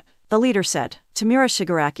second thought. The leader said. Tamura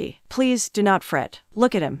Shigaraki, please do not fret.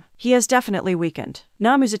 Look at him. He has definitely weakened.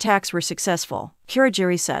 Namu's attacks were successful,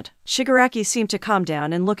 Kurogiri said. Shigaraki seemed to calm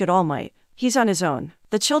down and look at All Might. He's on his own.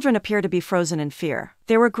 The children appear to be frozen in fear.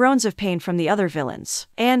 There were groans of pain from the other villains.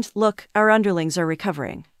 And, look, our underlings are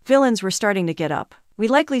recovering. Villains were starting to get up. We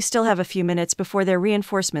likely still have a few minutes before their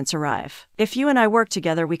reinforcements arrive. If you and I work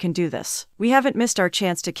together, we can do this. We haven't missed our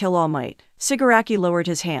chance to kill All Might. Shigaraki lowered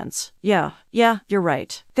his hands. Yeah, you're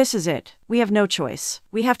right. This is it. We have no choice.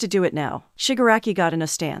 We have to do it now. Shigaraki got in a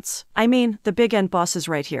stance. I mean, the big end boss is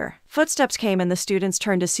right here. Footsteps came and the students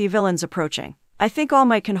turned to see villains approaching. I think All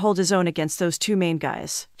Might can hold his own against those two main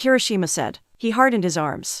guys, Kirishima said. He hardened his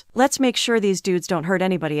arms. Let's make sure these dudes don't hurt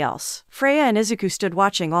anybody else. Freya and Izuku stood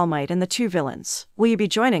watching All Might and the two villains. Will you be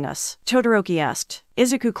joining us? Todoroki asked.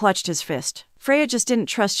 Izuku clutched his fist. Freya just didn't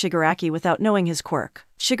trust Shigaraki without knowing his quirk.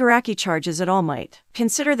 Shigaraki charges at All Might.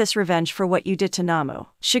 Consider this revenge for what you did to Namu,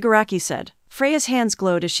 Shigaraki said. Freya's hands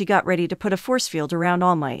glowed as she got ready to put a force field around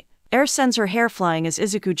All Might. Air sends her hair flying as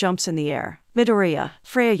Izuku jumps in the air. Midoriya,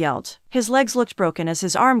 Freya yelled. His legs looked broken as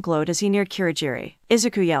his arm glowed as he neared Kurogiri.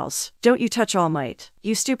 Izuku yells. Don't you touch All Might.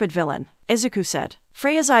 You stupid villain, Izuku said.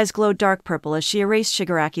 Freya's eyes glowed dark purple as she erased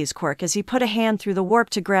Shigaraki's quirk as he put a hand through the warp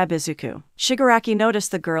to grab Izuku. Shigaraki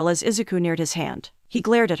noticed the girl as Izuku neared his hand. He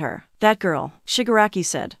glared at her. That girl, Shigaraki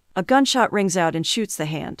said. A gunshot rings out and shoots the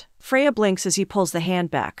hand. Freya blinks as he pulls the hand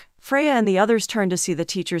back. Freya and the others turn to see the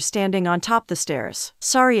teachers standing on top the stairs.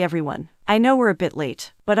 Sorry everyone. I know we're a bit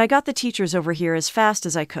late, but I got the teachers over here as fast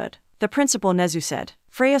as I could. The principal Nezu said.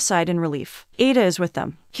 Freya sighed in relief. Ada is with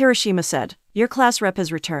them, Kirishima said. Your class rep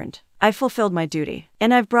has returned. I fulfilled my duty,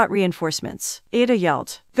 and I've brought reinforcements. Ada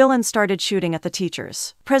yelled. Villains started shooting at the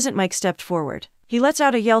teachers. Present Mike stepped forward. He lets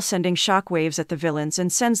out a yell sending shock waves at the villains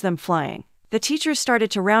and sends them flying. The teachers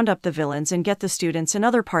started to round up the villains and get the students and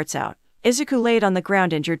other parts out. Izuku laid on the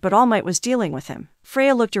ground injured, but All Might was dealing with him.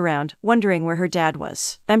 Freya looked around, wondering where her dad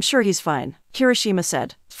was. I'm sure he's fine, Kirishima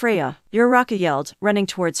said. Freya, Uraraka yelled, running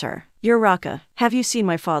towards her. Uraraka, have you seen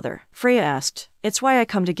my father? Freya asked. It's why I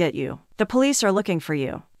come to get you. The police are looking for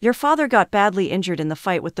you. Your father got badly injured in the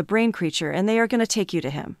fight with the brain creature and they are gonna take you to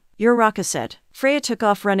him, Uraraka said. Freya took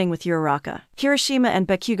off running with Uraraka. Kirishima and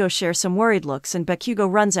Bakugou share some worried looks and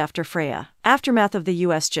Bakugou runs after Freya. Aftermath of the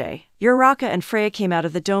USJ. Uraraka and Freya came out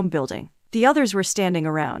of the dome building. The others were standing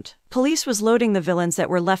around. Police was loading the villains that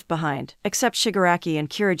were left behind, except Shigaraki and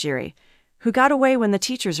Kurogiri, who got away when the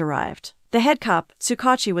teachers arrived. The head cop,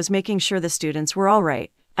 Tsukachi, was making sure the students were all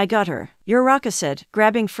right. I got her, Uraraka said,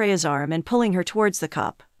 grabbing Freya's arm and pulling her towards the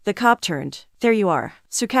cop. The cop turned. There you are,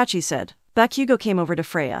 Tsukachi said. Bakugou came over to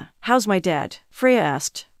Freya. How's my dad? Freya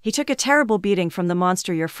asked. He took a terrible beating from the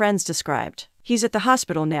monster your friends described. He's at the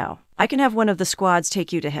hospital now. I can have one of the squads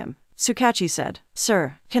take you to him, Tsukachi said.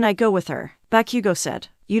 Sir, can I go with her? Bakugou said.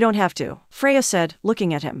 You don't have to, Freya said,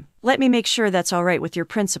 looking at him. Let me make sure that's all right with your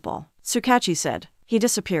principal, Tsukachi said. He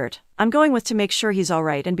disappeared. I'm going with to make sure he's all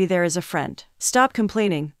right and be there as a friend. Stop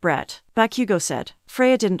complaining, brat, Bakugou said.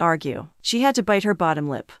 Freya didn't argue. She had to bite her bottom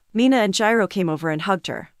lip. Mina and Gyro came over and hugged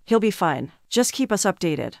her. He'll be fine. Just keep us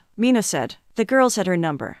updated, Mina said. The girls had her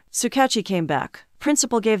number. Tsukachi came back.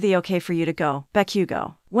 Principal gave the okay for you to go,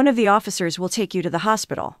 Bakugou. One of the officers will take you to the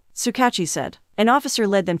hospital, Tsukachi said. An officer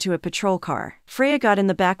led them to a patrol car. Freya got in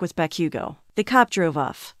the back with Bakugou. The cop drove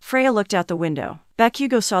off. Freya looked out the window.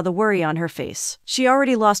 Bakugou saw the worry on her face. She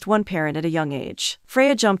already lost one parent at a young age.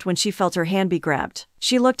 Freya jumped when she felt her hand be grabbed.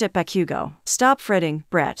 She looked at Bakugou. Stop fretting,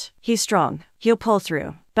 brat. He's strong. He'll pull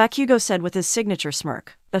through, Bakugou said with his signature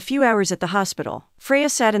smirk. A few hours at the hospital. Freya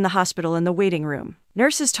sat in the hospital in the waiting room.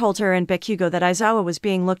 Nurses told her and Bakugou that Aizawa was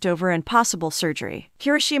being looked over and possible surgery.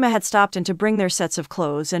 Kirishima had stopped in to bring their sets of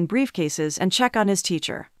clothes and briefcases and check on his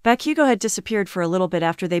teacher. Bakugou had disappeared for a little bit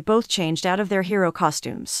after they both changed out of their hero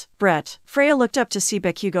costumes. Brett. Freya looked up to see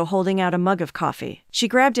Bakugou holding out a mug of coffee. She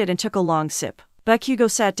grabbed it and took a long sip. Bakugou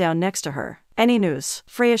sat down next to her. Any news?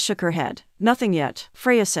 Freya shook her head. Nothing yet,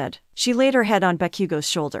 Freya said. She laid her head on Bakugou's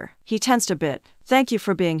shoulder. He tensed a bit. Thank you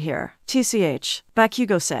for being here. TCH,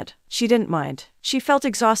 Bakugou said. She didn't mind. She felt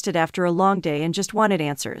exhausted after a long day and just wanted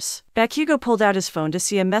answers. Bakugou pulled out his phone to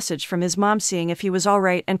see a message from his mom seeing if he was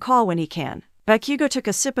alright and call when he can. Bakugou took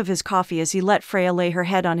a sip of his coffee as he let Freya lay her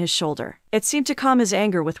head on his shoulder. It seemed to calm his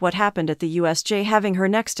anger with what happened at the USJ having her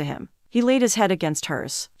next to him. He laid his head against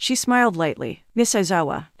hers. She smiled lightly. Miss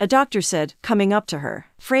Aizawa, a doctor said, coming up to her.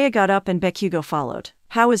 Freya got up and Bakugou followed.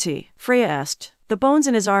 How is he? Freya asked. The bones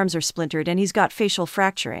in his arms are splintered and he's got facial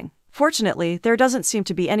fracturing. Fortunately, there doesn't seem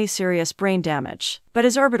to be any serious brain damage, but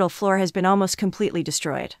his orbital floor has been almost completely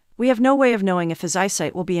destroyed. We have no way of knowing if his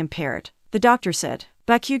eyesight will be impaired, the doctor said.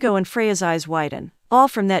 Bakugou and Freya's eyes widen. All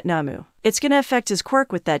from that Namu. It's gonna affect his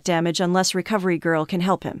quirk with that damage unless Recovery Girl can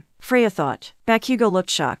help him, Freya thought. Bakugou looked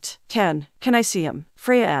shocked. Can I see him?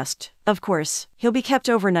 Freya asked. Of course. He'll be kept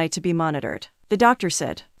overnight to be monitored, the doctor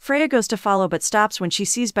said. Freya goes to follow but stops when she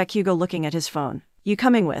sees Bakugou looking at his phone. You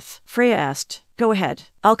coming with? Freya asked. Go ahead.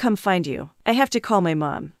 I'll come find you. I have to call my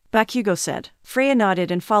mom, Bakugou said. Freya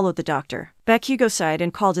nodded and followed the doctor. Bakugou sighed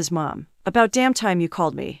and called his mom. About damn time you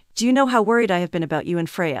called me. Do you know how worried I have been about you and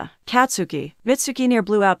Freya? Katsuki. Mitsuki near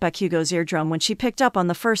blew out Bakugou's eardrum when she picked up on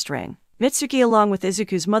the first ring. Mitsuki along with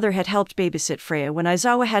Izuku's mother had helped babysit Freya when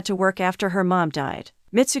Aizawa had to work after her mom died.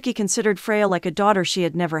 Mitsuki considered Freya like a daughter she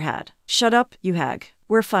had never had. Shut up, you hag.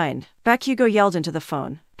 We're fine, Bakugou yelled into the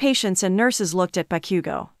phone. Patients and nurses looked at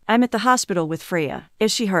Bakugou. I'm at the hospital with Freya.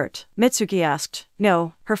 Is she hurt? Mitsuki asked.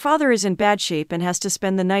 No, her father is in bad shape and has to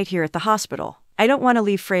spend the night here at the hospital. I don't want to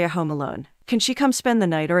leave Freya home alone. Can she come spend the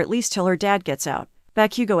night or at least till her dad gets out?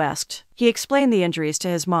 Bakugou asked. He explained the injuries to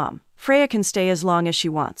his mom. Freya can stay as long as she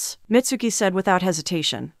wants, Mitsuki said without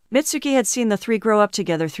hesitation. Mitsuki had seen the three grow up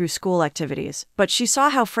together through school activities, but she saw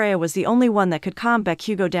how Freya was the only one that could calm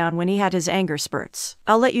Bakugou down when he had his anger spurts.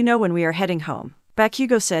 I'll let you know when we are heading home,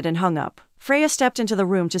 Bakugou said and hung up. Freya stepped into the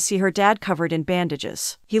room to see her dad covered in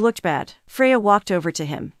bandages. He looked bad. Freya walked over to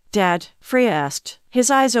him. Dad? Freya asked. His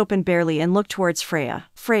eyes opened barely and looked towards Freya.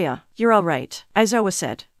 Freya, you're all right, Aizawa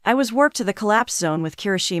said. I was warped to the collapse zone with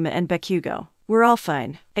Kirishima and Bakugou. We're all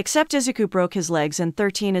fine. Except Izuku broke his legs and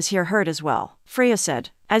 13 is here hurt as well, Freya said.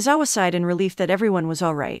 Aizawa sighed in relief that everyone was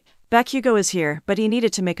all right. Bakugou is here, but he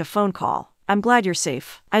needed to make a phone call. I'm glad you're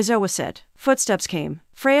safe, Aizawa said. Footsteps came.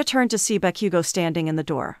 Freya turned to see Bakugou standing in the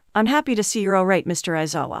door. I'm happy to see you're all right, Mr.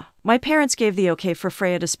 Aizawa. My parents gave the okay for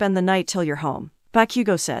Freya to spend the night till you're home,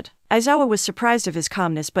 Bakugou said. Aizawa was surprised of his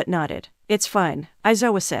calmness but nodded. It's fine,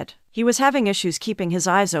 Aizawa said. He was having issues keeping his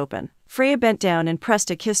eyes open. Freya bent down and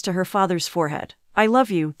pressed a kiss to her father's forehead. I love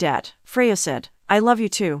you, Dad, Freya said. I love you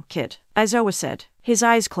too, kid, Aizawa said. His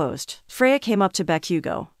eyes closed. Freya came up to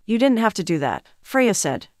Bakugou. You didn't have to do that, Freya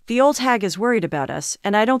said. The old hag is worried about us,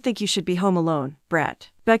 and I don't think you should be home alone, brat,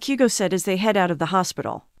 Bakugou said as they head out of the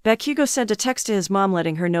hospital. Bakugou sent a text to his mom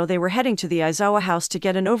letting her know they were heading to the Aizawa house to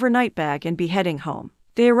get an overnight bag and be heading home.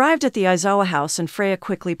 They arrived at the Aizawa house and Freya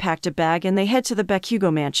quickly packed a bag and they head to the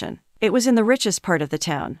Bakugou mansion. It was in the richest part of the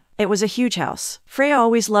town. It was a huge house. Freya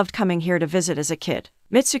always loved coming here to visit as a kid.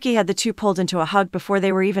 Mitsuki had the two pulled into a hug before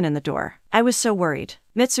they were even in the door. I was so worried.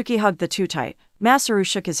 Mitsuki hugged the two tight. Masaru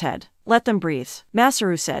shook his head. Let them breathe,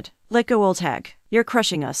 Masaru said. Let go, old hag. You're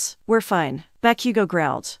crushing us. We're fine, Bakugou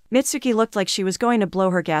growled. Mitsuki looked like she was going to blow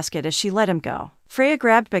her gasket as she let him go. Freya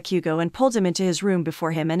grabbed Bakugou and pulled him into his room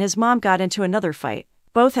before him and his mom got into another fight.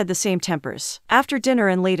 Both had the same tempers. After dinner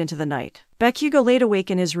and late into the night, Bakugou laid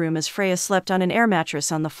awake in his room as Freya slept on an air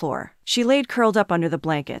mattress on the floor. She laid curled up under the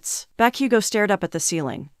blankets. Bakugou stared up at the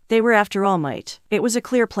ceiling. They were after all might. It was a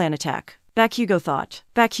clear plan attack, Bakugou thought.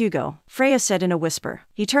 Bakugou, Freya said in a whisper.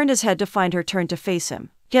 He turned his head to find her turned to face him.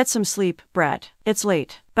 Get some sleep, brat. It's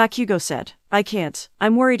late, Bakugou said. I can't.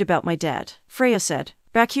 I'm worried about my dad, Freya said.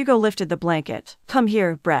 Bakugou lifted the blanket. Come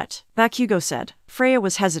here, brat, Bakugou said. Freya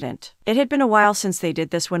was hesitant. It had been a while since they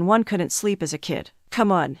did this when one couldn't sleep as a kid.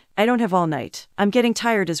 Come on, I don't have all night. I'm getting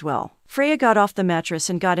tired as well. Freya got off the mattress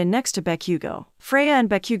and got in next to Bakugou. Freya and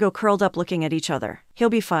Bakugou curled up looking at each other. He'll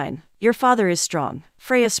be fine. Your father is strong.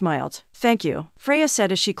 Freya smiled. Thank you, Freya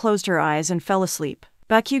said as she closed her eyes and fell asleep.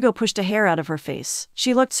 Bakugou pushed a hair out of her face.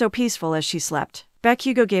 She looked so peaceful as she slept.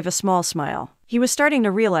 Bakugou gave a small smile. He was starting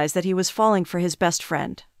to realize that he was falling for his best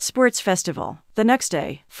friend. Sports festival. The next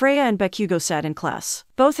day, Freya and Bakugou sat in class.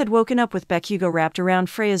 Both had woken up with Bakugou wrapped around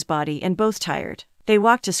Freya's body and both tired. They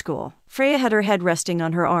walked to school. Freya had her head resting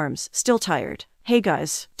on her arms, still tired. Hey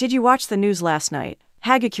guys, did you watch the news last night?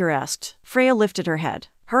 Hagakure asked. Freya lifted her head.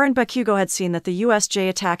 Her and Bakugou had seen that the USJ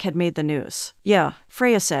attack had made the news. Yeah,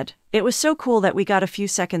 Freya said. It was so cool that we got a few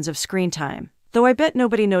seconds of screen time. Though I bet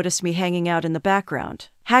nobody noticed me hanging out in the background.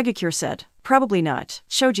 Hagakure said. Probably not,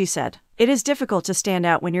 Shoji said. It is difficult to stand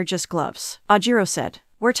out when you're just gloves. Ajiro said.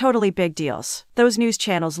 We're totally big deals. Those news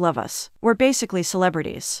channels love us. We're basically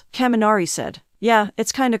celebrities. Kaminari said. Yeah,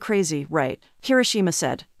 it's kinda crazy, right? Kirishima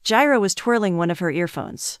said. Gyro was twirling one of her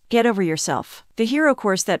earphones. Get over yourself. The hero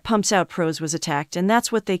course that pumps out pros was attacked and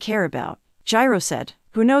that's what they care about. Gyro said.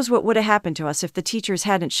 Who knows what would have happened to us if the teachers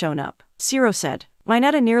hadn't shown up? Siro said.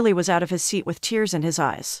 Mineta nearly was out of his seat with tears in his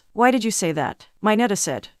eyes. Why did you say that? Mineta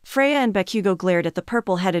said. Freya and Bakugou glared at the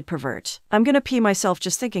purple-headed pervert. I'm gonna pee myself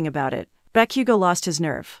just thinking about it. Bakugou lost his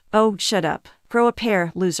nerve. Oh, shut up. Pro a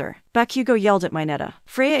pair, loser. Bakugou yelled at Mineta.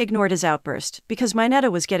 Freya ignored his outburst, because Mineta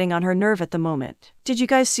was getting on her nerve at the moment. Did you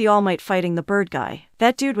guys see All Might fighting the bird guy?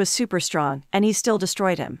 That dude was super strong, and he still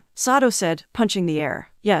destroyed him. Sato said, punching the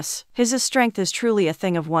air. Yes, his strength is truly a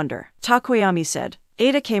thing of wonder. Takoyami said.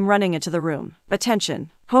 Ada came running into the room. Attention.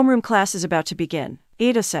 Homeroom class is about to begin.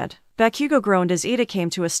 Ada said. Bakugou groaned as Ada came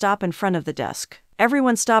to a stop in front of the desk.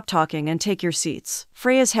 Everyone stop talking and take your seats.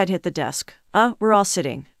 Freya's head hit the desk. We're all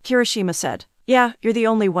sitting. Kirishima said. Yeah, you're the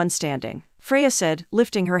only one standing. Freya said,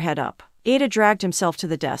 lifting her head up. Ada dragged himself to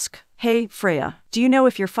the desk. Hey, Freya, do you know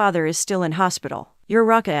if your father is still in hospital?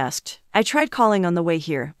 Uraraka asked. I tried calling on the way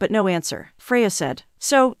here, but no answer. Freya said.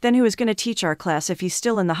 So, then who is going to teach our class if he's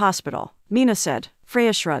still in the hospital? Mina said.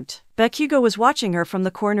 Freya shrugged. Bakugou was watching her from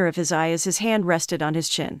the corner of his eye as his hand rested on his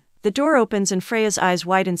chin. The door opens and Freya's eyes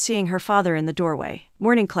widen seeing her father in the doorway.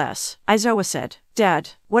 Morning class, Aizawa said.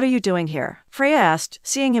 Dad, what are you doing here? Freya asked,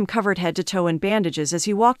 seeing him covered head to toe in bandages as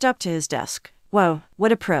he walked up to his desk. Whoa,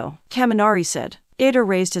 what a pro, Kaminari said. Ada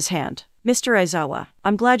raised his hand. Mr. Aizawa,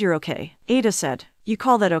 I'm glad you're okay. Ada said. You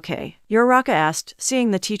call that okay? Uraraka asked,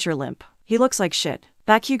 seeing the teacher limp. He looks like shit.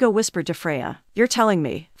 Bakugou whispered to Freya. You're telling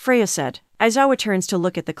me, Freya said. Aizawa turns to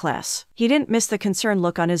look at the class. He didn't miss the concerned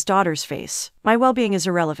look on his daughter's face. My well-being is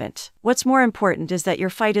irrelevant. What's more important is that your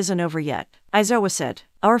fight isn't over yet. Aizawa said.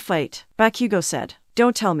 Our fight, Bakugou said.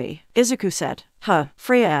 Don't tell me, Izuku said. Huh,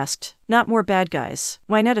 Freya asked. Not more bad guys,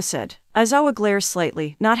 Mineta said. Aizawa glares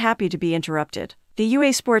slightly, not happy to be interrupted. The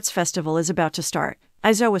UA Sports Festival is about to start.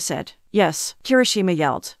 Aizawa said. Yes, Kirishima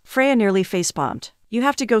yelled. Freya nearly facepalmed. You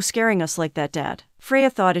have to go scaring us like that, Dad. Freya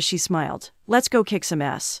thought as she smiled. Let's go kick some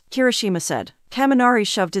ass, Kirishima said. Kaminari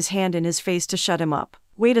shoved his hand in his face to shut him up.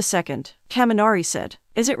 Wait a second, Kaminari said.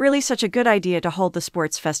 Is it really such a good idea to hold the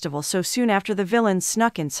sports festival so soon after the villains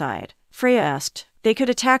snuck inside? Freya asked. They could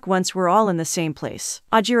attack once we're all in the same place,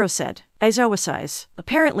 Ajiro said. Aizawa sighs.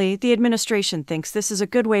 Apparently, the administration thinks this is a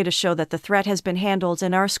good way to show that the threat has been handled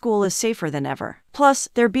and our school is safer than ever. Plus,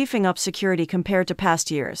 they're beefing up security compared to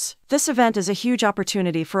past years. This event is a huge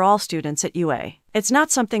opportunity for all students at UA. It's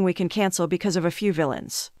not something we can cancel because of a few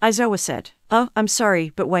villains, Aizawa said. Oh, I'm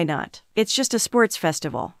sorry, but why not? It's just a sports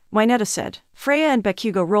festival, Mineta said. Freya and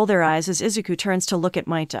Bakugou roll their eyes as Izuku turns to look at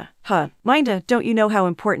Mineta. Huh, Mineta, don't you know how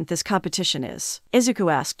important this competition is?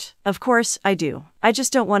 Izuku asked. Of course, I do. I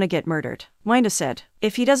just don't want to get murdered. Mineta said.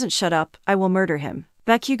 If he doesn't shut up, I will murder him.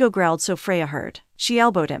 Bakugou growled so Freya heard. She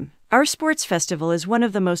elbowed him. Our sports festival is one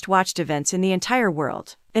of the most watched events in the entire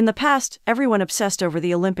world. In the past, everyone obsessed over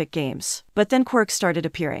the Olympic Games, but then quirks started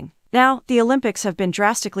appearing. Now, the Olympics have been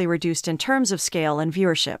drastically reduced in terms of scale and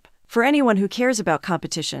viewership. For anyone who cares about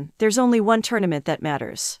competition, there's only one tournament that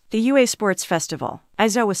matters. The UA Sports Festival,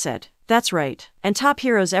 Aizawa said. That's right. And top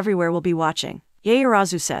heroes everywhere will be watching.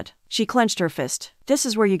 Yaoyorozu said. She clenched her fist. This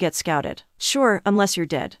is where you get scouted. Sure, unless you're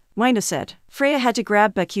dead, Mina said. Freya had to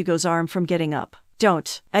grab Bakugou's arm from getting up.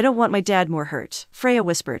 Don't. I don't want my dad more hurt, Freya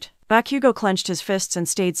whispered. Bakugou clenched his fists and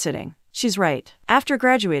stayed sitting. She's right. After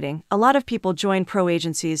graduating, a lot of people join pro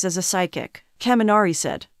agencies as a sidekick, Kaminari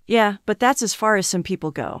said. Yeah, but that's as far as some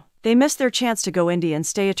people go. They miss their chance to go indie and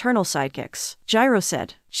stay eternal sidekicks, Gyro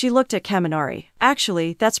said. She looked at Kaminari.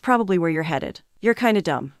 Actually, that's probably where you're headed. You're kinda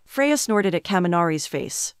dumb. Freya snorted at Kaminari's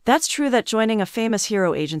face. That's true that joining a famous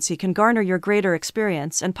hero agency can garner your greater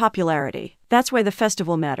experience and popularity. That's why the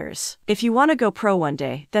festival matters. If you want to go pro one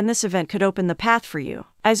day, then this event could open the path for you,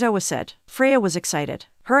 Aizawa said. Freya was excited.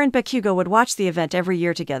 Her and Bakugou would watch the event every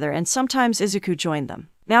year together and sometimes Izuku joined them.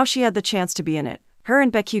 Now she had the chance to be in it. Her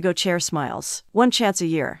and Bakugou share smiles. 1 chance a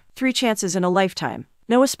year, 3 chances in a lifetime.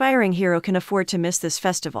 No aspiring hero can afford to miss this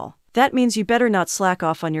festival. That means you better not slack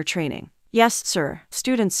off on your training. Yes, sir,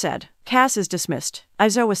 students said. Class is dismissed,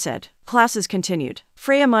 Aizawa said. Classes continued.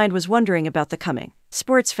 Freya's mind was wondering about the coming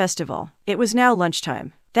sports festival. It was now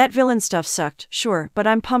lunchtime. That villain stuff sucked, sure, but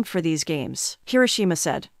I'm pumped for these games. Kirishima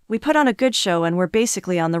said. We put on a good show and we're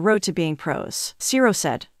basically on the road to being pros. Zero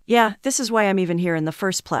said. Yeah, this is why I'm even here in the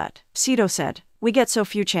first plat. Sito said. We get so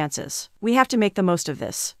few chances. We have to make the most of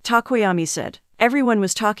this. Takoyami said. Everyone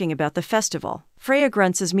was talking about the festival. Freya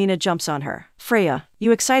grunts as Mina jumps on her. Freya,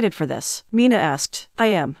 you excited for this? Mina asked. I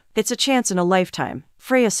am. It's a chance in a lifetime.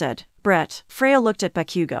 Freya said. Brett. Freya looked at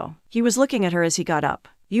Bakugo. He was looking at her as he got up.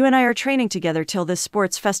 You and I are training together till this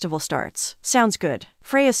sports festival starts. Sounds good.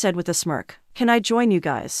 Freya said with a smirk. Can I join you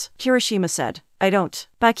guys? Kirishima said. I don't.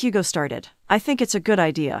 Bakugo started. I think it's a good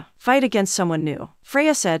idea. Fight against someone new.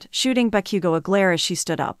 Freya said, shooting Bakugo a glare as she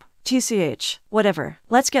stood up. TCH. Whatever.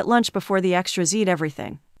 Let's get lunch before the extras eat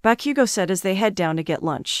everything. Bakugo said as they head down to get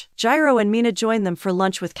lunch. Gyro and Mina joined them for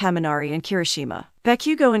lunch with Kaminari and Kirishima.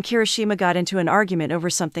 Bakugo and Kirishima got into an argument over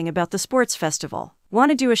something about the sports festival. Want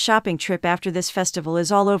to do a shopping trip after this festival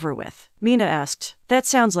is all over with? Mina asked. That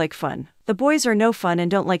sounds like fun. The boys are no fun and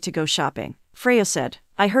don't like to go shopping. Freya said.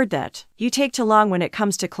 I heard that. You take too long when it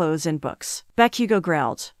comes to clothes and books. Bakugo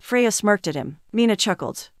growled. Freya smirked at him. Mina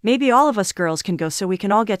chuckled. Maybe all of us girls can go so we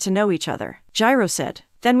can all get to know each other. Gyro said.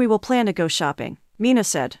 Then we will plan to go shopping. Mina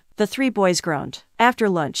said. The three boys groaned. After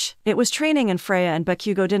lunch, it was training and Freya and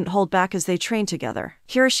Bakugo didn't hold back as they trained together.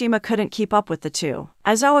 Kirishima couldn't keep up with the two.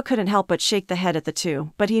 Aizawa couldn't help but shake the head at the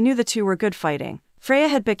two, but he knew the two were good fighting. Freya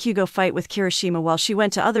had Bakugo fight with Kirishima while she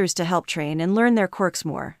went to others to help train and learn their quirks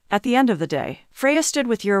more. At the end of the day, Freya stood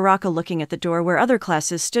with Uraraka looking at the door where other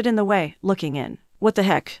classes stood in the way, looking in. What the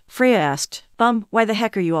heck? Freya asked. Why the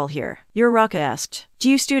heck are you all here? Uraraka asked.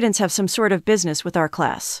 Do you students have some sort of business with our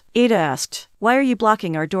class? Ada asked. Why are you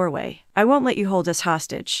blocking our doorway? I won't let you hold us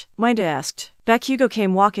hostage. Minda asked. Bakugo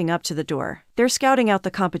came walking up to the door. They're scouting out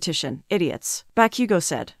the competition, idiots. Bakugo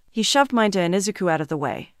said. He shoved Minda and Izuku out of the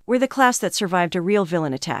way. We're the class that survived a real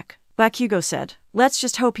villain attack. Bakugo said. Let's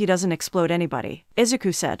just hope he doesn't explode anybody.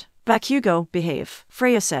 Izuku said. Bakugo, behave.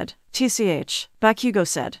 Freya said. TCH. Bakugo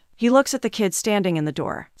said. He looks at the kids standing in the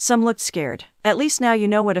door. Some looked scared. At least now you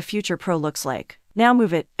know what a future pro looks like. Now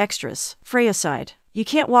move it, extras. Freya sighed. You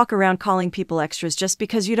can't walk around calling people extras just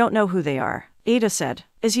because you don't know who they are. Ada said.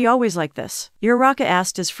 Is he always like this? Uraraka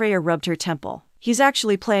asked as Freya rubbed her temple. He's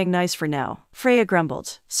actually playing nice for now. Freya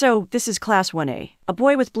grumbled. So, this is Class 1A. A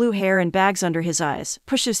boy with blue hair and bags under his eyes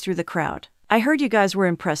pushes through the crowd. I heard you guys were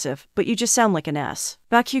impressive, but you just sound like an ass.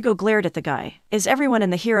 Bakugo glared at the guy. Is everyone in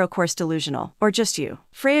the hero course delusional, or just you?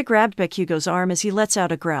 Freya grabbed Bakugo's arm as he lets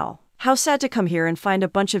out a growl. How sad to come here and find a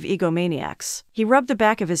bunch of egomaniacs. He rubbed the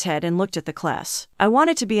back of his head and looked at the class. I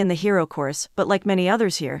wanted to be in the hero course, but like many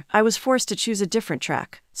others here, I was forced to choose a different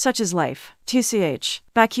track. Such is life. TCH.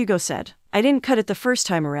 Bakugo said. I didn't cut it the first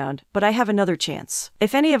time around, but I have another chance.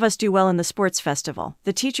 If any of us do well in the sports festival,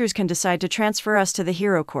 the teachers can decide to transfer us to the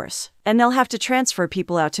hero course. And they'll have to transfer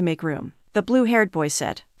people out to make room. The blue-haired boy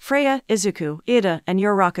said. Freya, Izuku, Ida, and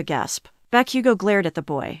Uraraka gasp. Bakugo glared at the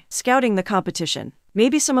boy, scouting the competition.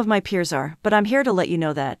 Maybe some of my peers are, but I'm here to let you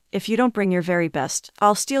know that, if you don't bring your very best,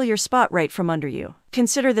 I'll steal your spot right from under you.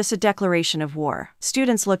 Consider this a declaration of war.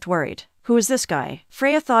 Students looked worried. Who is this guy?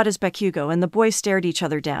 Freya thought as Bakugo and the boy stared each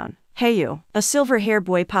other down. Hey you. A silver-haired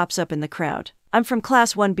boy pops up in the crowd. I'm from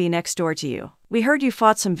Class 1B next door to you. We heard you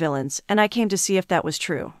fought some villains, and I came to see if that was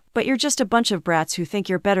true. But you're just a bunch of brats who think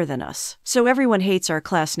you're better than us. So everyone hates our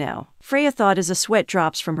class now. Freya thought as a sweat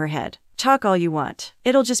drops from her head. Talk all you want.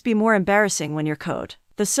 It'll just be more embarrassing when you're code.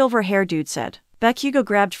 The silver-haired dude said. Bakugo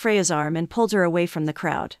grabbed Freya's arm and pulled her away from the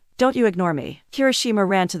crowd. Don't you ignore me. Kirishima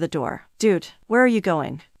ran to the door. Dude, where are you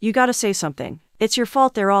going? You gotta say something. It's your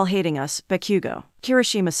fault they're all hating us, Bakugo.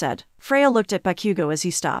 Kirishima said. Freya looked at Bakugo as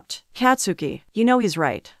he stopped. Katsuki, you know he's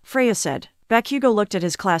right. Freya said. Bakugo looked at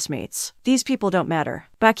his classmates. These people don't matter.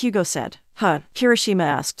 Bakugo said. Huh? Kirishima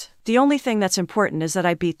asked. The only thing that's important is that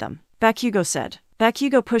I beat them. Bakugo said.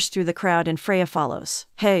 Bakugo pushed through the crowd and Freya follows.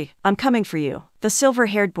 Hey, I'm coming for you. The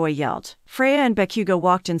silver-haired boy yelled. Freya and Bakugo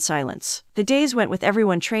walked in silence. The days went with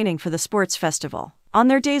everyone training for the sports festival. On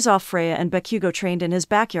their days off, Freya and Bakugo trained in his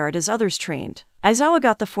backyard as others trained. Aizawa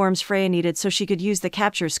got the forms Freya needed so she could use the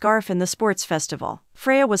capture scarf in the sports festival.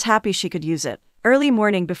 Freya was happy she could use it. Early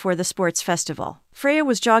morning before the sports festival, Freya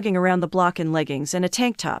was jogging around the block in leggings and a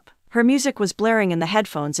tank top. Her music was blaring in the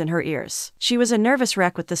headphones in her ears. She was a nervous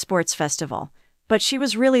wreck with the sports festival, but she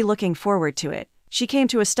was really looking forward to it. She came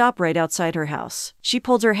to a stop right outside her house. She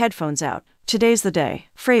pulled her headphones out. Today's the day,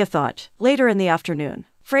 Freya thought. Later in the afternoon,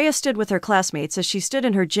 Freya stood with her classmates as she stood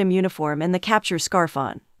in her gym uniform and the capture scarf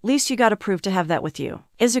on. Least you gotta prove to have that with you.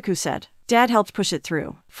 Izuku said. Dad helped push it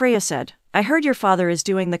through. Freya said. I heard your father is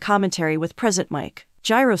doing the commentary with present mic.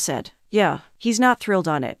 Gyro said. Yeah, he's not thrilled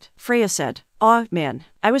on it. Freya said. Aw, man.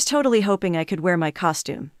 I was totally hoping I could wear my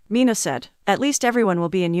costume. Mina said. At least everyone will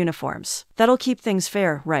be in uniforms. That'll keep things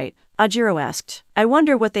fair, right? Ajiro asked. I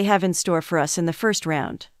wonder what they have in store for us in the first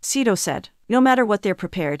round. Sito said. No matter what they're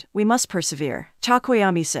prepared, we must persevere.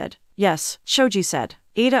 Takoyami said. Yes, Shoji said.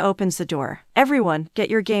 Ada opens the door. Everyone, get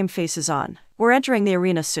your game faces on. We're entering the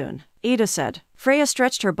arena soon. Ada said. Freya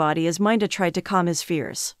stretched her body as Minda tried to calm his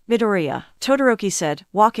fears. Midoriya, Todoroki said,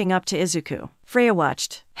 walking up to Izuku. Freya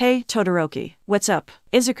watched. Hey, Todoroki, what's up?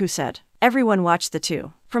 Izuku said. Everyone watched the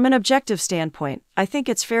two. From an objective standpoint, I think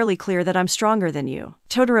it's fairly clear that I'm stronger than you.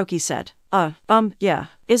 Todoroki said. Yeah,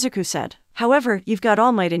 Izuku said. However, you've got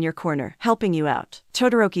All Might in your corner, helping you out.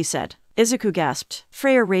 Todoroki said. Izuku gasped.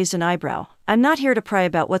 Freya raised an eyebrow. I'm not here to pry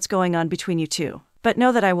about what's going on between you two, but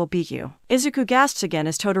know that I will beat you. Izuku gasps again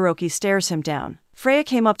as Todoroki stares him down. Freya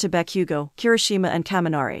came up to Bakugo, Kirishima and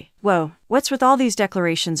Kaminari. Whoa, what's with all these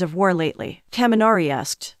declarations of war lately? Kaminari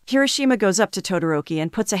asked. Kirishima goes up to Todoroki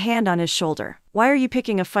and puts a hand on his shoulder. Why are you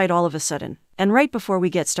picking a fight all of a sudden? And right before we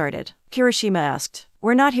get started? Kirishima asked.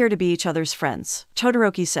 We're not here to be each other's friends,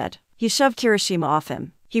 Todoroki said. He shoved Kirishima off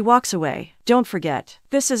him. He walks away. Don't forget,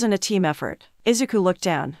 this isn't a team effort. Izuku looked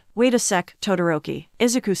down. Wait a sec, Todoroki,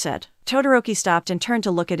 Izuku said. Todoroki stopped and turned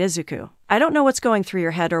to look at Izuku. I don't know what's going through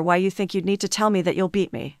your head or why you think you'd need to tell me that you'll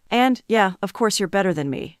beat me. And, yeah, of course you're better than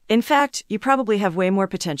me. In fact, you probably have way more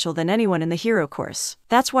potential than anyone in the hero course.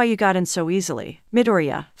 That's why you got in so easily.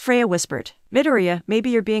 Midoriya, Freya whispered. Midoriya, maybe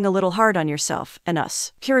you're being a little hard on yourself and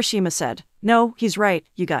us, Kirishima said. No, he's right,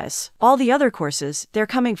 you guys. All the other courses, they're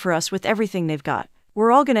coming for us with everything they've got.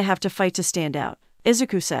 We're all gonna have to fight to stand out,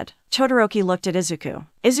 Izuku said. Todoroki looked at Izuku.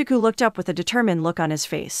 Izuku looked up with a determined look on his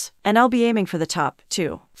face. And I'll be aiming for the top,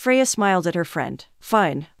 too. Freya smiled at her friend.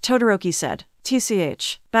 Fine, Todoroki said.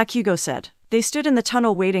 TCH, Bakugo said. They stood in the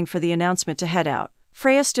tunnel waiting for the announcement to head out.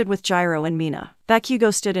 Freya stood with Gyro and Mina.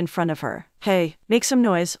 Bakugo stood in front of her. Hey, make some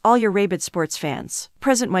noise, all your rabid sports fans.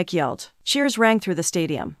 Present Mike yelled. Cheers rang through the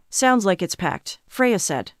stadium. Sounds like it's packed, Freya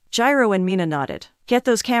said. Gyro and Mina nodded. Get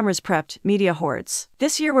those cameras prepped, media hordes.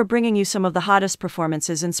 This year we're bringing you some of the hottest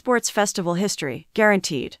performances in sports festival history,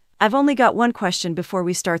 guaranteed. I've only got one question before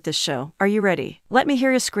we start this show. Are you ready? Let me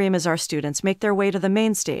hear you scream as our students make their way to the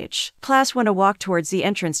main stage. Class 1 walk towards the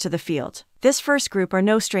entrance to the field. This first group are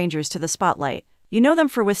no strangers to the spotlight. You know them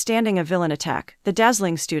for withstanding a villain attack, the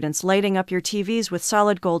dazzling students lighting up your TVs with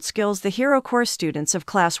solid gold skills, the hero course students of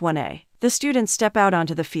Class 1A. The students step out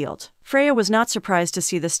onto the field. Freya was not surprised to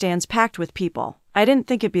see the stands packed with people. I didn't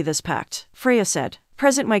think it'd be this packed, Freya said.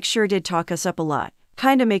 Present Mike sure did talk us up a lot.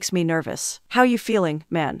 Kinda makes me nervous. How you feeling,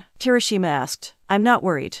 man? Kirishima asked. I'm not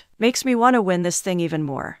worried. Makes me wanna win this thing even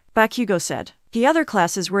more, Bakugo said. The other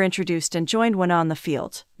classes were introduced and joined when on the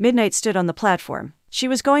field. Midnight stood on the platform. She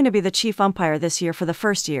was going to be the chief umpire this year for the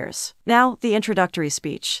first years. Now, the introductory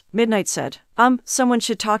speech. Midnight said. Someone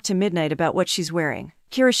should talk to Midnight about what she's wearing.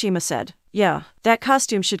 Kirishima said. Yeah, that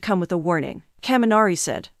costume should come with a warning. Kaminari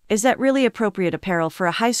said. Is that really appropriate apparel for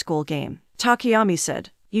a high school game? Takayami said.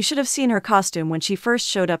 You should have seen her costume when she first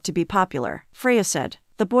showed up to be popular, Freya said.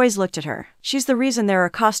 The boys looked at her. She's the reason there are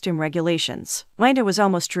costume regulations. Minda was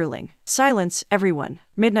almost drooling. Silence, everyone,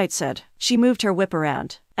 Midnight said. She moved her whip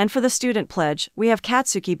around. And for the student pledge, we have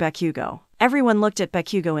Katsuki Bakugo. Everyone looked at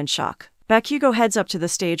Bakugo in shock. Bakugo heads up to the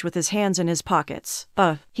stage with his hands in his pockets.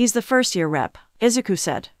 He's the first-year rep, Izuku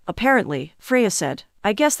said. Apparently, Freya said.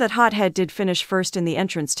 I guess that hothead did finish first in the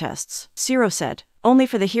entrance tests, Shiro said. Only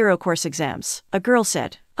for the hero course exams, a girl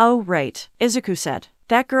said. Oh, right, Izuku said.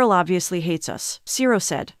 That girl obviously hates us, Shiro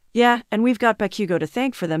said. Yeah, and we've got Bakugo to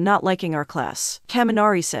thank for them not liking our class,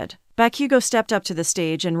 Kaminari said. Bakugo stepped up to the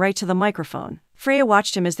stage and right to the microphone. Freya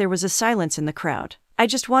watched him as there was a silence in the crowd. I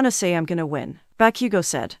just wanna say I'm gonna win, Bakugo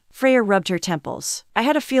said. Freya rubbed her temples. I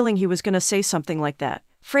had a feeling he was gonna say something like that.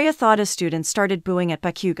 Freya thought as students started booing at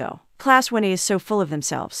Bakugo. Class 1A is so full of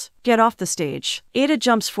themselves. Get off the stage. Ada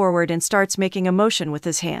jumps forward and starts making a motion with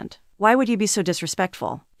his hand. Why would you be so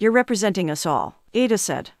disrespectful? You're representing us all, Ada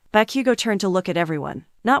said. Bakugo turned to look at everyone.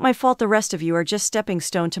 Not my fault, the rest of you are just stepping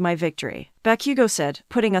stone to my victory, Bakugo said,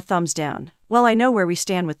 putting a thumbs down. Well, I know where we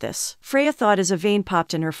stand with this, Freya thought as a vein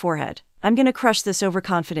popped in her forehead. I'm gonna crush this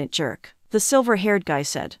overconfident jerk, the silver-haired guy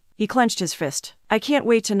said. He clenched his fist. I can't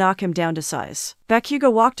wait to knock him down to size.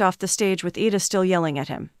 Bakugo walked off the stage with Ada still yelling at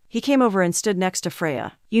him. He came over and stood next to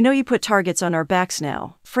Freya. You know you put targets on our backs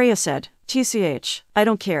now, Freya said. TCH, I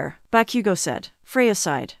don't care, Bakugo said. Freya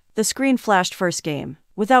sighed. The screen flashed first game.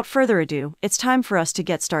 Without further ado, it's time for us to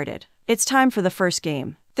get started. It's time for the first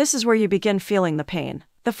game. This is where you begin feeling the pain.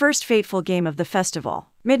 The first fateful game of the festival,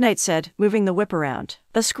 Midnight said, moving the whip around.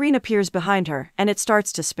 The screen appears behind her, and it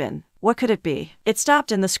starts to spin. What could it be? It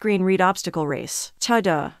stopped and the screen read obstacle race.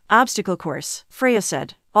 Ta-da! Obstacle course, Freya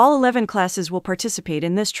said. All 11 classes will participate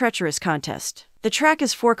in this treacherous contest. The track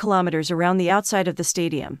is 4 kilometers around the outside of the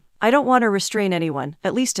stadium. I don't want to restrain anyone,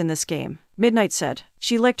 at least in this game, Midnight said.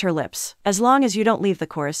 She licked her lips. As long as you don't leave the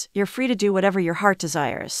course, you're free to do whatever your heart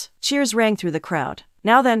desires. Cheers rang through the crowd.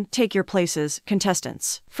 Now then, take your places,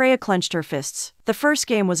 contestants. Freya clenched her fists. The first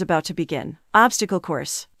game was about to begin. Obstacle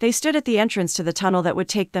course. They stood at the entrance to the tunnel that would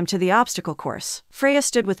take them to the obstacle course. Freya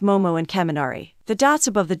stood with Momo and Kaminari. The dots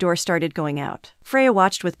above the door started going out. Freya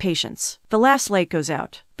watched with patience. The last light goes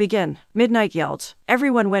out. Begin, Midnight yelled.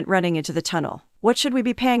 Everyone went running into the tunnel. What should we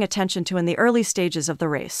be paying attention to in the early stages of the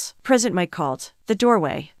race? President Mike called. The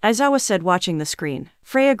doorway, Aizawa said, watching the screen.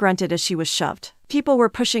 Freya grunted as she was shoved. People were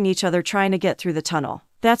pushing each other trying to get through the tunnel.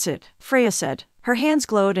 That's it, Freya said. Her hands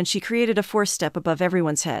glowed and she created a force step above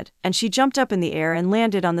everyone's head, and she jumped up in the air and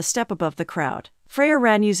landed on the step above the crowd. Freya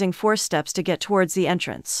ran using force steps to get towards the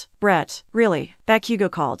entrance. Brat, really?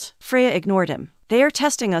 Bakugou called. Freya ignored him. They are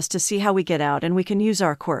testing us to see how we get out and we can use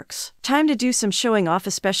our quirks. Time to do some showing off,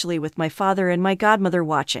 especially with my father and my godmother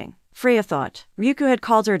watching. Freya thought. Ryuko had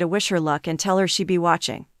called her to wish her luck and tell her she'd be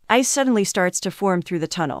watching. Ice suddenly starts to form through the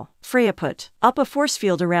tunnel. Freya put up a force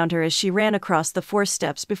field around her as she ran across the 4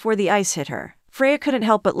 steps before the ice hit her. Freya couldn't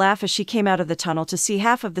help but laugh as she came out of the tunnel to see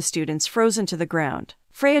half of the students frozen to the ground.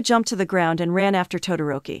 Freya jumped to the ground and ran after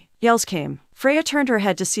Todoroki. Yells came. Freya turned her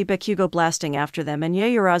head to see Bakugou blasting after them and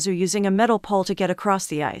Yaoyorozu using a metal pole to get across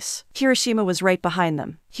the ice. Kirishima was right behind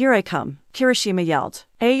them. Here I come, Kirishima yelled.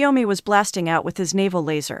 Aoyami was blasting out with his naval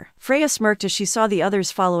laser. Freya smirked as she saw the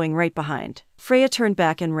others following right behind. Freya turned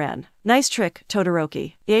back and ran. Nice trick,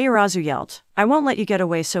 Todoroki, Yaoyorozu yelled. I won't let you get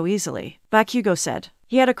away so easily, Bakugou said.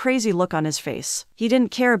 He had a crazy look on his face. He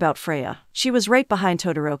didn't care about Freya. She was right behind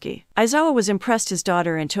Todoroki. Aizawa was impressed his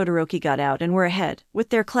daughter and Todoroki got out and were ahead, with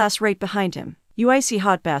their class right behind him. You icy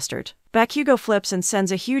hot bastard. Bakugou flips and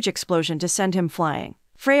sends a huge explosion to send him flying.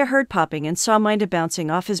 Freya heard popping and saw Minda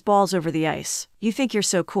bouncing off his balls over the ice. You think you're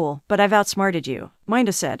so cool, but I've outsmarted you,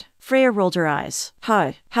 Minda said. Freya rolled her eyes.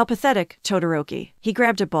 Huh, how pathetic, Todoroki. He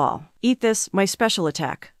grabbed a ball. Eat this, my special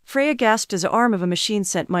attack. Freya gasped as an arm of a machine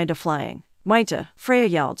sent Minda flying. Minda, Freya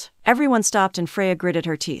yelled. Everyone stopped and Freya gritted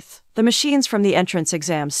her teeth. The machines from the entrance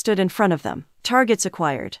exams stood in front of them. Targets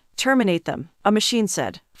acquired. Terminate them, a machine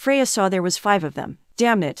said. Freya saw there was 5 of them.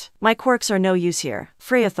 Damn it, my quirks are no use here,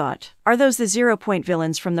 Freya thought. Are those the 0-point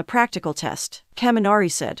villains from the practical test?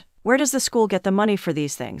 Kaminari said. Where does the school get the money for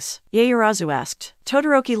these things? Yaoyorozu asked.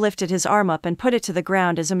 Todoroki lifted his arm up and put it to the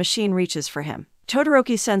ground as a machine reaches for him.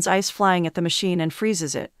 Todoroki sends ice flying at the machine and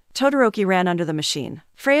freezes it. Todoroki ran under the machine.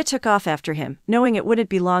 Freya took off after him, knowing it wouldn't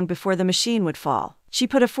be long before the machine would fall. She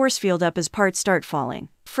put a force field up as parts start falling.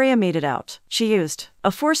 Freya made it out. She used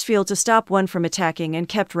a force field to stop one from attacking and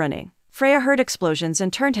kept running. Freya heard explosions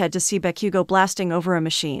and turned head to see Bakugou blasting over a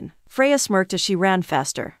machine. Freya smirked as she ran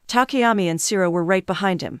faster. Takayami and Siro were right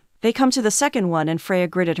behind him. They come to the second one and Freya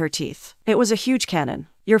gritted her teeth. It was a huge cannon.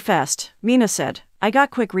 You're fast, Mina said. I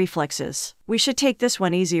got quick reflexes. We should take this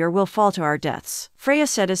one easy or we'll fall to our deaths, Freya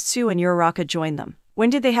said as Tsu and Uraraka joined them.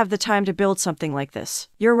 When did they have the time to build something like this?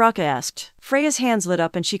 Uraraka asked. Freya's hands lit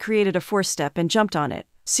up and she created a force step and jumped on it.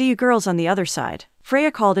 See you girls on the other side,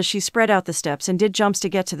 Freya called as she spread out the steps and did jumps to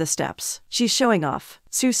get to the steps. She's showing off,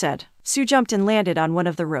 Tsu said. Tsu jumped and landed on one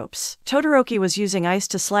of the ropes. Todoroki was using ice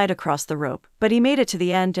to slide across the rope, but he made it to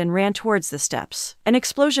the end and ran towards the steps. An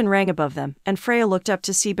explosion rang above them, and Freya looked up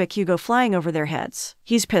to see Bakugou flying over their heads.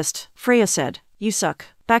 He's pissed, Freya said. You suck,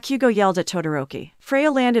 Bakugou yelled at Todoroki. Freya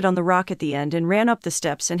landed on the rock at the end and ran up the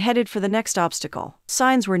steps and headed for the next obstacle.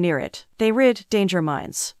 Signs were near it. They read, danger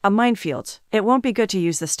mines. A minefield. It won't be good to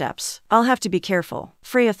use the steps. I'll have to be careful,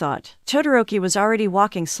 Freya thought. Todoroki was already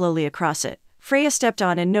walking slowly across it. Freya stepped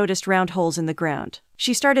on and noticed round holes in the ground.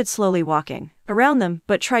 She started slowly walking around them,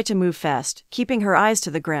 but tried to move fast, keeping her eyes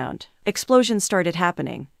to the ground. Explosions started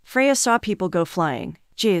happening. Freya saw people go flying.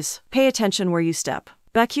 Geez, pay attention where you step.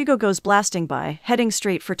 Bakugou goes blasting by, heading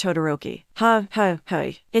straight for Todoroki. Ha, ha,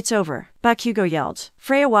 ha. It's over, Bakugou yelled.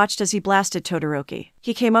 Freya watched as he blasted Todoroki.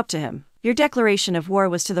 He came up to him. Your declaration of war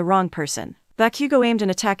was to the wrong person. Bakugou aimed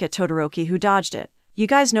an attack at Todoroki who dodged it. You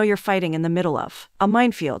guys know you're fighting in the middle of a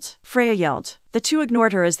minefield, Freya yelled. The two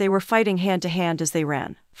ignored her as they were fighting hand to hand as they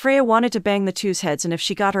ran. Freya wanted to bang the two's heads and if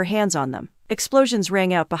she got her hands on them. Explosions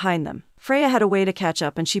rang out behind them. Freya had a way to catch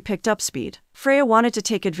up and she picked up speed. Freya wanted to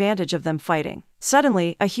take advantage of them fighting.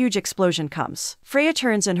 Suddenly, a huge explosion comes. Freya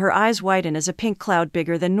turns and her eyes widen as a pink cloud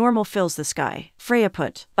bigger than normal fills the sky. Freya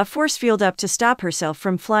put a force field up to stop herself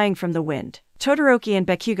from flying from the wind. Todoroki and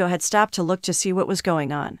Bakugou had stopped to look to see what was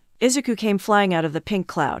going on. Izuku came flying out of the pink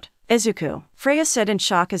cloud. Izuku, Freya said in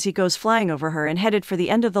shock as he goes flying over her and headed for the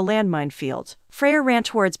end of the landmine field. Freya ran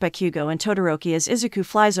towards Bakugou and Todoroki as Izuku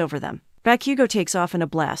flies over them. Bakugou takes off in a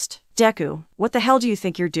blast. Deku, what the hell do you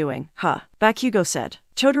think you're doing, huh? Bakugou said.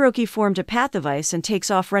 Todoroki formed a path of ice and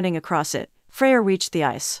takes off running across it. Freya reached the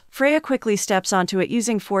ice. Freya quickly steps onto it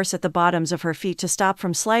using force at the bottoms of her feet to stop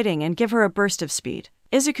from sliding and give her a burst of speed.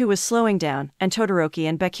 Izuku was slowing down, and Todoroki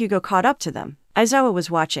and Bakugou caught up to them. Aizawa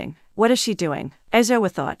was watching. What is she doing?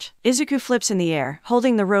 Aizawa thought. Izuku flips in the air,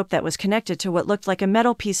 holding the rope that was connected to what looked like a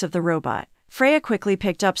metal piece of the robot. Freya quickly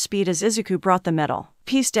picked up speed as Izuku brought the metal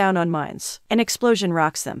piece down on mines. An explosion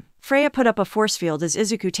rocks them. Freya put up a force field as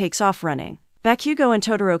Izuku takes off running. Bakugou and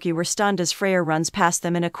Todoroki were stunned as Freya runs past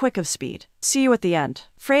them in a quick of speed. See you at the end,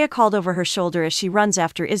 Freya called over her shoulder as she runs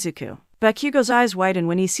after Izuku. Bakugou's eyes widen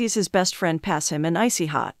when he sees his best friend pass him and icy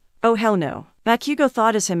hot. Oh hell no. Bakugou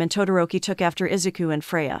thought as him and Todoroki took after Izuku and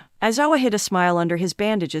Freya. Aizawa hid a smile under his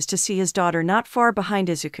bandages to see his daughter not far behind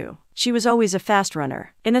Izuku. She was always a fast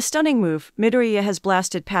runner. In a stunning move, Midoriya has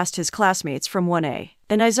blasted past his classmates from 1A,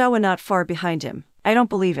 and Aizawa not far behind him. I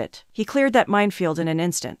don't believe it. He cleared that minefield in an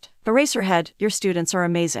instant. Eraserhead, your students are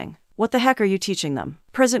amazing. What the heck are you teaching them?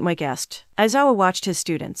 President Mike asked. Aizawa watched his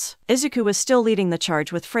students. Izuku was still leading the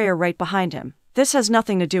charge with Freya right behind him. This has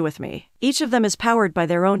nothing to do with me. Each of them is powered by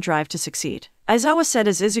their own drive to succeed, Aizawa said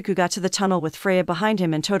as Izuku got to the tunnel with Freya behind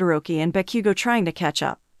him and Todoroki and Bakugou trying to catch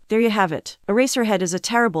up. There you have it. Eraserhead is a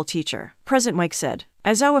terrible teacher, President Mike said.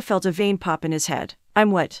 Aizawa felt a vein pop in his head.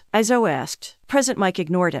 I'm what? Aizawa asked. President Mike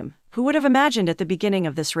ignored him. Who would have imagined at the beginning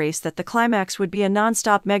of this race that the climax would be a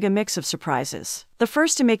non-stop mega mix of surprises? The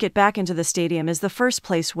first to make it back into the stadium is the first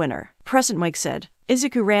place winner, President Mike said.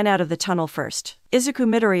 Izuku ran out of the tunnel first. Izuku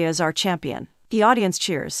Midoriya is our champion. The audience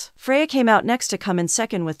cheers. Freya came out next to come in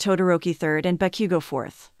second with Todoroki third and Bakugou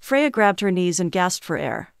fourth. Freya grabbed her knees and gasped for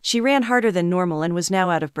air. She ran harder than normal and was now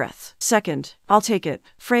out of breath. Second. I'll take it,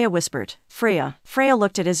 Freya whispered. Freya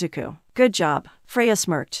looked at Izuku. Good job. Freya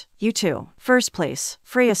smirked. You too. First place,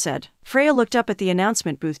 Freya said. Freya looked up at the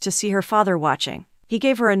announcement booth to see her father watching. He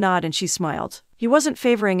gave her a nod and she smiled. He wasn't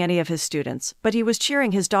favoring any of his students, but he was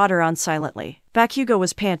cheering his daughter on silently. Bakugou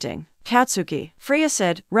was panting. Katsuki, Freya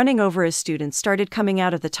said, running over as students started coming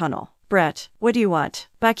out of the tunnel. Brett, what do you want?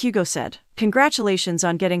 Bakugou said. Congratulations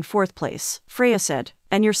on getting fourth place, Freya said.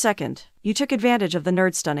 And you're second. You took advantage of the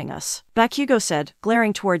nerd stunning us, Bakugou said,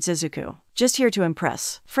 glaring towards Izuku. Just here to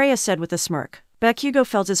impress, Freya said with a smirk. Bakugou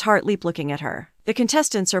felt his heart leap looking at her. The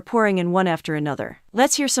contestants are pouring in one after another.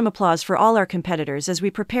 Let's hear some applause for all our competitors as we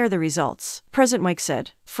prepare the results, President Mike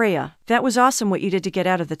said. Freya, that was awesome what you did to get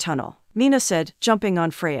out of the tunnel, Mina said, jumping on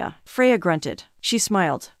Freya. Freya grunted. She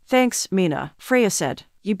smiled. Thanks, Mina, Freya said.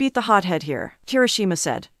 You beat the hothead here, Kirishima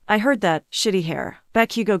said. I heard that, shitty hair.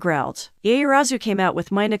 Bakugou growled. Yaoyorozu came out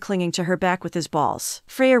with Mina clinging to her back with his balls.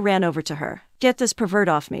 Freya ran over to her. Get this pervert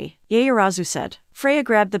off me, Yaoyorozu said. Freya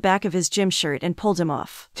grabbed the back of his gym shirt and pulled him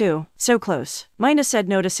off. Too. So close, Mina said,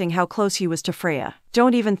 noticing how close he was to Freya.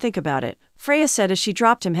 Don't even think about it, Freya said as she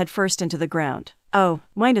dropped him headfirst into the ground. Oh,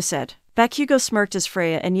 Mina said. Bakugou smirked as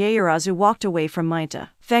Freya and Yaoyorozu walked away from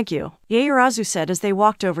Mina. Thank you, Yaoyorozu said as they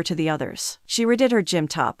walked over to the others. She redid her gym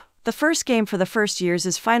top. The first game for the first years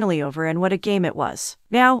is finally over, and what a game it was.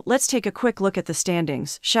 Now, let's take a quick look at the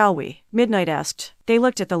standings, shall we? Midnight asked. They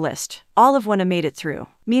looked at the list. All of Wana made it through.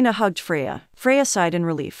 Mina hugged Freya. Freya sighed in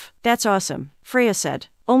relief. That's awesome, Freya said.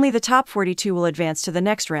 Only the top 42 will advance to the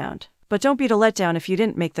next round. But don't be a letdown if you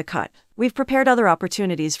didn't make the cut. We've prepared other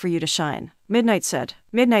opportunities for you to shine, Midnight said.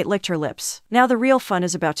 Midnight licked her lips. Now the real fun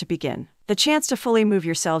is about to begin. The chance to fully move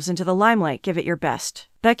yourselves into the limelight. Give it your best.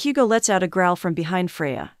 Bakugou lets out a growl from behind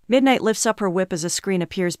Freya. Midnight lifts up her whip as a screen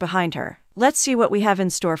appears behind her. Let's see what we have in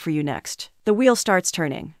store for you next. The wheel starts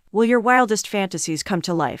turning. Will your wildest fantasies come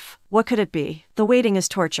to life? What could it be? The waiting is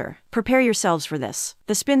torture. Prepare yourselves for this.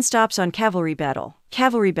 The spin stops on cavalry battle.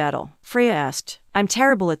 Cavalry battle, Freya asked. I'm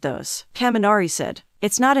terrible at those, Kaminari said.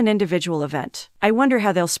 It's not an individual event. I wonder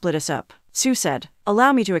how they'll split us up. Sue said.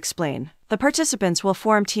 Allow me to explain. The participants will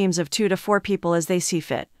form teams of 2 to 4 people as they see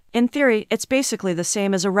fit. In theory, it's basically the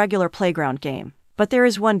same as a regular playground game. But there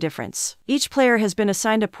is one difference. Each player has been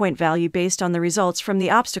assigned a point value based on the results from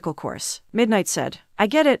the obstacle course, Midnight said. I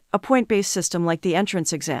get it, a point-based system like the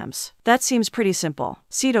entrance exams. That seems pretty simple,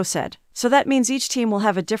 Sito said. So that means each team will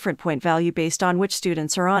have a different point value based on which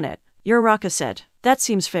students are on it. Uraraka said. That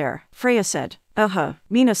seems fair. Freya said.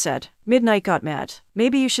 Mina said. Midnight got mad.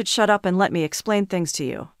 Maybe you should shut up and let me explain things to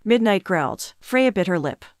you. Midnight growled. Freya bit her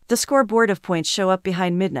lip. The scoreboard of points show up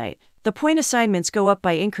behind Midnight. The point assignments go up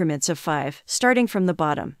by increments of 5, starting from the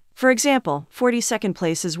bottom. For example, 42nd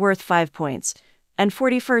place is worth 5 points, and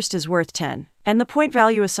 41st is worth 10. And the point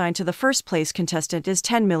value assigned to the first place contestant is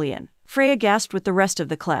 10 million. Freya gasped with the rest of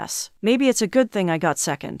the class. Maybe it's a good thing I got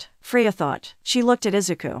second, Freya thought. She looked at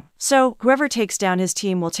Izuku. So, whoever takes down his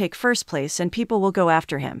team will take first place and people will go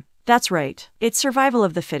after him. That's right. It's survival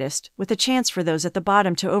of the fittest, with a chance for those at the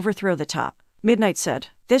bottom to overthrow the top. Midnight said.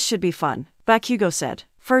 This should be fun. Bakugou said.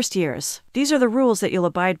 First years. These are the rules that you'll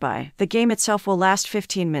abide by. The game itself will last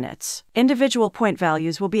 15 minutes. Individual point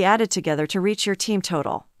values will be added together to reach your team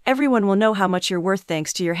total. Everyone will know how much you're worth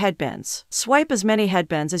thanks to your headbands. Swipe as many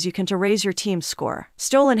headbands as you can to raise your team's score.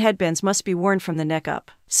 Stolen headbands must be worn from the neck up.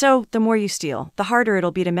 So, the more you steal, the harder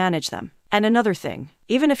it'll be to manage them. And another thing,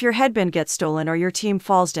 even if your headband gets stolen or your team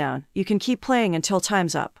falls down, you can keep playing until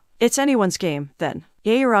time's up. It's anyone's game, then,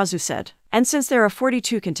 Yaoyorozu said. And since there are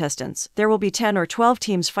 42 contestants, there will be 10 or 12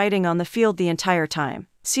 teams fighting on the field the entire time.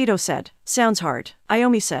 Sito said. Sounds hard.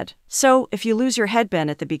 Aomi said. So, if you lose your headband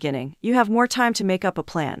at the beginning, you have more time to make up a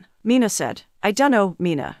plan. Mina said. I dunno,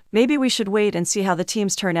 Mina. Maybe we should wait and see how the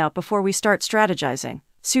teams turn out before we start strategizing.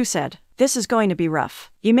 Sue said. This is going to be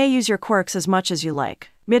rough. You may use your quirks as much as you like.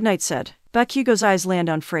 Midnight said. Bakugou's eyes land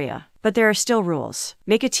on Freya. But there are still rules.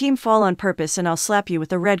 Make a team fall on purpose and I'll slap you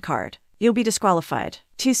with a red card. You'll be disqualified.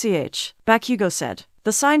 TCH. Bakugou said.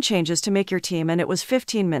 The sign changes to make your team and it was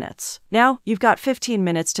 15 minutes. Now, you've got 15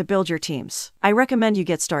 minutes to build your teams. I recommend you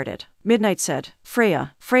get started. Midnight said.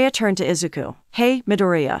 Freya. Freya turned to Izuku. Hey,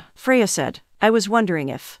 Midoriya. Freya said. I was wondering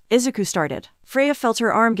if. Izuku started. Freya felt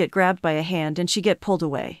her arm get grabbed by a hand and she get pulled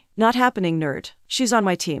away. Not happening, nerd. She's on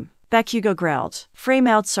my team. Bakugou growled. Freya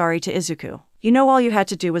mouthed sorry to Izuku. You know all you had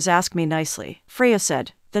to do was ask me nicely. Freya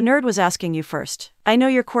said. The nerd was asking you first. I know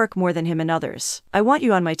your quirk more than him and others. I want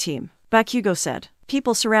you on my team. Bakugou said.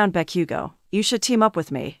 People surround Bakugou. You should team up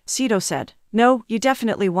with me. Sito said. No, you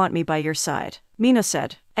definitely want me by your side. Mina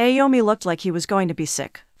said. Aomi looked like he was going to be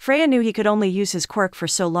sick. Freya knew he could only use his quirk for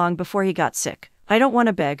so long before he got sick. I don't want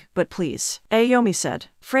to beg, but please. Aomi said.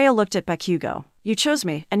 Freya looked at Bakugou. You chose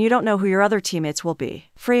me, and you don't know who your other teammates will be.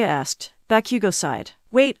 Freya asked. Bakugou sighed.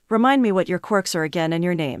 Wait, remind me what your quirks are again and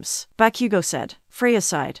your names. Bakugou said. Freya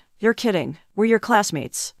sighed. You're kidding. We're your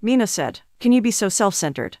classmates. Mina said. Can you be so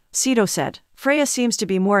self-centered? Sito said. Freya seems to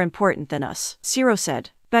be more important than us. Siro said.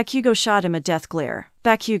 Bakugou shot him a death glare.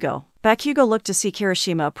 Bakugou. Bakugou looked to see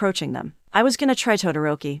Kirishima approaching them. I was gonna try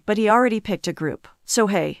Todoroki, but he already picked a group. So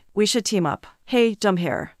hey, we should team up. Hey, dumb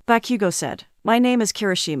hair. Bakugou said. My name is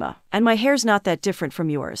Kirishima, and my hair's not that different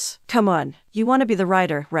from yours. Come on, you want to be the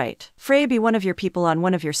rider, right? Freya be one of your people on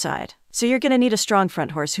one of your side. So you're gonna need a strong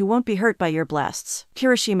front horse who won't be hurt by your blasts.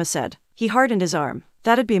 Kirishima said. He hardened his arm.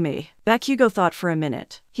 That'd be me. Bakugou thought for a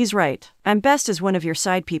minute. He's right. I'm best as one of your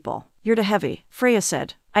side people. You're too heavy. Freya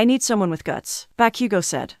said. I need someone with guts. Bakugou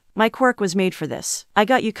said. My quirk was made for this. I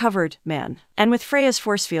got you covered, man. And with Freya's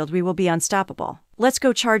force field we will be unstoppable. Let's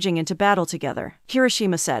go charging into battle together.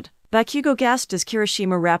 Kirishima said. Bakugou gasped as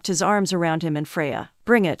Kirishima wrapped his arms around him and Freya.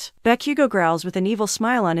 Bring it. Bakugou growls with an evil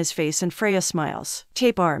smile on his face and Freya smiles.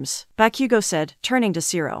 Tape arms. Bakugou said, turning to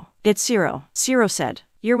Siro. It's Siro. Siro said.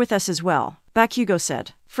 You're with us as well. Bakugou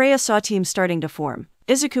said. Freya saw teams starting to form.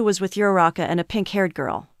 Izuku was with Uraraka and a pink-haired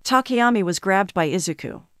girl. Takayami was grabbed by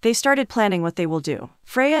Izuku. They started planning what they will do.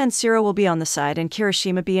 Freya and Siro will be on the side and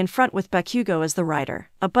Kirishima be in front with Bakugou as the rider.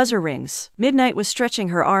 A buzzer rings. Midnight was stretching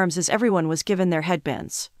her arms as everyone was given their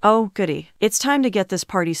headbands. Oh, goody. It's time to get this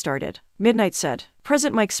party started. Midnight said.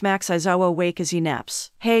 Present Mike smacks Aizawa awake as he naps.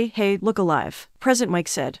 Hey, look alive. Present Mike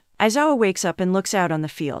said. Aizawa wakes up and looks out on the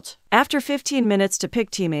field. After 15 minutes to pick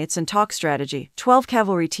teammates and talk strategy, 12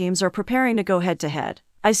 cavalry teams are preparing to go head-to-head.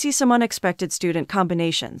 I see some unexpected student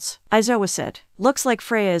combinations. Aizawa said. Looks like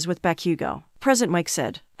Freya is with Bakugou. Present Mike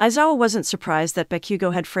said. Aizawa wasn't surprised that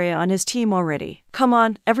Bakugou had Freya on his team already. Come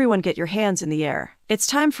on, everyone get your hands in the air. It's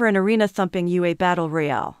time for an arena-thumping UA battle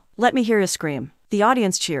royale. Let me hear you scream. The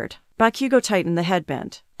audience cheered. Bakugou tightened the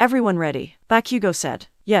headband. Everyone ready? Bakugou said.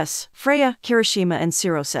 Yes. Freya, Kirishima and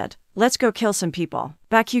Siro said. Let's go kill some people.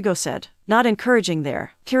 Bakugou said. Not encouraging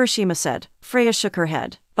there. Kirishima said. Freya shook her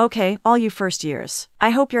head. Okay, all you first years.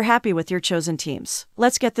 I hope you're happy with your chosen teams.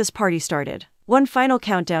 Let's get this party started. One final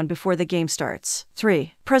countdown before the game starts.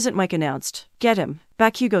 3. Present Mike announced. Get him.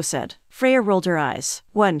 Bakugou said. Freya rolled her eyes.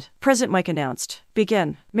 1. Present Mike announced.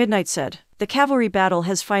 Begin. Midnight said. The cavalry battle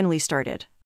has finally started.